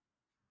like,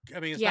 I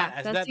mean, it's not Yeah,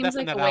 as that that seems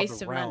definitely like a not out of the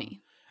waste of realm.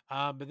 money.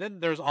 But then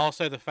there's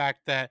also the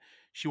fact that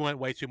she wanted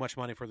way too much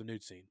money for the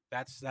nude scene.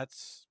 That's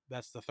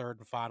the third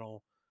and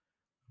final.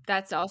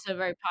 That's also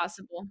very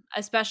possible,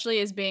 especially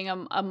as being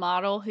a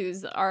model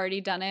who's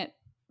already done it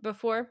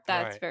before.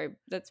 Right.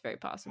 That's very I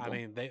possible.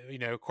 mean,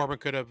 Corbin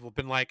could have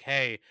been like,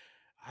 "Hey,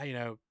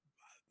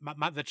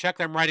 the check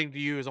that I'm writing to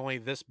you is only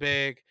this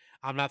big.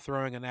 I'm not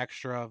throwing an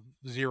extra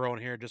zero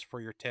in here just for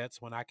your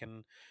tits when I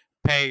can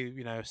pay,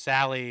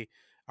 Sally,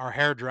 our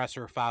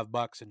hairdresser,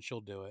 $5 and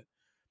she'll do it."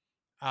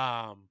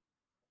 Um,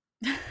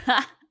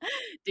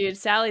 Dude,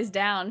 Sally's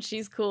down.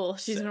 She's cool.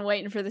 She's been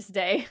waiting for this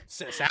day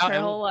Sally her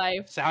and whole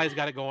life. Sally's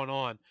got it going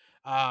on.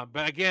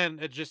 But again,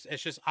 it's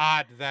just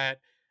odd that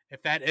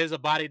if that is a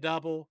body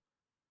double,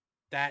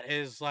 that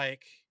is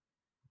like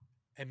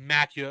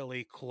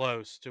immaculately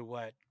close to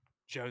what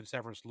Joan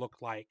Severance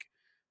looked like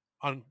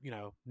on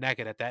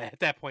naked at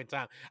that point in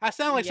time. I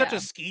sound like such a Yeah.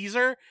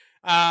 skeezer,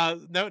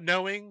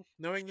 knowing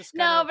this kind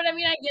No, of but I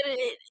mean, I get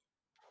it.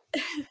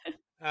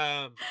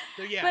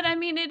 so yeah. But I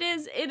mean, it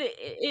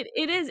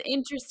is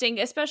interesting,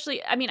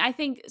 especially. I mean, I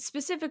think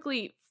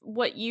specifically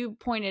what you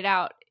pointed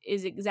out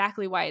is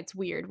exactly why it's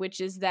weird, which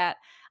is that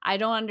I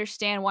don't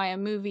understand why a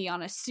movie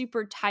on a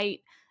super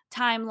tight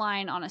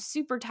timeline on a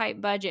super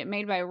tight budget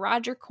made by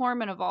Roger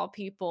Corman of all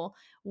people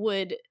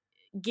would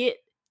get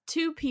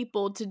two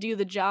people to do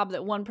the job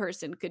that one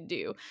person could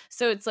do.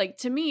 So it's like,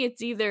 to me,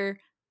 it's either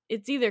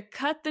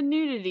cut the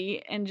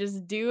nudity and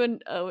just do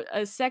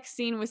a sex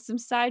scene with some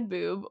side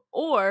boob,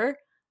 or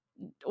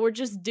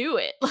just do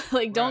it.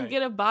 Like, don't Right,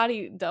 get a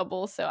body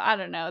double. So I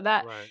don't know,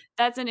 right.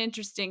 that's an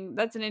interesting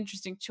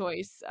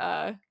choice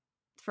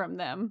from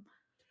them.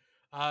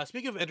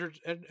 Speaking of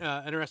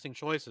interesting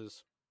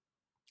choices,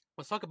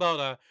 let's talk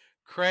about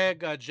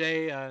Craig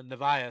J.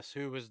 Navias,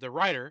 who was the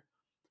writer,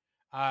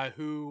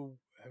 who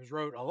has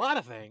wrote a lot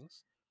of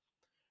things.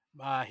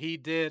 He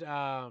did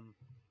the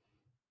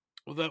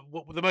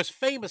most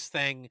famous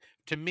thing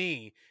to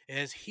me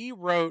is he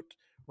wrote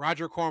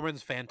Roger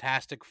Corman's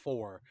Fantastic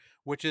Four,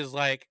 which is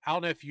like, I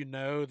don't know if you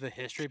know the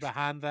history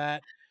behind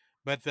that,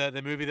 but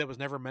the movie that was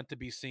never meant to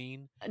be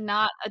seen.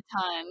 Not a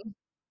ton.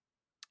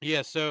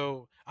 Yeah,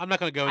 so I'm not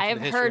going to go I into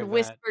the have history heard of that.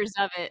 whispers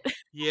of it.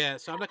 Yeah,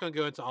 so I'm not going to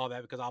go into all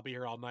that because I'll be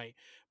here all night.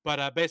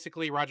 But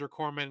basically, Roger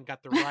Corman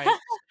got the rights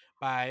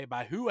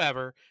by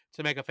whoever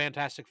to make a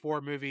Fantastic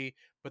Four movie,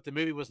 but the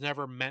movie was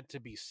never meant to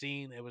be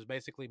seen. It was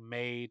basically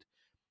made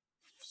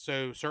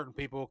so certain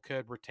people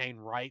could retain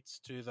rights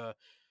to the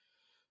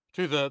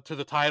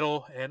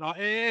title. And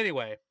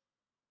anyway,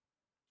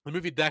 the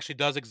movie actually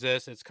does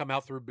exist. It's come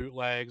out through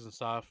bootlegs and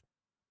stuff.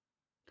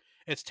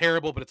 It's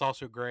terrible, but it's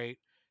also great.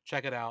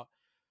 Check it out.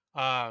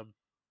 Um,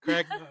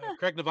 Craig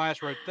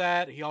Navias wrote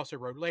that. He also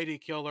wrote Lady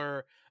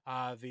Killer,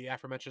 the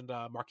aforementioned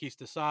Marquise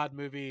de Sade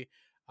movie,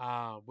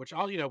 which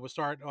all will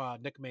start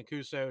Nick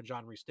Mancuso and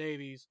John Rhys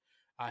Davies.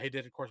 He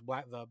did, of course,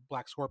 the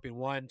Black Scorpion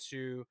 1,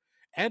 2,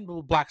 and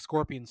the Black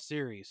Scorpion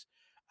series.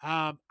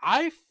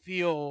 I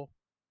feel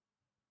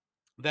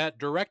that,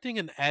 directing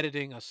and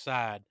editing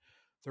aside,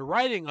 the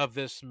writing of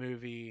this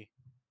movie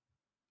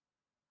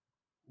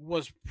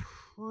was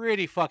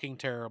pretty fucking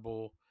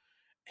terrible,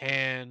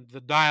 and the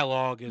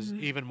dialogue is Mhm.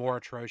 even more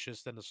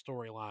atrocious than the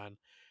storyline.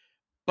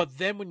 But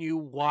then when you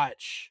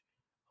watch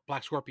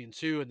Black Scorpion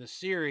 2 in the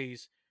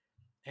series,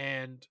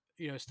 and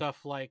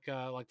stuff like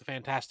the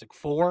Fantastic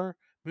Four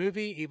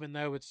movie, even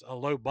though it's a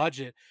low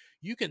budget,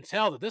 you can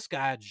tell that this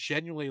guy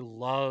genuinely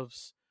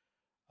loves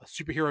a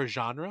superhero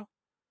genre.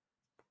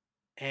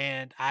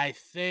 And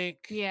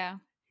Yeah.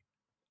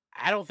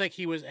 I don't think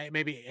he was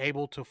maybe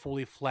able to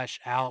fully flesh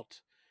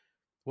out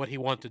what he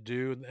wanted to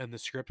do in the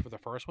script for the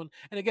first one.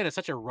 And again, it's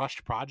such a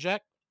rushed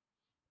project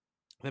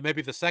that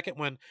maybe the second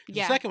one, because the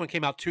Yeah. second one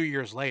came out 2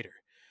 years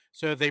later,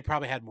 so they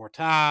probably had more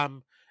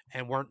time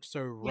and weren't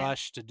so Yeah.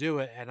 rushed to do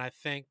it. And I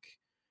think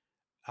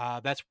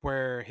that's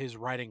where his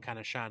writing kind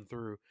of shined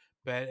through.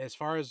 But as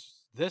far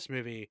as this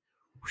movie,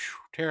 whew,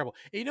 terrible.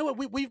 And you know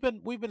what? We've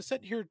been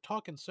sitting here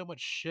talking so much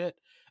shit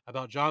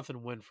about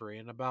Jonathan Winfrey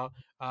and about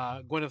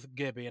Gwyneth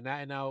Gibby and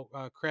now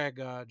Craig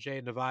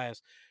J.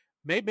 Navias.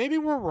 Maybe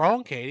we're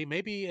wrong, Katie.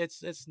 Maybe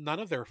it's none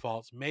of their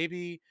faults.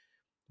 Maybe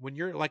when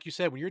you're, like you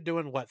said, when you're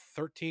doing what,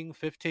 13,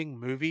 15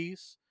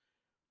 movies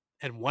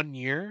in 1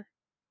 year,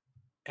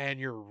 and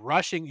you're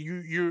rushing,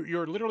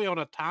 you're literally on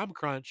a time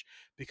crunch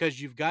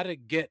because you've got to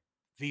get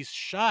these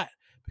shot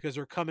because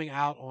they're coming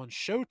out on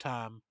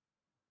Showtime.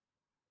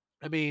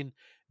 I mean,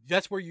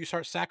 that's where you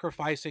start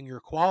sacrificing your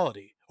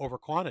quality over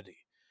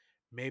quantity.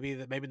 Maybe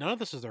none of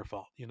this is their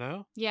fault.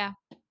 Yeah.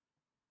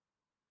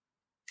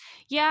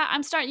 Yeah,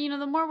 I'm starting,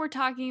 the more we're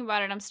talking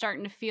about it, I'm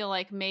starting to feel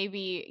like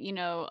maybe,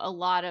 a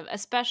lot of,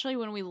 especially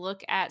when we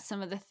look at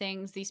some of the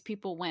things these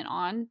people went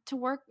on to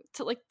work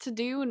to like to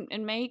do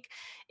and make,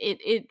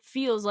 it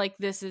feels like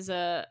this is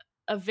a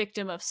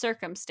victim of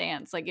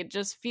circumstance. Like it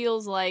just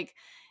feels like,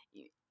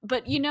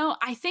 but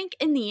I think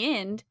in the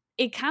end,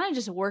 it kind of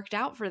just worked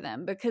out for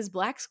them because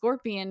Black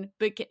Scorpion,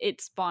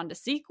 it spawned a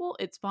sequel,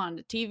 it spawned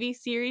a TV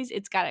series,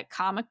 it's got a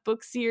comic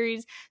book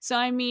series. So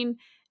I mean,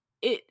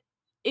 it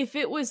if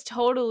it was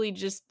totally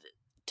just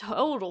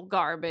total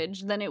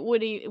garbage, then it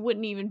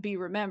wouldn't even be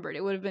remembered.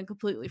 It would have been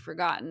completely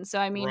forgotten. So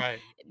I mean, Right.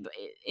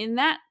 in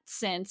that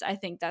sense, I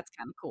think that's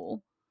kind of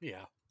cool.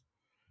 Yeah.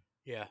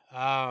 Yeah.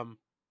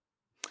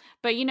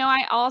 But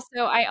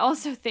I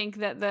also think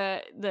that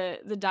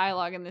the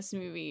dialogue in this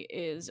movie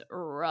is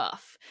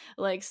rough.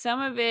 Like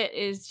some of it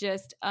is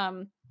just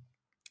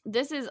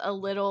this is a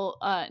little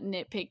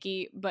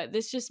nitpicky, but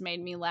this just made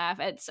me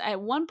laugh.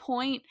 At one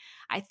point,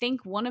 I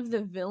think one of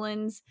the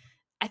villains,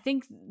 I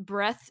think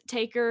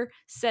Breathtaker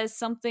says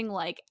something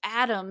like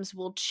atoms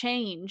will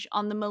change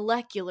on the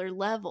molecular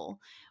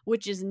level,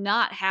 which is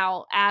not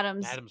how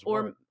atoms Adam's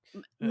or work.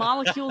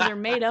 molecules are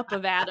made up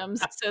of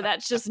atoms. So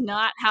that's just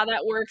not how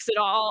that works at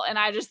all. And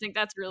I just think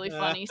that's really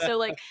funny. So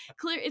like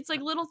it's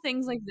like little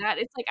things like that.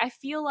 It's like I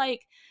feel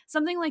like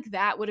something like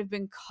that would have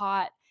been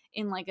caught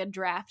in like a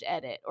draft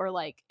edit, or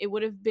like it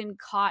would have been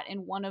caught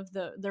in one of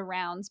the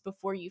rounds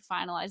before you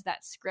finalize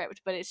that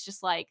script. But it's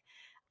just like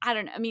I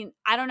don't know. I mean,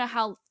 I don't know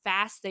how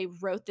fast they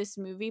wrote this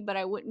movie, but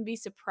I wouldn't be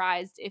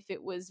surprised if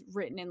it was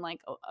written in like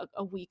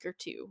a week or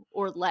two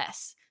or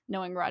less,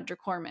 knowing Roger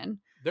Corman.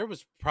 There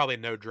was probably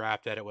no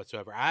draft edit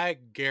whatsoever. I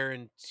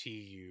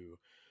guarantee you,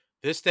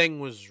 this thing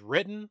was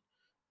written.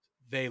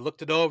 They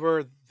looked it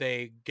over.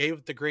 They gave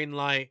it the green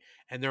light,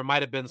 and there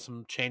might have been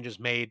some changes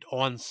made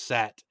on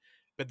set,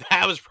 but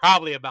that was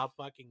probably about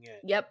fucking it.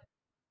 Yep,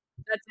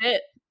 that's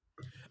it.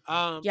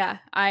 Um, Yeah,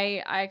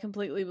 I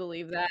completely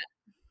believe that.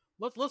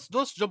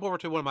 let's jump over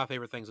to one of my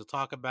favorite things to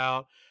talk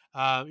about.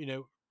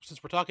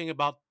 Since we're talking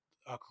about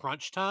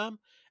crunch time,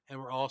 and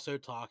we're also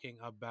talking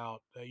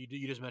about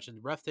you just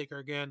mentioned Breathtaker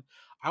again.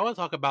 I want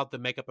to talk about the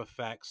makeup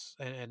effects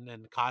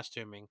and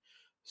costuming.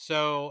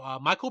 So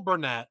Michael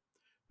Burnett,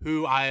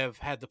 who I have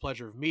had the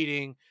pleasure of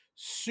meeting,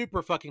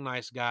 super fucking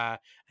nice guy,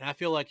 and I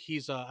feel like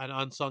he's an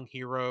unsung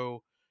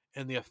hero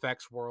in the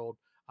effects world.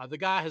 The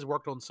guy has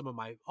worked on some of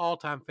my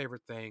all-time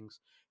favorite things: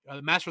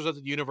 the Masters of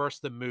the Universe,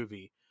 the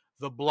movie,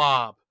 The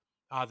Blob,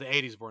 the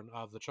 '80s one,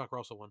 the Chuck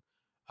Russell one,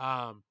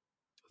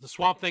 the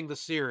Swamp Thing, the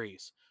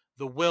series,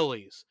 the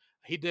Willies.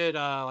 He did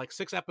like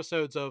 6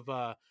 episodes of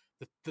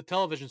the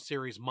television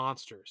series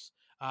Monsters.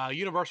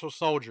 Universal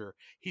Soldier.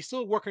 He's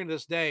still working to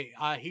this day.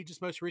 He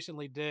just most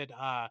recently did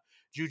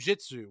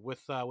Jujitsu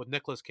with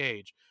Nicolas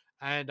Cage,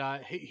 and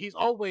he's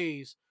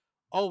always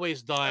Oh,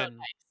 done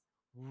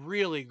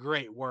really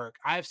great work.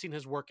 I've seen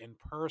his work in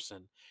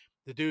person.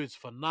 The dude's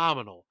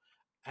phenomenal,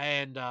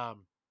 and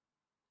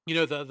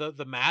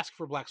the mask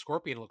for Black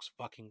Scorpion looks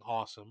fucking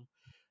awesome.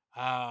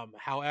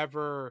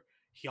 However,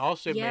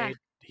 yeah,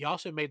 he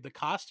also made the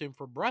costume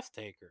for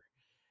Breathtaker.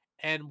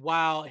 And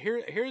while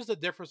here's the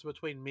difference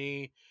between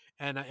me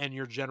and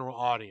your general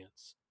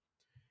audience.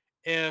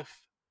 If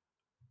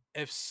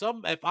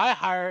if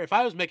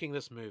I was making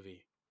this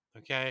movie,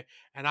 okay,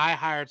 and I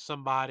hired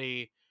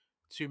somebody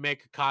to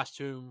make a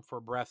costume for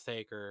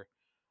Breathtaker,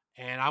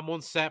 and I'm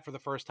on set for the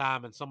first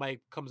time, and somebody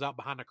comes out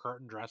behind a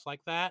curtain dressed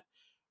like that,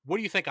 what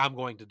do you think I'm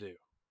going to do?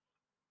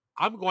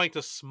 I'm going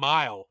to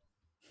smile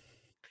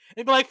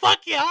and be like,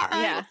 "Fuck yeah, all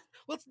right, yeah.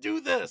 let's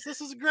do this.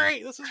 This is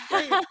great. This is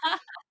great."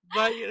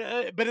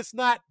 But but it's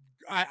not.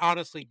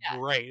 Honestly Yeah.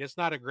 great. It's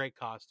not a great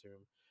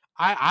costume.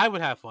 I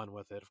would have fun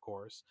with it, of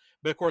course,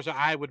 but of course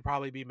I would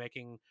probably be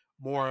making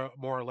more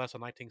or less a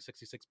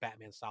 1966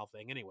 Batman style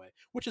thing anyway,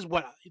 which is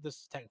what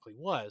this technically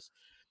was.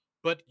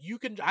 But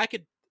I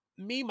could,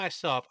 me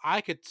myself,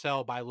 I could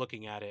tell by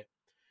looking at it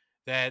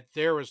that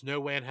there was no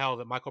way in hell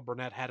that Michael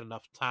Burnett had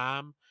enough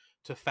time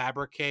to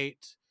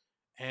fabricate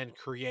and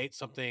create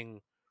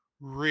something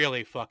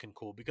really fucking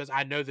cool, because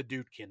I know the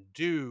dude can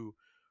do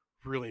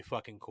really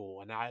fucking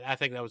cool, and I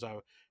think that was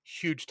a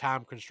huge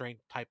time constraint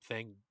type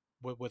thing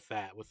with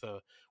that with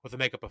the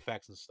makeup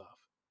effects and stuff.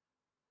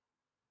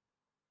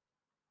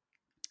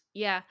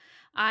 Yeah.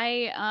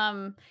 I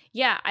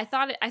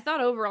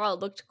thought overall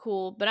it looked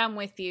cool, but I'm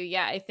with you.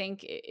 Yeah, I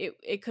think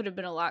it could have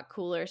been a lot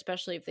cooler,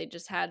 especially if they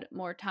just had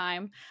more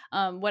time.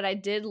 What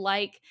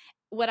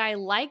I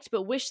liked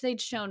but wish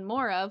they'd shown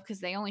more of,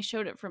 because they only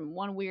showed it from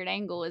one weird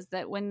angle, is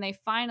that when they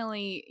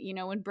finally,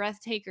 when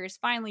Breathtaker is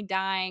finally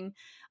dying,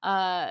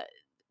 uh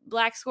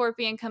Black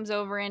Scorpion comes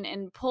over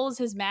and pulls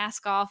his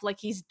mask off like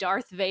he's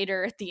Darth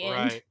Vader at the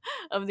end Right.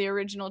 of the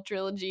original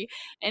trilogy.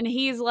 And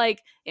he's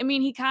like, I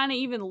mean, he kind of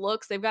even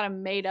looks, they've got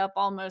him made up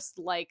almost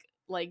like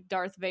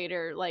Darth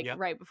Vader, like Yep.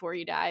 right before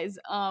he dies.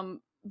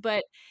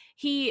 But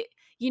he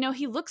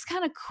he looks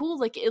kind of cool.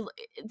 Like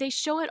they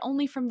show it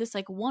only from this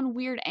like one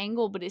weird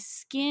angle, but his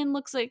skin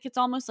looks like it's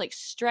almost like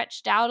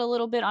stretched out a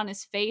little bit on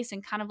his face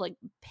and kind of like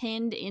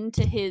pinned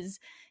into his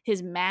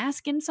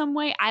mask in some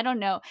way. I don't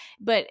know,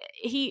 but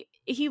he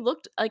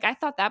looked like, I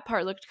thought that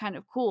part looked kind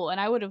of cool,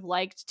 and I would have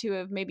liked to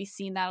have maybe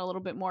seen that a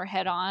little bit more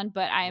head on,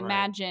 but I Right.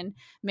 imagine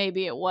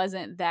maybe it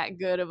wasn't that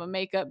good of a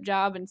makeup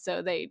job, and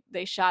so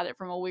they shot it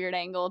from a weird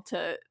angle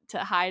to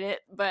hide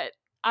it. But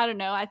I don't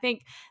know. I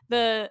think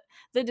the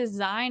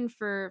design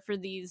for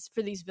these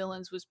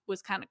villains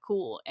was kind of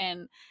cool,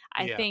 and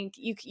I Yeah. think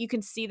you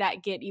can see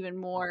that get even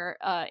more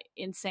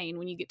insane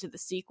when you get to the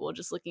sequel.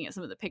 Just looking at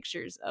some of the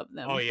pictures of Oh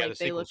them, yeah, the like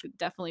they look sequels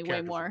definitely way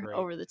characters are more great.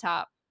 over the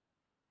top.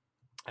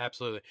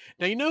 Absolutely.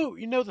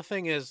 Now the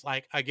thing is,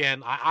 like,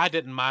 again, I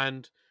didn't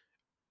mind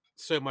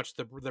so much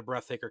the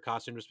breathtaker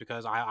costume just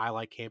because I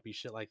like campy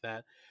shit like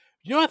that.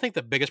 You know what I think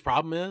the biggest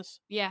problem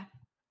is? Yeah.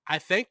 I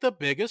think the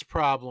biggest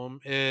problem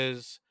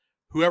is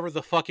whoever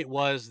the fuck it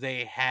was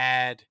they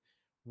had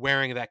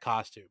wearing that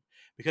costume.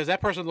 Because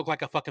that person looked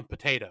like a fucking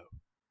potato.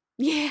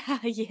 Yeah,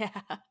 yeah.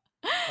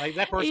 Like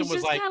that person He's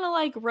was just like, kind of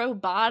like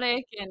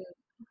robotic and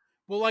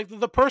well, like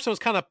the person was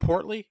kind of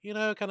portly,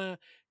 kind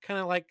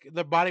of like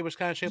the body was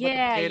kind of shaped like a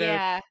yeah, potato,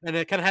 yeah. and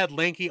it kind of had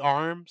lanky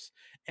arms.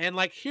 And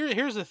like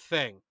here's the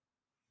thing,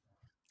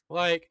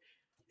 like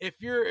if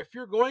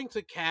you're going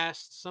to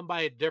cast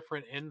somebody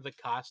different in the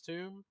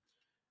costume,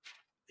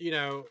 you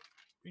know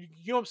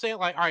what I'm saying?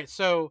 Like, all right,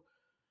 so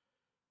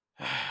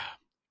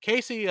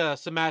Casey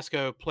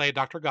Simasco played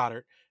Dr.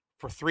 Goddard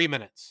for 3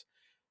 minutes.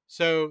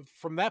 So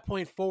from that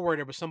point forward,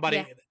 it was Yeah.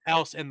 somebody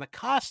else in the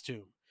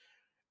costume,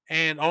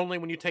 and only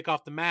when you take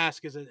off the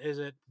mask is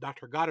it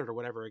Dr. Goddard or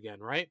whatever again,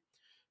 right?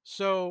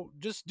 So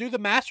just do Yeah. the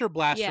Master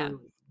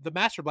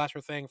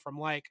Blaster thing from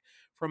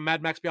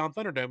Mad Max Beyond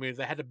Thunderdome.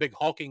 They had a big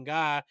hulking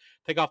guy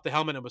take off the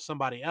helmet and it was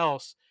somebody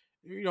else,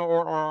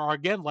 or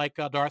again like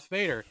Darth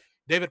Vader.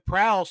 David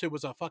Prowse, who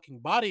was a fucking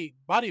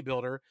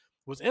bodybuilder,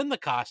 was in the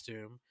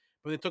costume,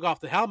 but they took off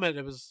the helmet.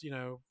 It was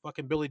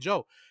fucking Billy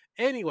Joe.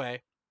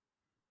 Anyway,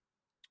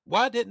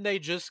 why didn't they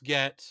just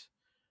get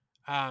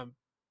um,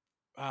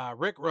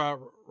 Rick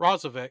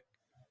Rozovic,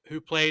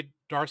 who played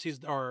Darcy's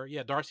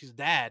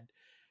dad,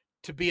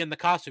 to be in the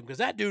costume? Because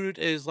that dude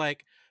is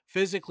like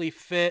physically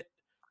fit,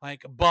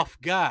 like buff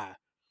guy.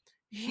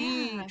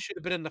 He Yeah. should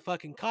have been in the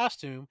fucking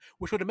costume,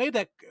 which would have made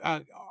that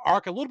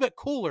arc a little bit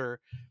cooler.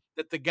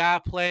 That the guy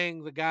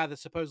playing the guy that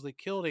supposedly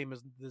killed him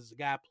is the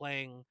guy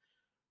playing,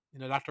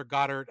 Dr.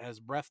 Goddard as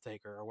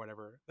Breathtaker or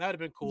whatever. That would have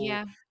been cool.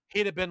 Yeah.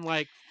 He'd have been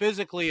like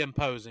physically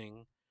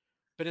imposing,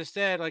 but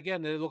instead,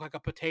 again, they look like a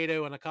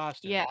potato in a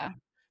costume. Yeah.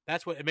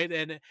 That's what it made,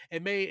 and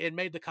it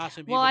made the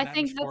costume Well, even I that much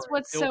think that's more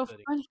what's so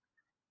ill-fitting. funny.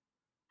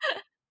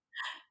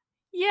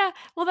 Yeah,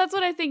 well, that's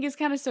what I think is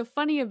kinda so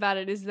funny about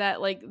it, is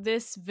that, like,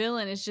 this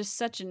villain is just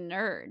such a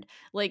nerd.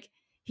 Like,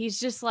 he's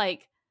just,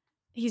 like,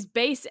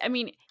 I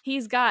mean,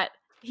 he's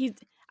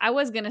I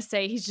was gonna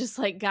say he's just,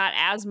 like, got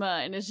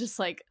asthma and is just,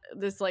 like,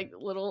 this, like,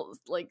 little,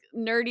 like,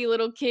 nerdy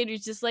little kid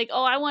who's just like,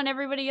 "Oh, I want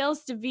everybody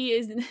else to be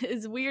as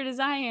as weird as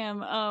I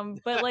am."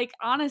 But, like,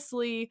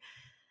 honestly,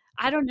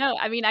 I don't know.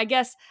 I mean, I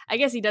guess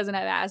he doesn't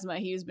have asthma.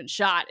 He's been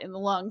shot in the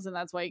lungs and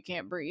that's why he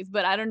can't breathe.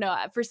 But I don't know.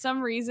 For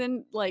some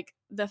reason, like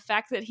the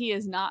fact that he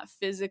is not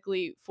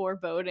physically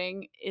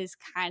foreboding is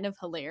kind of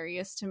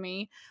hilarious to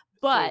me. So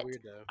But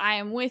weird though. I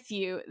am with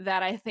you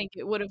that I think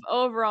it would have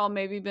overall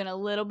maybe been a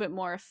little bit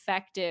more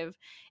effective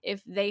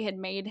if they had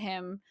made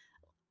him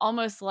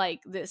almost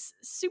like this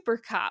super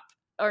cop,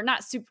 or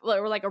not super,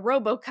 or like a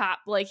RoboCop,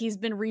 like he's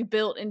been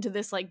rebuilt into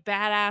this like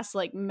badass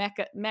like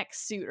mech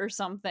suit or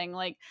something.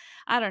 Like,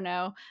 I don't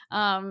know.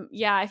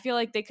 Yeah, I feel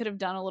like they could have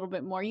done a little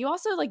bit more. You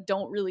also like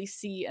don't really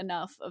see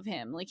enough of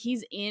him. Like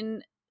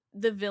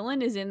the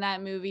villain is in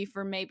that movie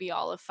for maybe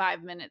all of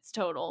 5 minutes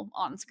total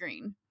on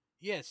screen.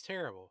 Yeah, it's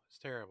terrible. It's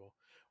terrible.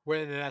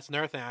 Well, and that's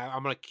another thing.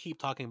 I'm gonna keep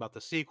talking about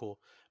the sequel,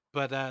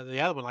 but the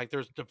other one, like,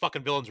 there's the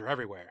fucking villains are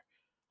everywhere,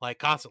 like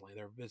constantly.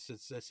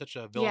 It's such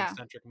a villain Yeah.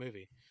 centric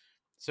movie.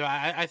 So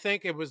I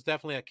think it was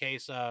definitely a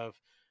case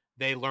of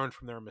they learned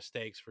from their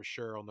mistakes for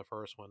sure on the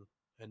first one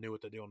and knew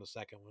what to do on the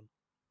second one.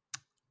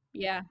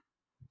 Yeah,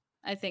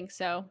 I think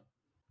so.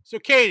 So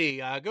Katie,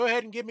 go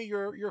ahead and give me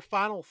your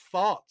final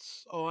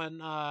thoughts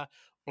on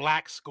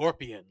Black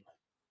Scorpion.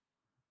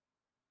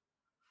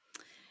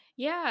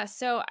 Yeah,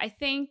 so I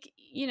think,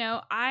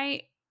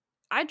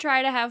 I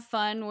try to have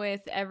fun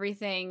with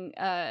everything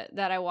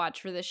that I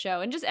watch for the show,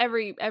 and just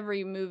every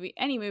movie,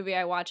 any movie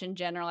I watch in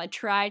general. I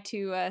try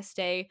to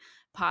stay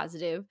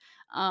positive.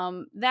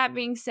 That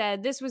being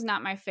said, this was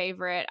not my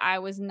favorite. I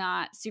was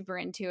not super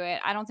into it.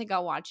 I don't think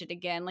I'll watch it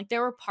again. Like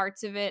there were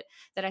parts of it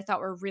that I thought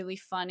were really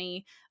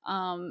funny,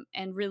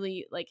 and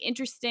really like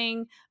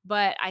interesting,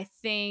 but I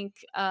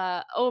think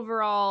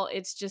overall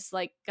it's just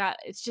got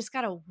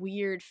a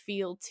weird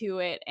feel to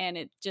it, and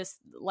it just,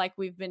 like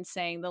we've been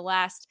saying, the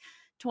last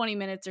 20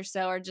 minutes or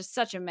so are just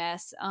such a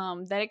mess,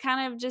 that it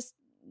kind of just,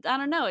 I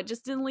don't know, it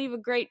just didn't leave a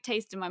great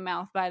taste in my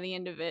mouth by the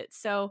end of it.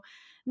 So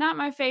not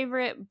my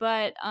favorite,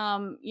 but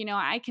you know,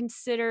 I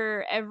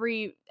consider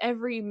every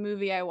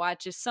movie I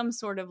watch is some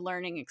sort of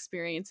learning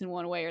experience in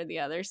one way or the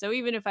other. So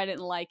even if I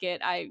didn't like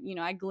it,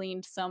 I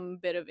gleaned some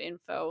bit of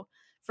info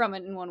from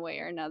it in one way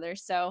or another.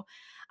 So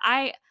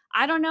I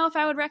I don't know if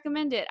I would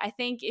recommend it. I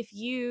think if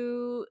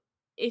you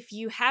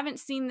haven't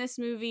seen this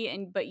movie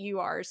and but you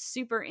are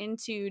super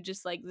into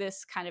just like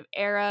this kind of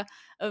era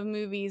of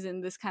movies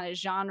and this kind of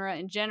genre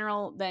in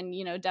general, then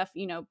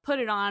put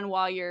it on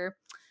while you're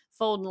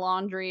folding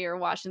laundry or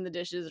washing the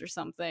dishes or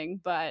something.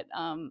 But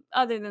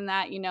other than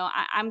that,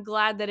 I'm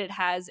glad that it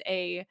has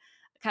a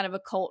kind of a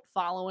cult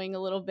following a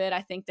little bit.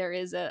 I think there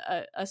is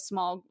a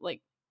small,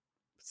 like,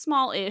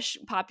 small-ish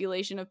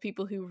population of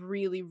people who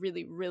really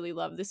really really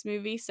love this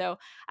movie, so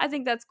I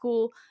think that's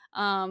cool,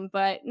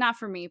 but not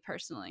for me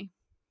personally.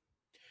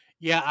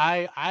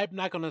 Yeah, I'm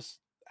not gonna.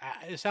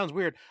 It sounds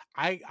weird.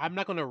 I'm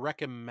not gonna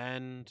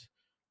recommend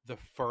the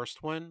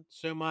first one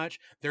so much.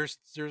 There's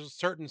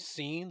certain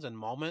scenes and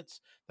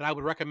moments that I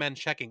would recommend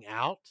checking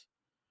out.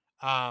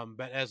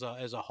 But as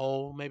a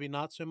whole, maybe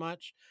not so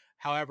much.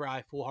 However,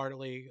 I full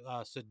heartedly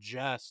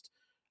suggest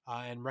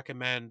and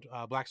recommend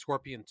Black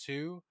Scorpion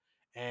 2,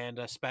 and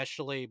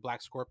especially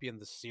Black Scorpion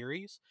the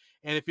series.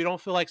 And if you don't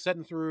feel like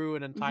sitting through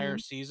an entire Hmm.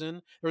 season,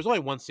 there was only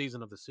one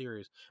season of the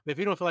series. But if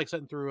you don't feel like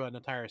sitting through an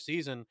entire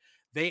season,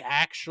 they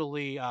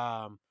actually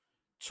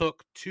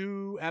took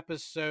 2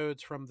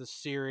 episodes from the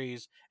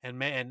series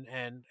and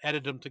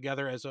edited them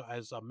together as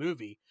a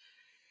movie.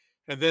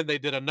 And then they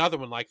did another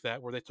one like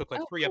that where they took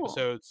like Oh, 3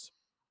 episodes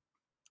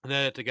and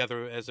then it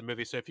together as a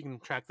movie. So if you can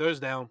track those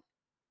down,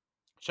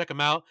 check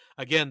them out.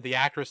 Again, the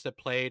actress that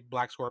played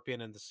Black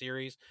Scorpion in the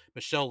series,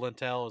 Michelle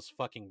Lintel, is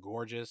fucking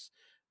gorgeous.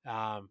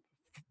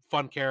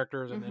 Fun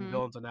characters and cool.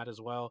 villains in that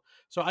as well.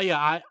 So yeah,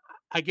 I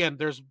again,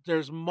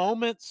 there's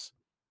moments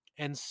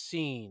and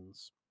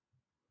scenes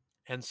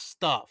and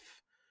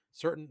stuff,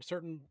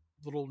 certain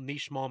little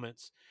niche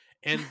moments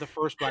in the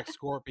first Black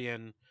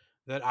Scorpion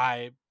that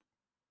I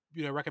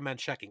recommend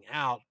checking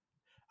out.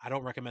 I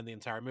don't recommend the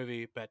entire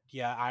movie, but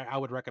yeah, I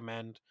would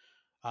recommend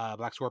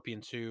Black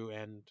Scorpion 2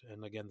 and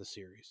again the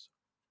series.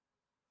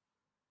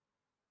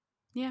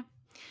 Yeah.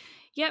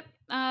 Yep.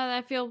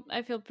 I feel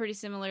pretty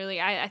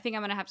similarly. I think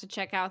I'm gonna have to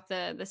check out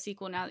the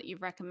sequel now that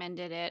you've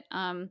recommended it.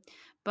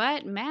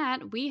 But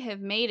Matt, we have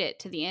made it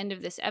to the end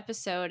of this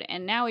episode,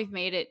 and now we've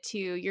made it to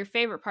your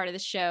favorite part of the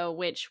show,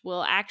 which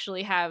we'll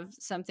actually have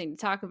something to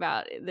talk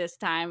about this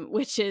time,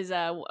 which is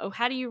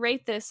how do you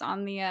rate this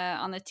on the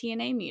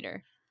TNA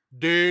meter?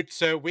 Dude,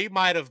 so we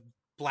might have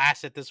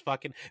blasted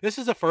this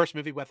is the first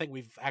movie I think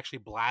we've actually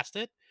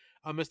blasted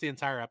almost the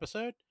entire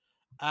episode.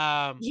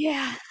 Um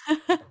Yeah.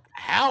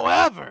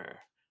 However,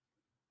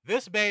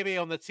 this baby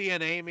on the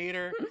TNA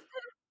meter,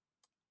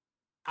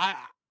 I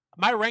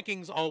my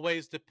rankings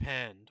always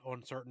depend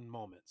on certain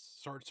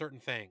moments, certain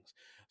things.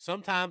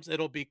 Sometimes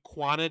it'll be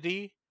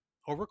quantity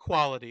over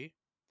quality,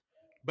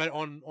 but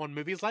on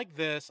movies like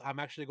this, I'm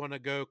actually going to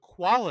go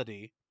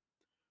quality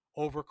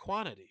over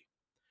quantity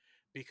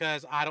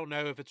because I don't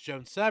know if it's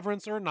Joan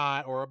Severance or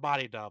not or a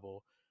body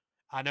double.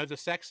 I know the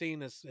sex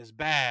scene is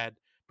bad,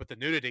 but the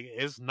nudity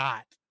is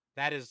not.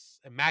 That is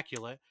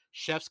immaculate.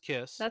 Chef's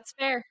kiss. That's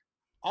fair.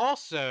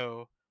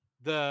 Also,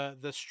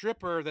 the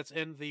stripper that's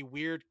in the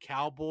weird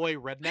cowboy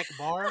redneck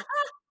bar,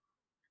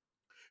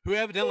 who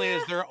evidently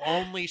is Yeah. their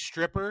only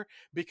stripper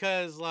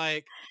because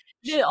like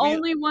The we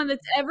only one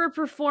that's ever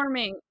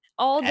performing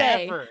all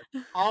day. ever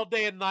all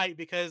day and night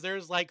because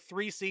there's like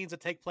 3 scenes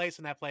that take place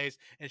in that place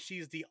and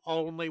she's the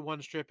only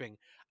one stripping.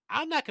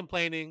 I'm not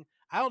complaining.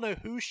 I don't know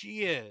who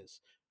she is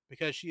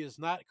because she is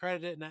not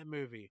credited in that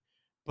movie,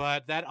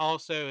 but that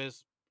also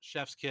is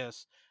chef's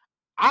kiss.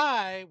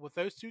 With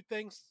those two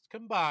things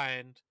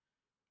combined,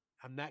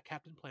 I'm not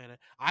Captain Planet.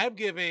 I'm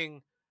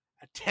giving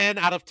a 10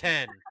 out of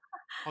 10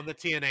 on the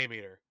TNA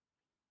meter.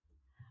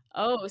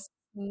 Oh,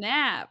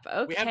 snap.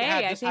 We haven't Okay,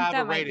 had I this high think of a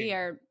that might be rating.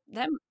 our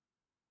that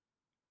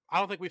I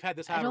don't think we've had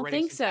this I high of a don't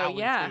rating think since so. Howling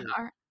Yeah.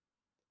 2.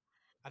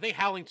 I think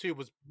Howling 2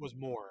 was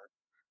more.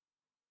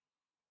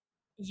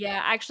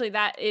 Yeah, actually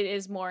that it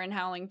is more in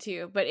Howling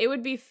too, but it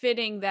would be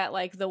fitting that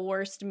like the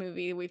worst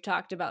movie we've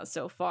talked about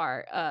so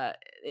far,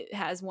 it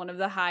has one of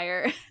the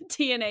higher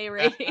TNA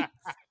ratings.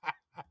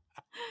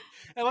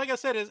 And like I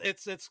said,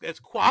 it's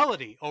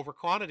quality over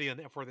quantity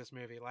for this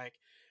movie. Like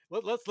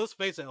let's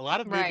face it, a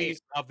lot of Right.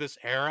 movies of this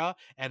era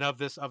and of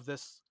this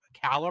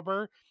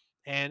caliber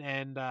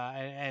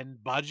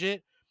and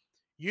budget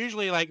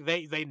usually like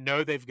they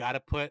know they've got to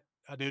put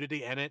a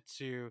nudity in it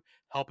to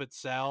help it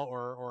sell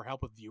or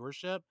help with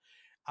viewership.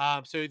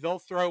 So they'll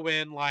throw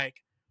in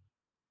like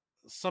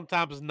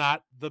sometimes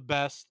not the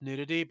best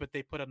nudity, but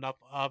they put enough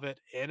of it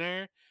in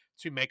there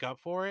to make up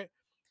for it.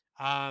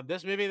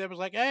 This movie that was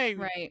like, hey,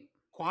 Right.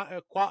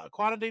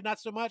 quantity not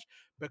so much,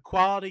 but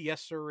quality,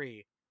 yes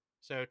sirree.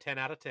 So 10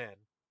 out of 10.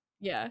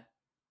 Yeah.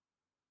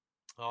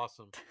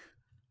 Awesome.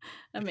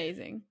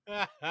 Amazing.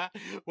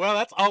 Well,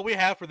 that's all we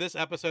have for this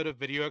episode of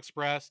Video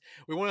Express.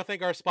 We want to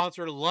thank our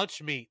sponsor,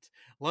 Lunch Meat.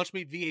 Lunch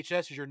Meat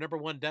VHS is your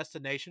 #1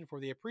 destination for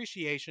the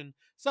appreciation,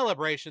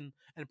 celebration,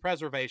 and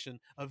preservation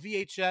of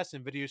VHS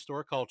and video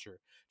store culture.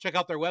 Check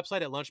out their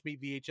website at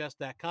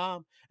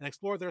lunchmeatvhs.com and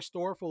explore their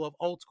store full of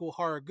old school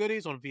horror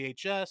goodies on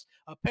VHS,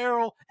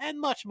 apparel, and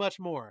much, much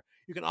more.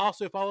 You can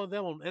also follow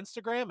them on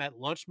Instagram at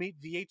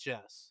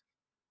LunchMeatVHS.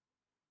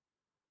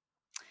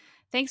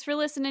 Thanks for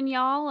listening,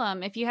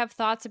 y'all. If you have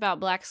thoughts about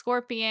Black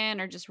Scorpion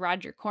or just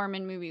Roger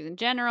Corman movies in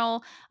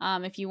general,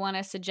 if you want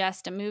to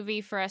suggest a movie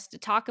for us to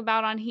talk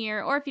about on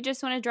here, or if you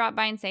just want to drop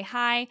by and say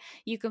hi,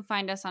 you can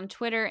find us on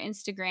Twitter,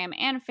 Instagram,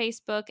 and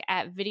Facebook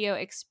at Video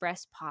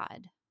Express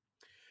Pod.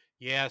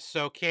 Yeah,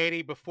 so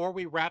Katie, before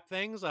we wrap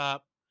things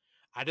up,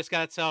 I just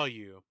got to tell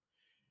you,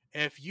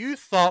 if you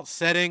thought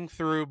sitting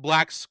through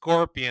Black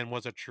Scorpion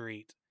was a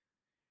treat,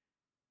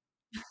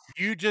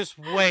 you just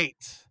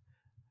wait.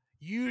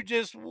 You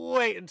just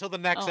wait until the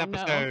next Oh no.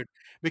 episode.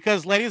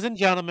 Because, ladies and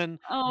gentlemen,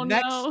 Oh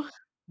next no.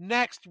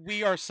 next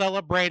we are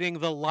celebrating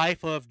the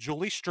life of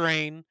Julie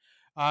Strain,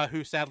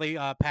 who sadly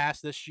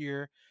passed this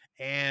year,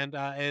 and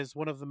is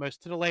one of the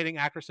most titillating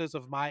actresses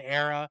of my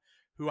era,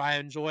 who I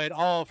enjoyed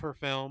all of her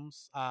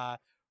films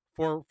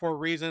for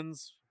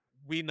reasons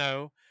we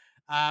know.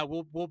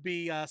 We'll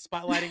be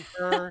spotlighting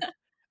her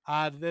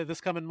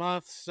this coming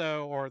month,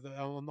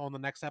 on the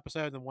next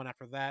episode, and the one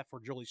after that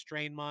for Julie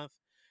Strain month.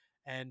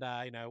 And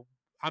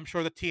I'm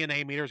sure the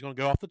TNA meter is going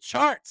to go off the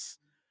charts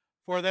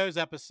for those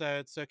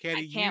episodes. So,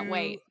 Katie, I can't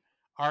wait.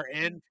 are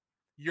in.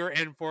 You're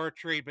in for a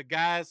treat. But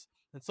guys,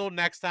 until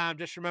next time,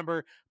 just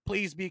remember: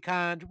 please be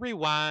kind,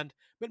 rewind,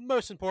 but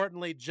most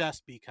importantly,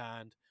 just be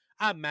kind.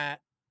 I'm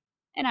Matt,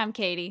 And I'm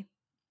Katie.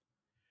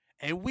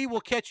 and we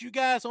will catch you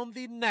guys on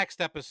the next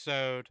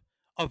episode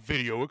of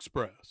Video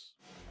Express.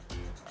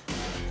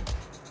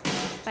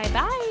 Bye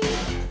bye.